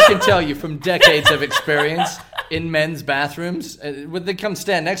 Stop. I can tell you from decades of experience in men's bathrooms, when they come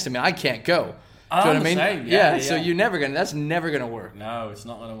stand next to me, I can't go. Do you know what I the mean? same. Yeah. So that's never gonna work. No, it's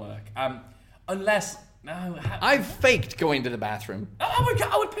not going to work. Unless... No, I've faked going to the bathroom.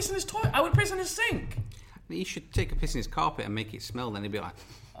 I would piss in his toilet. I would piss in his sink. You should take a piss in his carpet and make it smell, then he'd be like,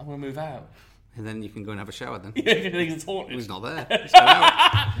 I'm going to move out. and then you can go and have a shower then. It's haunted. He's not there. He's gone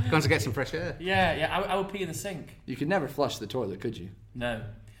out. Going to get some fresh air. Yeah, I would pee in the sink. You could never flush the toilet, could you? No.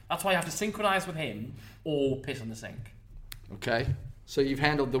 That's why you have to synchronise with him or piss in the sink. Okay. So you've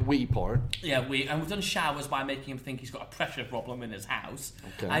handled the wee part. Yeah, we've done showers by making him think he's got a pressure problem in his house.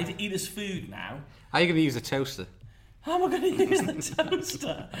 Okay. I need to eat his food now. Are you going to use a toaster? How am I going to use the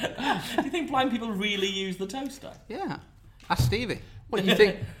toaster? Do you think blind people really use the toaster? Yeah. Ask Stevie. What you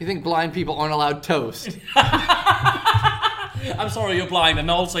think? You think blind people aren't allowed toast? I'm sorry, you're blind, and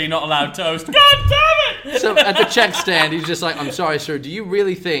also you're not allowed toast. God damn it! So at the check stand, he's just like, "I'm sorry, sir. Do you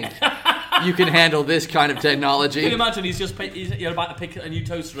really think you can handle this kind of Can you technology?" imagine you're about to pick a new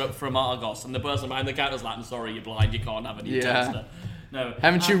toaster up from Argos, and the person behind the counter's like, I'm sorry, you're blind, you can't have a new Yeah. toaster. No.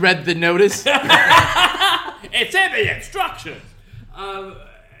 Haven't you read the notice? It's in the instructions!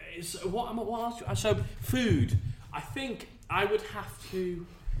 What else? So, food. I think I would have to...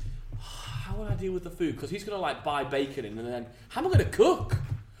 How would I deal with the food? Because he's going to, like, buy bacon in, and then... How am I going to cook?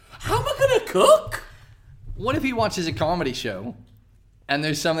 How am I going to cook? What if he watches a comedy show and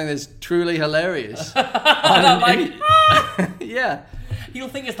there's something that's truly hilarious? Yeah. He'll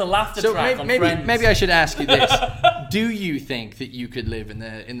think it's the laughter So track on maybe Friends. I should ask you this: do you think that you could live in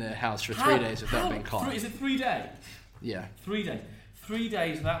the house for 3 days without being caught? Is it 3 days? Yeah. 3 days. 3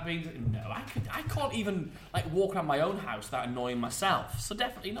 days without being... No, I can't even like walk around my own house without annoying myself. So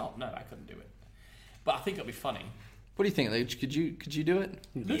definitely not. No, I couldn't do it. But I think it'd be funny. What do you think, Luke? Could you do it?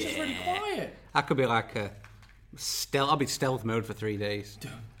 Luke's just really quiet. I could be like I'll be stealth mode for 3 days.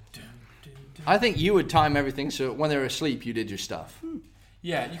 I think you would time everything so when they're asleep, you did your stuff.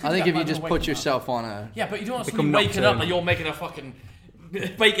 Yeah, you could I do think that if you by just waking put up. yourself on a... Yeah, but you don't want Become somebody waking up nocturnal. and you're making a fucking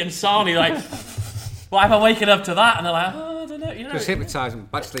bacon sarnie like... Why am I waking up to that? And they're like, oh, I don't know. You know. Just hypnotise them.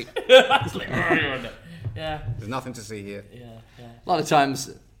 Back to sleep. It's like, yeah, Yeah. There's nothing to see here. Yeah. A lot of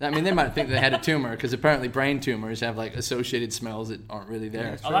times, I mean, they might think they had a tumor because apparently brain tumors have like associated smells that aren't really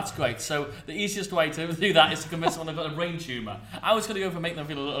there. Oh, that's great. So the easiest way to do that is to convince someone they've got a brain tumour. I was going to go for make them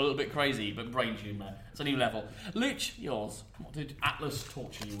feel a little bit crazy, but brain tumour. It's a new level. Luch, yours. What did Atlas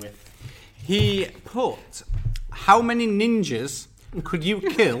torture you with? He put, how many ninjas could you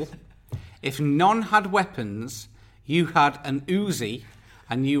kill if none had weapons, you had an Uzi,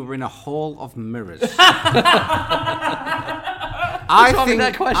 and you were in a hall of mirrors?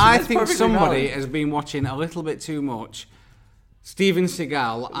 I think somebody has been watching a little bit too much Steven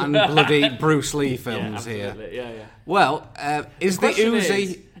Seagal and bloody Bruce Lee films here. Yeah. Well, is the Question Uzi...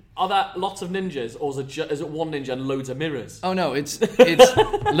 is, are there lots of ninjas, or is it one ninja and loads of mirrors? Oh no, it's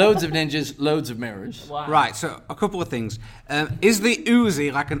loads of ninjas, loads of mirrors. Wow. Right, so a couple of things. Is the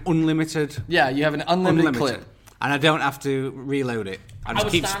Uzi like an unlimited... Yeah, you have an unlimited clip. And I don't have to reload it. I just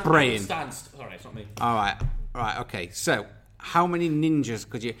keep spraying. Sorry, it's not me. All right, okay. So, how many ninjas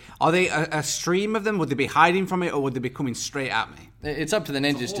could you... Are they a stream of them? Would they be hiding from it, or would they be coming straight at me? It's up to the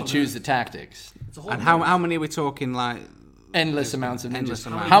ninjas to choose the tactics. And how many are we talking, like... Endless amounts of ninjas. Endless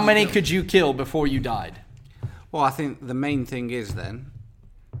amounts. How many could you kill before you died? Well, I think the main thing is then,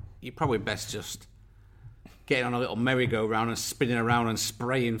 you're probably best just getting on a little merry-go-round and spinning around and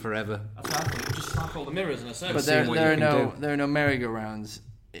spraying forever. Just stack all the mirrors in a circle. But seeing what you can there are no merry-go-rounds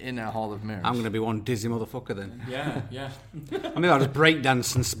in a hall of mirrors. I'm going to be one dizzy motherfucker then. Yeah. I mean, I'll just break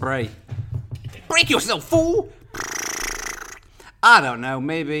dance and spray. Break yourself, fool! I don't know,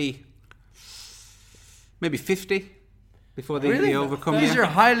 maybe 50 before they overcome These you. are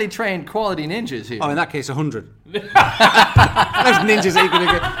highly trained quality ninjas here. Oh, in that case, 100. Those ninjas ain't going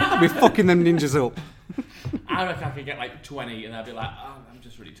to get... I'll be fucking them ninjas up. I reckon I could get like 20 and I'd be like, oh, I'm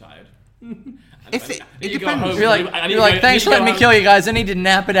just really tired. It You go depends. home. You're like, thanks for letting me kill you guys. I need to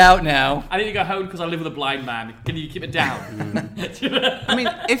nap it out now. I need to go home because I live with a blind man. Can you keep it down? I mean,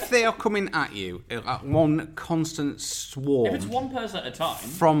 if they are coming at you at one constant swarm... If it's one person at a time...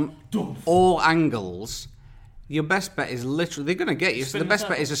 From all angles... Your best bet is literally... They're going to get you. So the best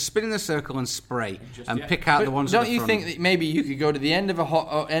bet is just spin in the circle and spray and pick out the ones at the front. Don't you think that maybe you could go to the end of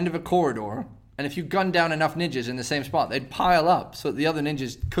a corridor, and if you gunned down enough ninjas in the same spot, they'd pile up so that the other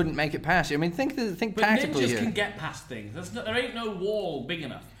ninjas couldn't make it past you? I mean, think But tactically ninjas here. can get past things. There ain't no wall big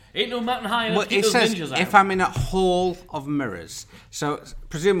enough. Ain't no mountain high enough Well, to keep it those says ninjas out. if I'm in a hall of mirrors. So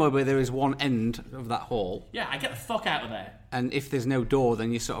presumably there is one end of that hall. Yeah, I get the fuck out of there. And if there's no door,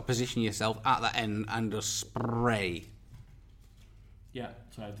 then you sort of position yourself at that end and just spray. Yeah,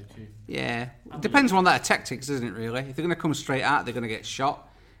 so I do too. Yeah. It depends on their tactics, isn't it, really? If they're going to come straight out, they're going to get shot.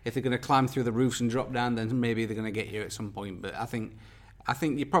 If they're going to climb through the roofs and drop down, then maybe they're going to get you at some point. But I think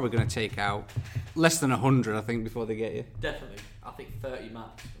you're probably going to take out less than 100, I think, before they get you. Definitely. I think 30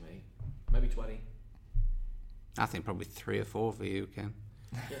 max for me. Maybe 20. I think probably 3 or 4 for you, Ken.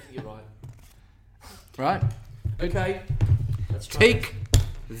 Yeah, you're right. Right. Okay. Let's try Take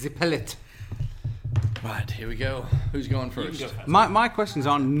the pellet. Right, here we go. Who's going You can first? go first. My questions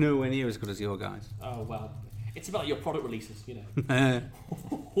aren't nowhere near as good as your guys. Oh, well. It's about your product releases, you know.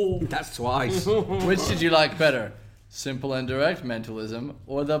 That's twice. Which did you like better? Simple and direct mentalism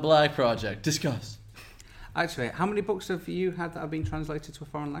or the Black Project? Discuss. Actually, how many books have you had that have been translated to a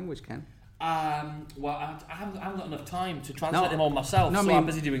foreign language, Ken? Well, I haven't got enough time to translate them all myself, no, I so mean- I'm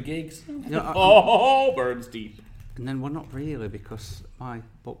busy doing gigs. No, Oh, burns deep. And then, well, not really, because my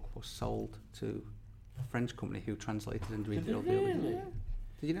book was sold to a French company who translated and redid it. Really?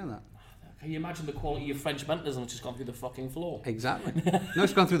 Did you know that? Can you imagine the quality of French mentalism which has gone through the fucking floor? Exactly. No,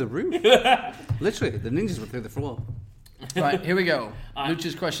 it's gone through the roof. Literally, the ninjas were through the floor. Right, here we go.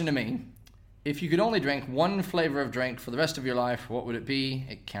 Luch's question to me. If you could only drink one flavor of drink for the rest of your life, what would it be?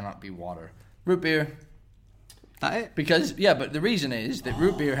 It cannot be water. Root beer. That it? Because, yeah, but the reason is that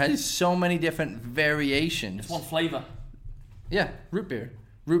root beer has so many different variations. It's one flavour. Yeah, root beer.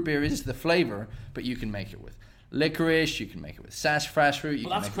 Root beer is the flavor, but you can make it with licorice, you can make it with sassafras root, you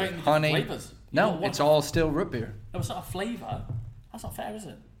Well, can that's make it creating with different honey. flavours. You No, don't want it's to- all still root beer. No, it's not a flavour. That's not fair, is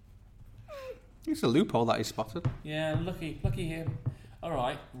it? It's a loophole that he spotted. Yeah, lucky him. All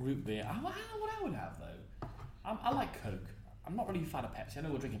right, root beer. What I would have though, I like Coke. I'm not really a fan of Pepsi. I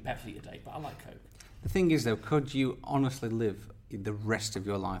know we're drinking Pepsi today, but I like Coke. The thing is, though, could you honestly live the rest of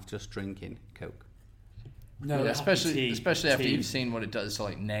your life just drinking Coke? No, Yeah, it has to be especially after tea. you've seen what it does to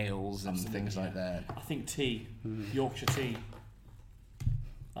like nails and things like that. I think tea, Yorkshire tea.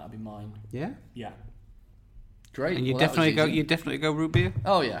 That'd be mine. Yeah. Yeah. Great. And you Well, that was definitely easy. go root beer.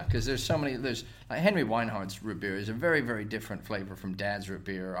 Oh yeah, because there's so many. There's like Henry Weinhardt's root beer is a very, very different flavor from Dad's root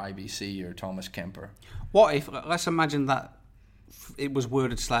beer, or IBC, or Thomas Kemper. What if? Let's imagine that it was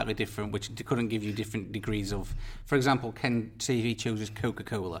worded slightly different, which couldn't give you different degrees of. For example, Ken TV chooses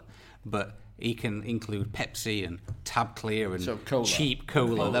Coca-Cola, but he can include Pepsi and Tab Clear and cola. cheap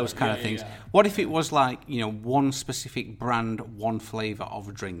cola, those kind of things. Yeah. What if it was like, one specific brand, one flavour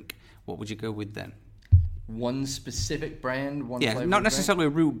of drink? What would you go with then? One specific brand, one Yeah, flavor not of necessarily a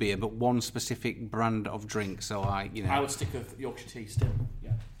root beer, but one specific brand of drink. So I would stick with Yorkshire tea still. Yeah.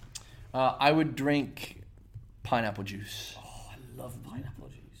 drink? I would drink pineapple juice. Oh, I love pineapple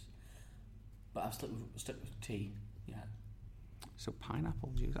juice. But I'll stick with tea. Yeah. So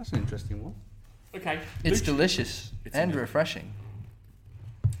pineapple juice, that's an interesting one. Okay. It's Luke- delicious It's and amazing. refreshing.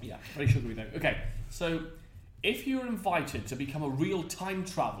 Yeah, very sugary though. Okay, so if you were invited to become a real time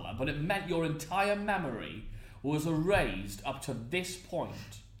traveller, but it meant your entire memory was erased up to this point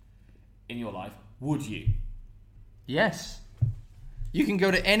in your life, would you? Yes. You can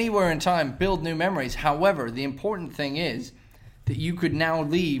go to anywhere in time, build new memories. However, the important thing is that you could now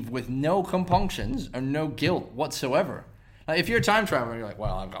leave with no compunctions or no guilt whatsoever. Now, if you're a time traveler, you're like,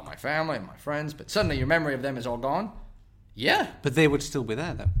 well, I've got my family and my friends, but suddenly your memory of them is all gone. Yeah, But they would still be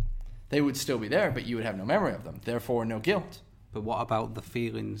there, though. they would still be there, but you would have no memory of them. Therefore, no guilt. But what about the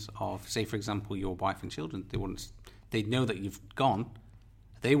feelings of, say, for example, your wife and children? They'd know that you've gone.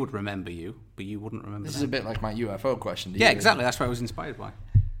 They would remember you, but you wouldn't remember This them. is a bit like my UFO question to Yeah, you. exactly. That's what I was inspired by.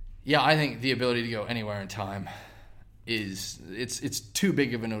 Yeah, I think the ability to go anywhere in time it's too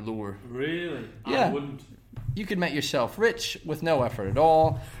big of an allure. Really? Yeah. I wouldn't. You could make yourself rich with no effort at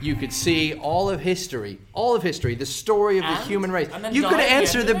all. You could see all of history, the story of the And- human race. and then You die could at the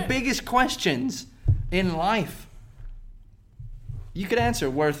answer end the of it. biggest questions in life. You could answer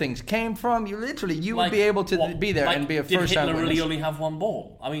where things came from. You would be able to be there and be a did first-hand Hitler witness. really only have one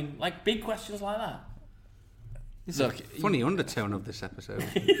ball? I mean, like big questions like that. Look, Funny undertone of this episode.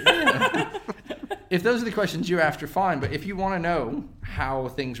 if those are the questions you're after, fine. But if you want to know how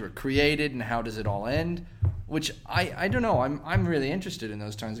things were created and how does it all end, which I don't know, I'm really interested in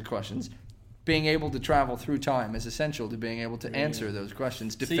those kinds of questions. Being able to travel through time is essential to being able to answer those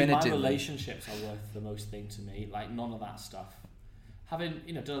questions definitively. See, my relationships are worth the most thing to me. Like none of that stuff. Having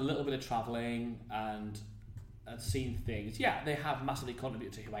done a little bit of travelling and seen things, yeah, they have massively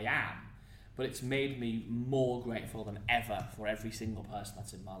contributed to who I am. But it's made me more grateful than ever for every single person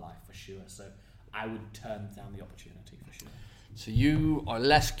that's in my life, for sure. So I would turn down the opportunity, for sure. So you are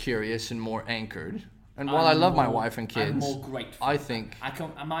less curious and more anchored. And while I love my wife and kids, I'm more grateful. I think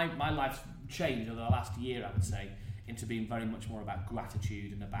my life's changed over the last year, I would say, into being very much more about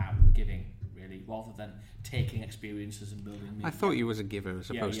gratitude and about giving, really, rather than taking experiences and building me. I thought you was a giver as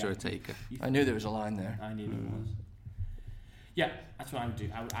opposed to yeah. a taker. I knew there was a line there. I knew it was. Yeah, that's what I would do.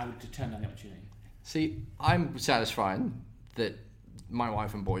 I would turn down the opportunity. See, I'm satisfied that my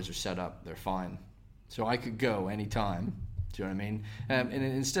wife and boys are set up. They're fine. So I could go anytime. Do you know what I mean? And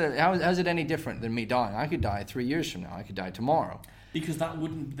instead of, how's it any different than me dying? I could die 3 years from now. I could die tomorrow. Because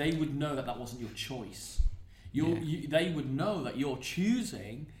they would know that wasn't your choice. They would know that you're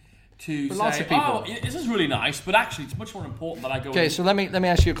choosing to But say, lots of people- oh, this is really nice, but actually it's much more important that I go Okay, and so let me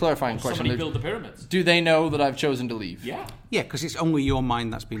ask you a clarifying question. somebody Luke. build the pyramids. Do they know that I've chosen to leave? Yeah. Yeah, because it's only your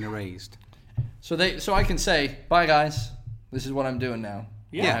mind that's been erased. So I can say, bye guys, this is what I'm doing now.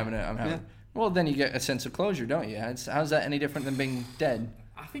 Yeah. I'm having. Yeah. Well, then you get a sense of closure, don't you? How's that any different than being dead?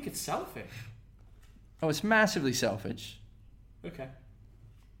 I think it's selfish. Oh, it's massively selfish. Okay.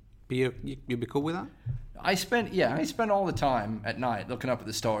 But you'd be cool with that? I spend all the time at night looking up at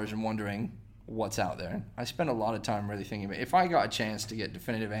the stars and wondering what's out there. I spend a lot of time really thinking about it. If I got a chance to get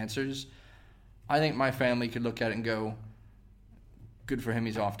definitive answers, I think my family could look at it and go, good for him,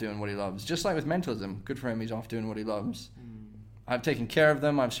 he's off doing what he loves. Just like with mentalism, good for him, he's off doing what he loves. I've taken care of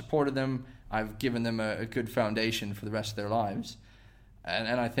them, I've supported them, I've given them a good foundation for the rest of their lives.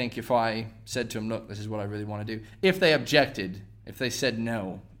 And I think if I said to them, look, this is what I really want to do, if they objected, if they said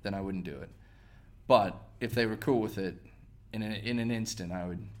no, then I wouldn't do it. But if they were cool with it, in an instant, I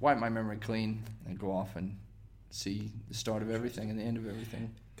would wipe my memory clean and go off and see the start of everything and the end of everything.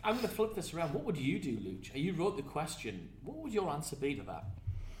 I'm going to flip this around. What would you do, Luch? You wrote the question. What would your answer be to that?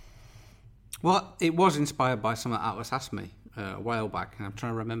 Well, it was inspired by something Atlas asked me a while back, and I'm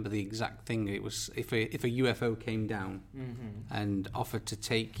trying to remember the exact thing. It was if a UFO came down and offered to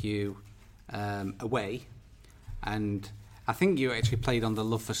take you away, and I think you actually played on the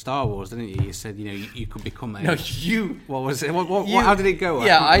love for Star Wars, didn't you? You said you could become a... No, you... What was it? How did it go?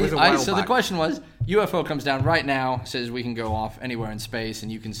 Yeah, It was a while so the back. question was, UFO comes down right now, says we can go off anywhere in space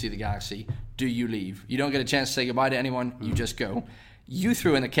and you can see the galaxy. Do you leave? You don't get a chance to say goodbye to anyone. You just go. You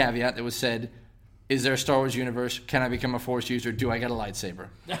threw in a caveat that was said, Is there a Star Wars universe? Can I become a Force user? Do I get a lightsaber?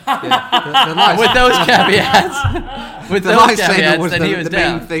 The With those caveats, lightsaber was then he was the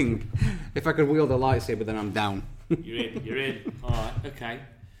down. main thing. If I could wield a lightsaber, then I'm down. You're in. All right, okay.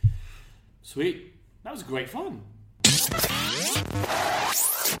 Sweet. That was great fun.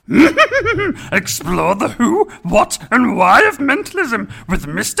 Explore the who, what, and why of mentalism with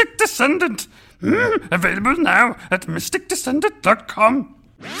Mystic Descendant. Available now at mysticdescendant.com.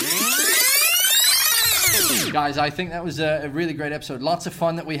 Guys, I think that was a really great episode. Lots of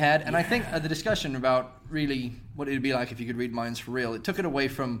fun that we had. And I think the discussion about really what it would be like if you could read minds for real, it took it away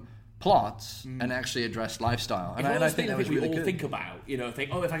from plots and actually addressed lifestyle. And I think that was really we all good. think about,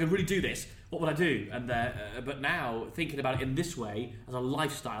 if I could really do this, what would I do? And but now thinking about it in this way as a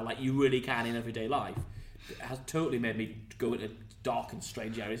lifestyle, like you really can in everyday life, it has totally made me go into dark and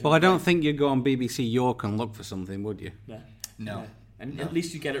strange areas. Well, I don't think you'd go on BBC York and look for something, would you? Yeah. No. Yeah. And at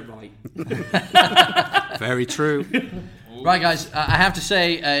least you get it right. Very true. Right, guys, I have to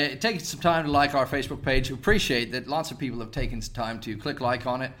say, take some time to like our Facebook page. We appreciate that lots of people have taken some time to click like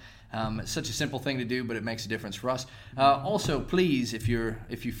on it. It's such a simple thing to do, but it makes a difference for us. Also, please, if you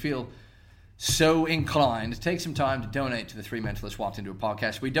feel so inclined, take some time to donate to the Three Mentalists Walked Into a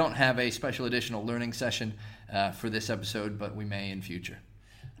Podcast. We don't have a special additional learning session for this episode, but we may in future.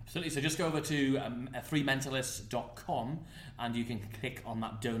 Absolutely. So just go over to threementalists.com and you can click on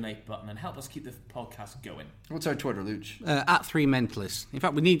that donate button and help us keep the podcast going. What's our Twitter, Luch? At Three Mentalists. In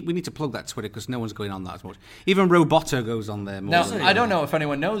fact, we need to plug that Twitter because no one's going on that as much. Even Roboto goes on there more. Now, than I don't know if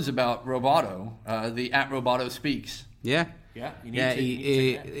anyone knows about Roboto, the at Roboto Speaks. Yeah. Yeah, you need Yeah, to.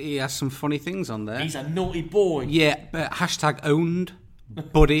 he has some funny things on there. He's a naughty boy. Yeah, hashtag owned,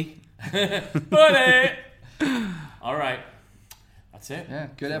 buddy. Buddy! All right. That's it. Yeah,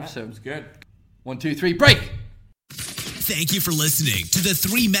 good episode. It was good. 1, 2, 3, break! Thank you for listening to the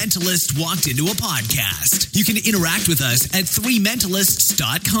Three Mentalists Walked Into a Podcast. You can interact with us at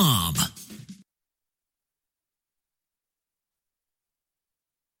threementalists.com.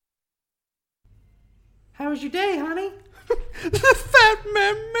 How was your day, honey? The fat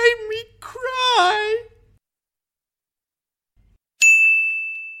man made me cry.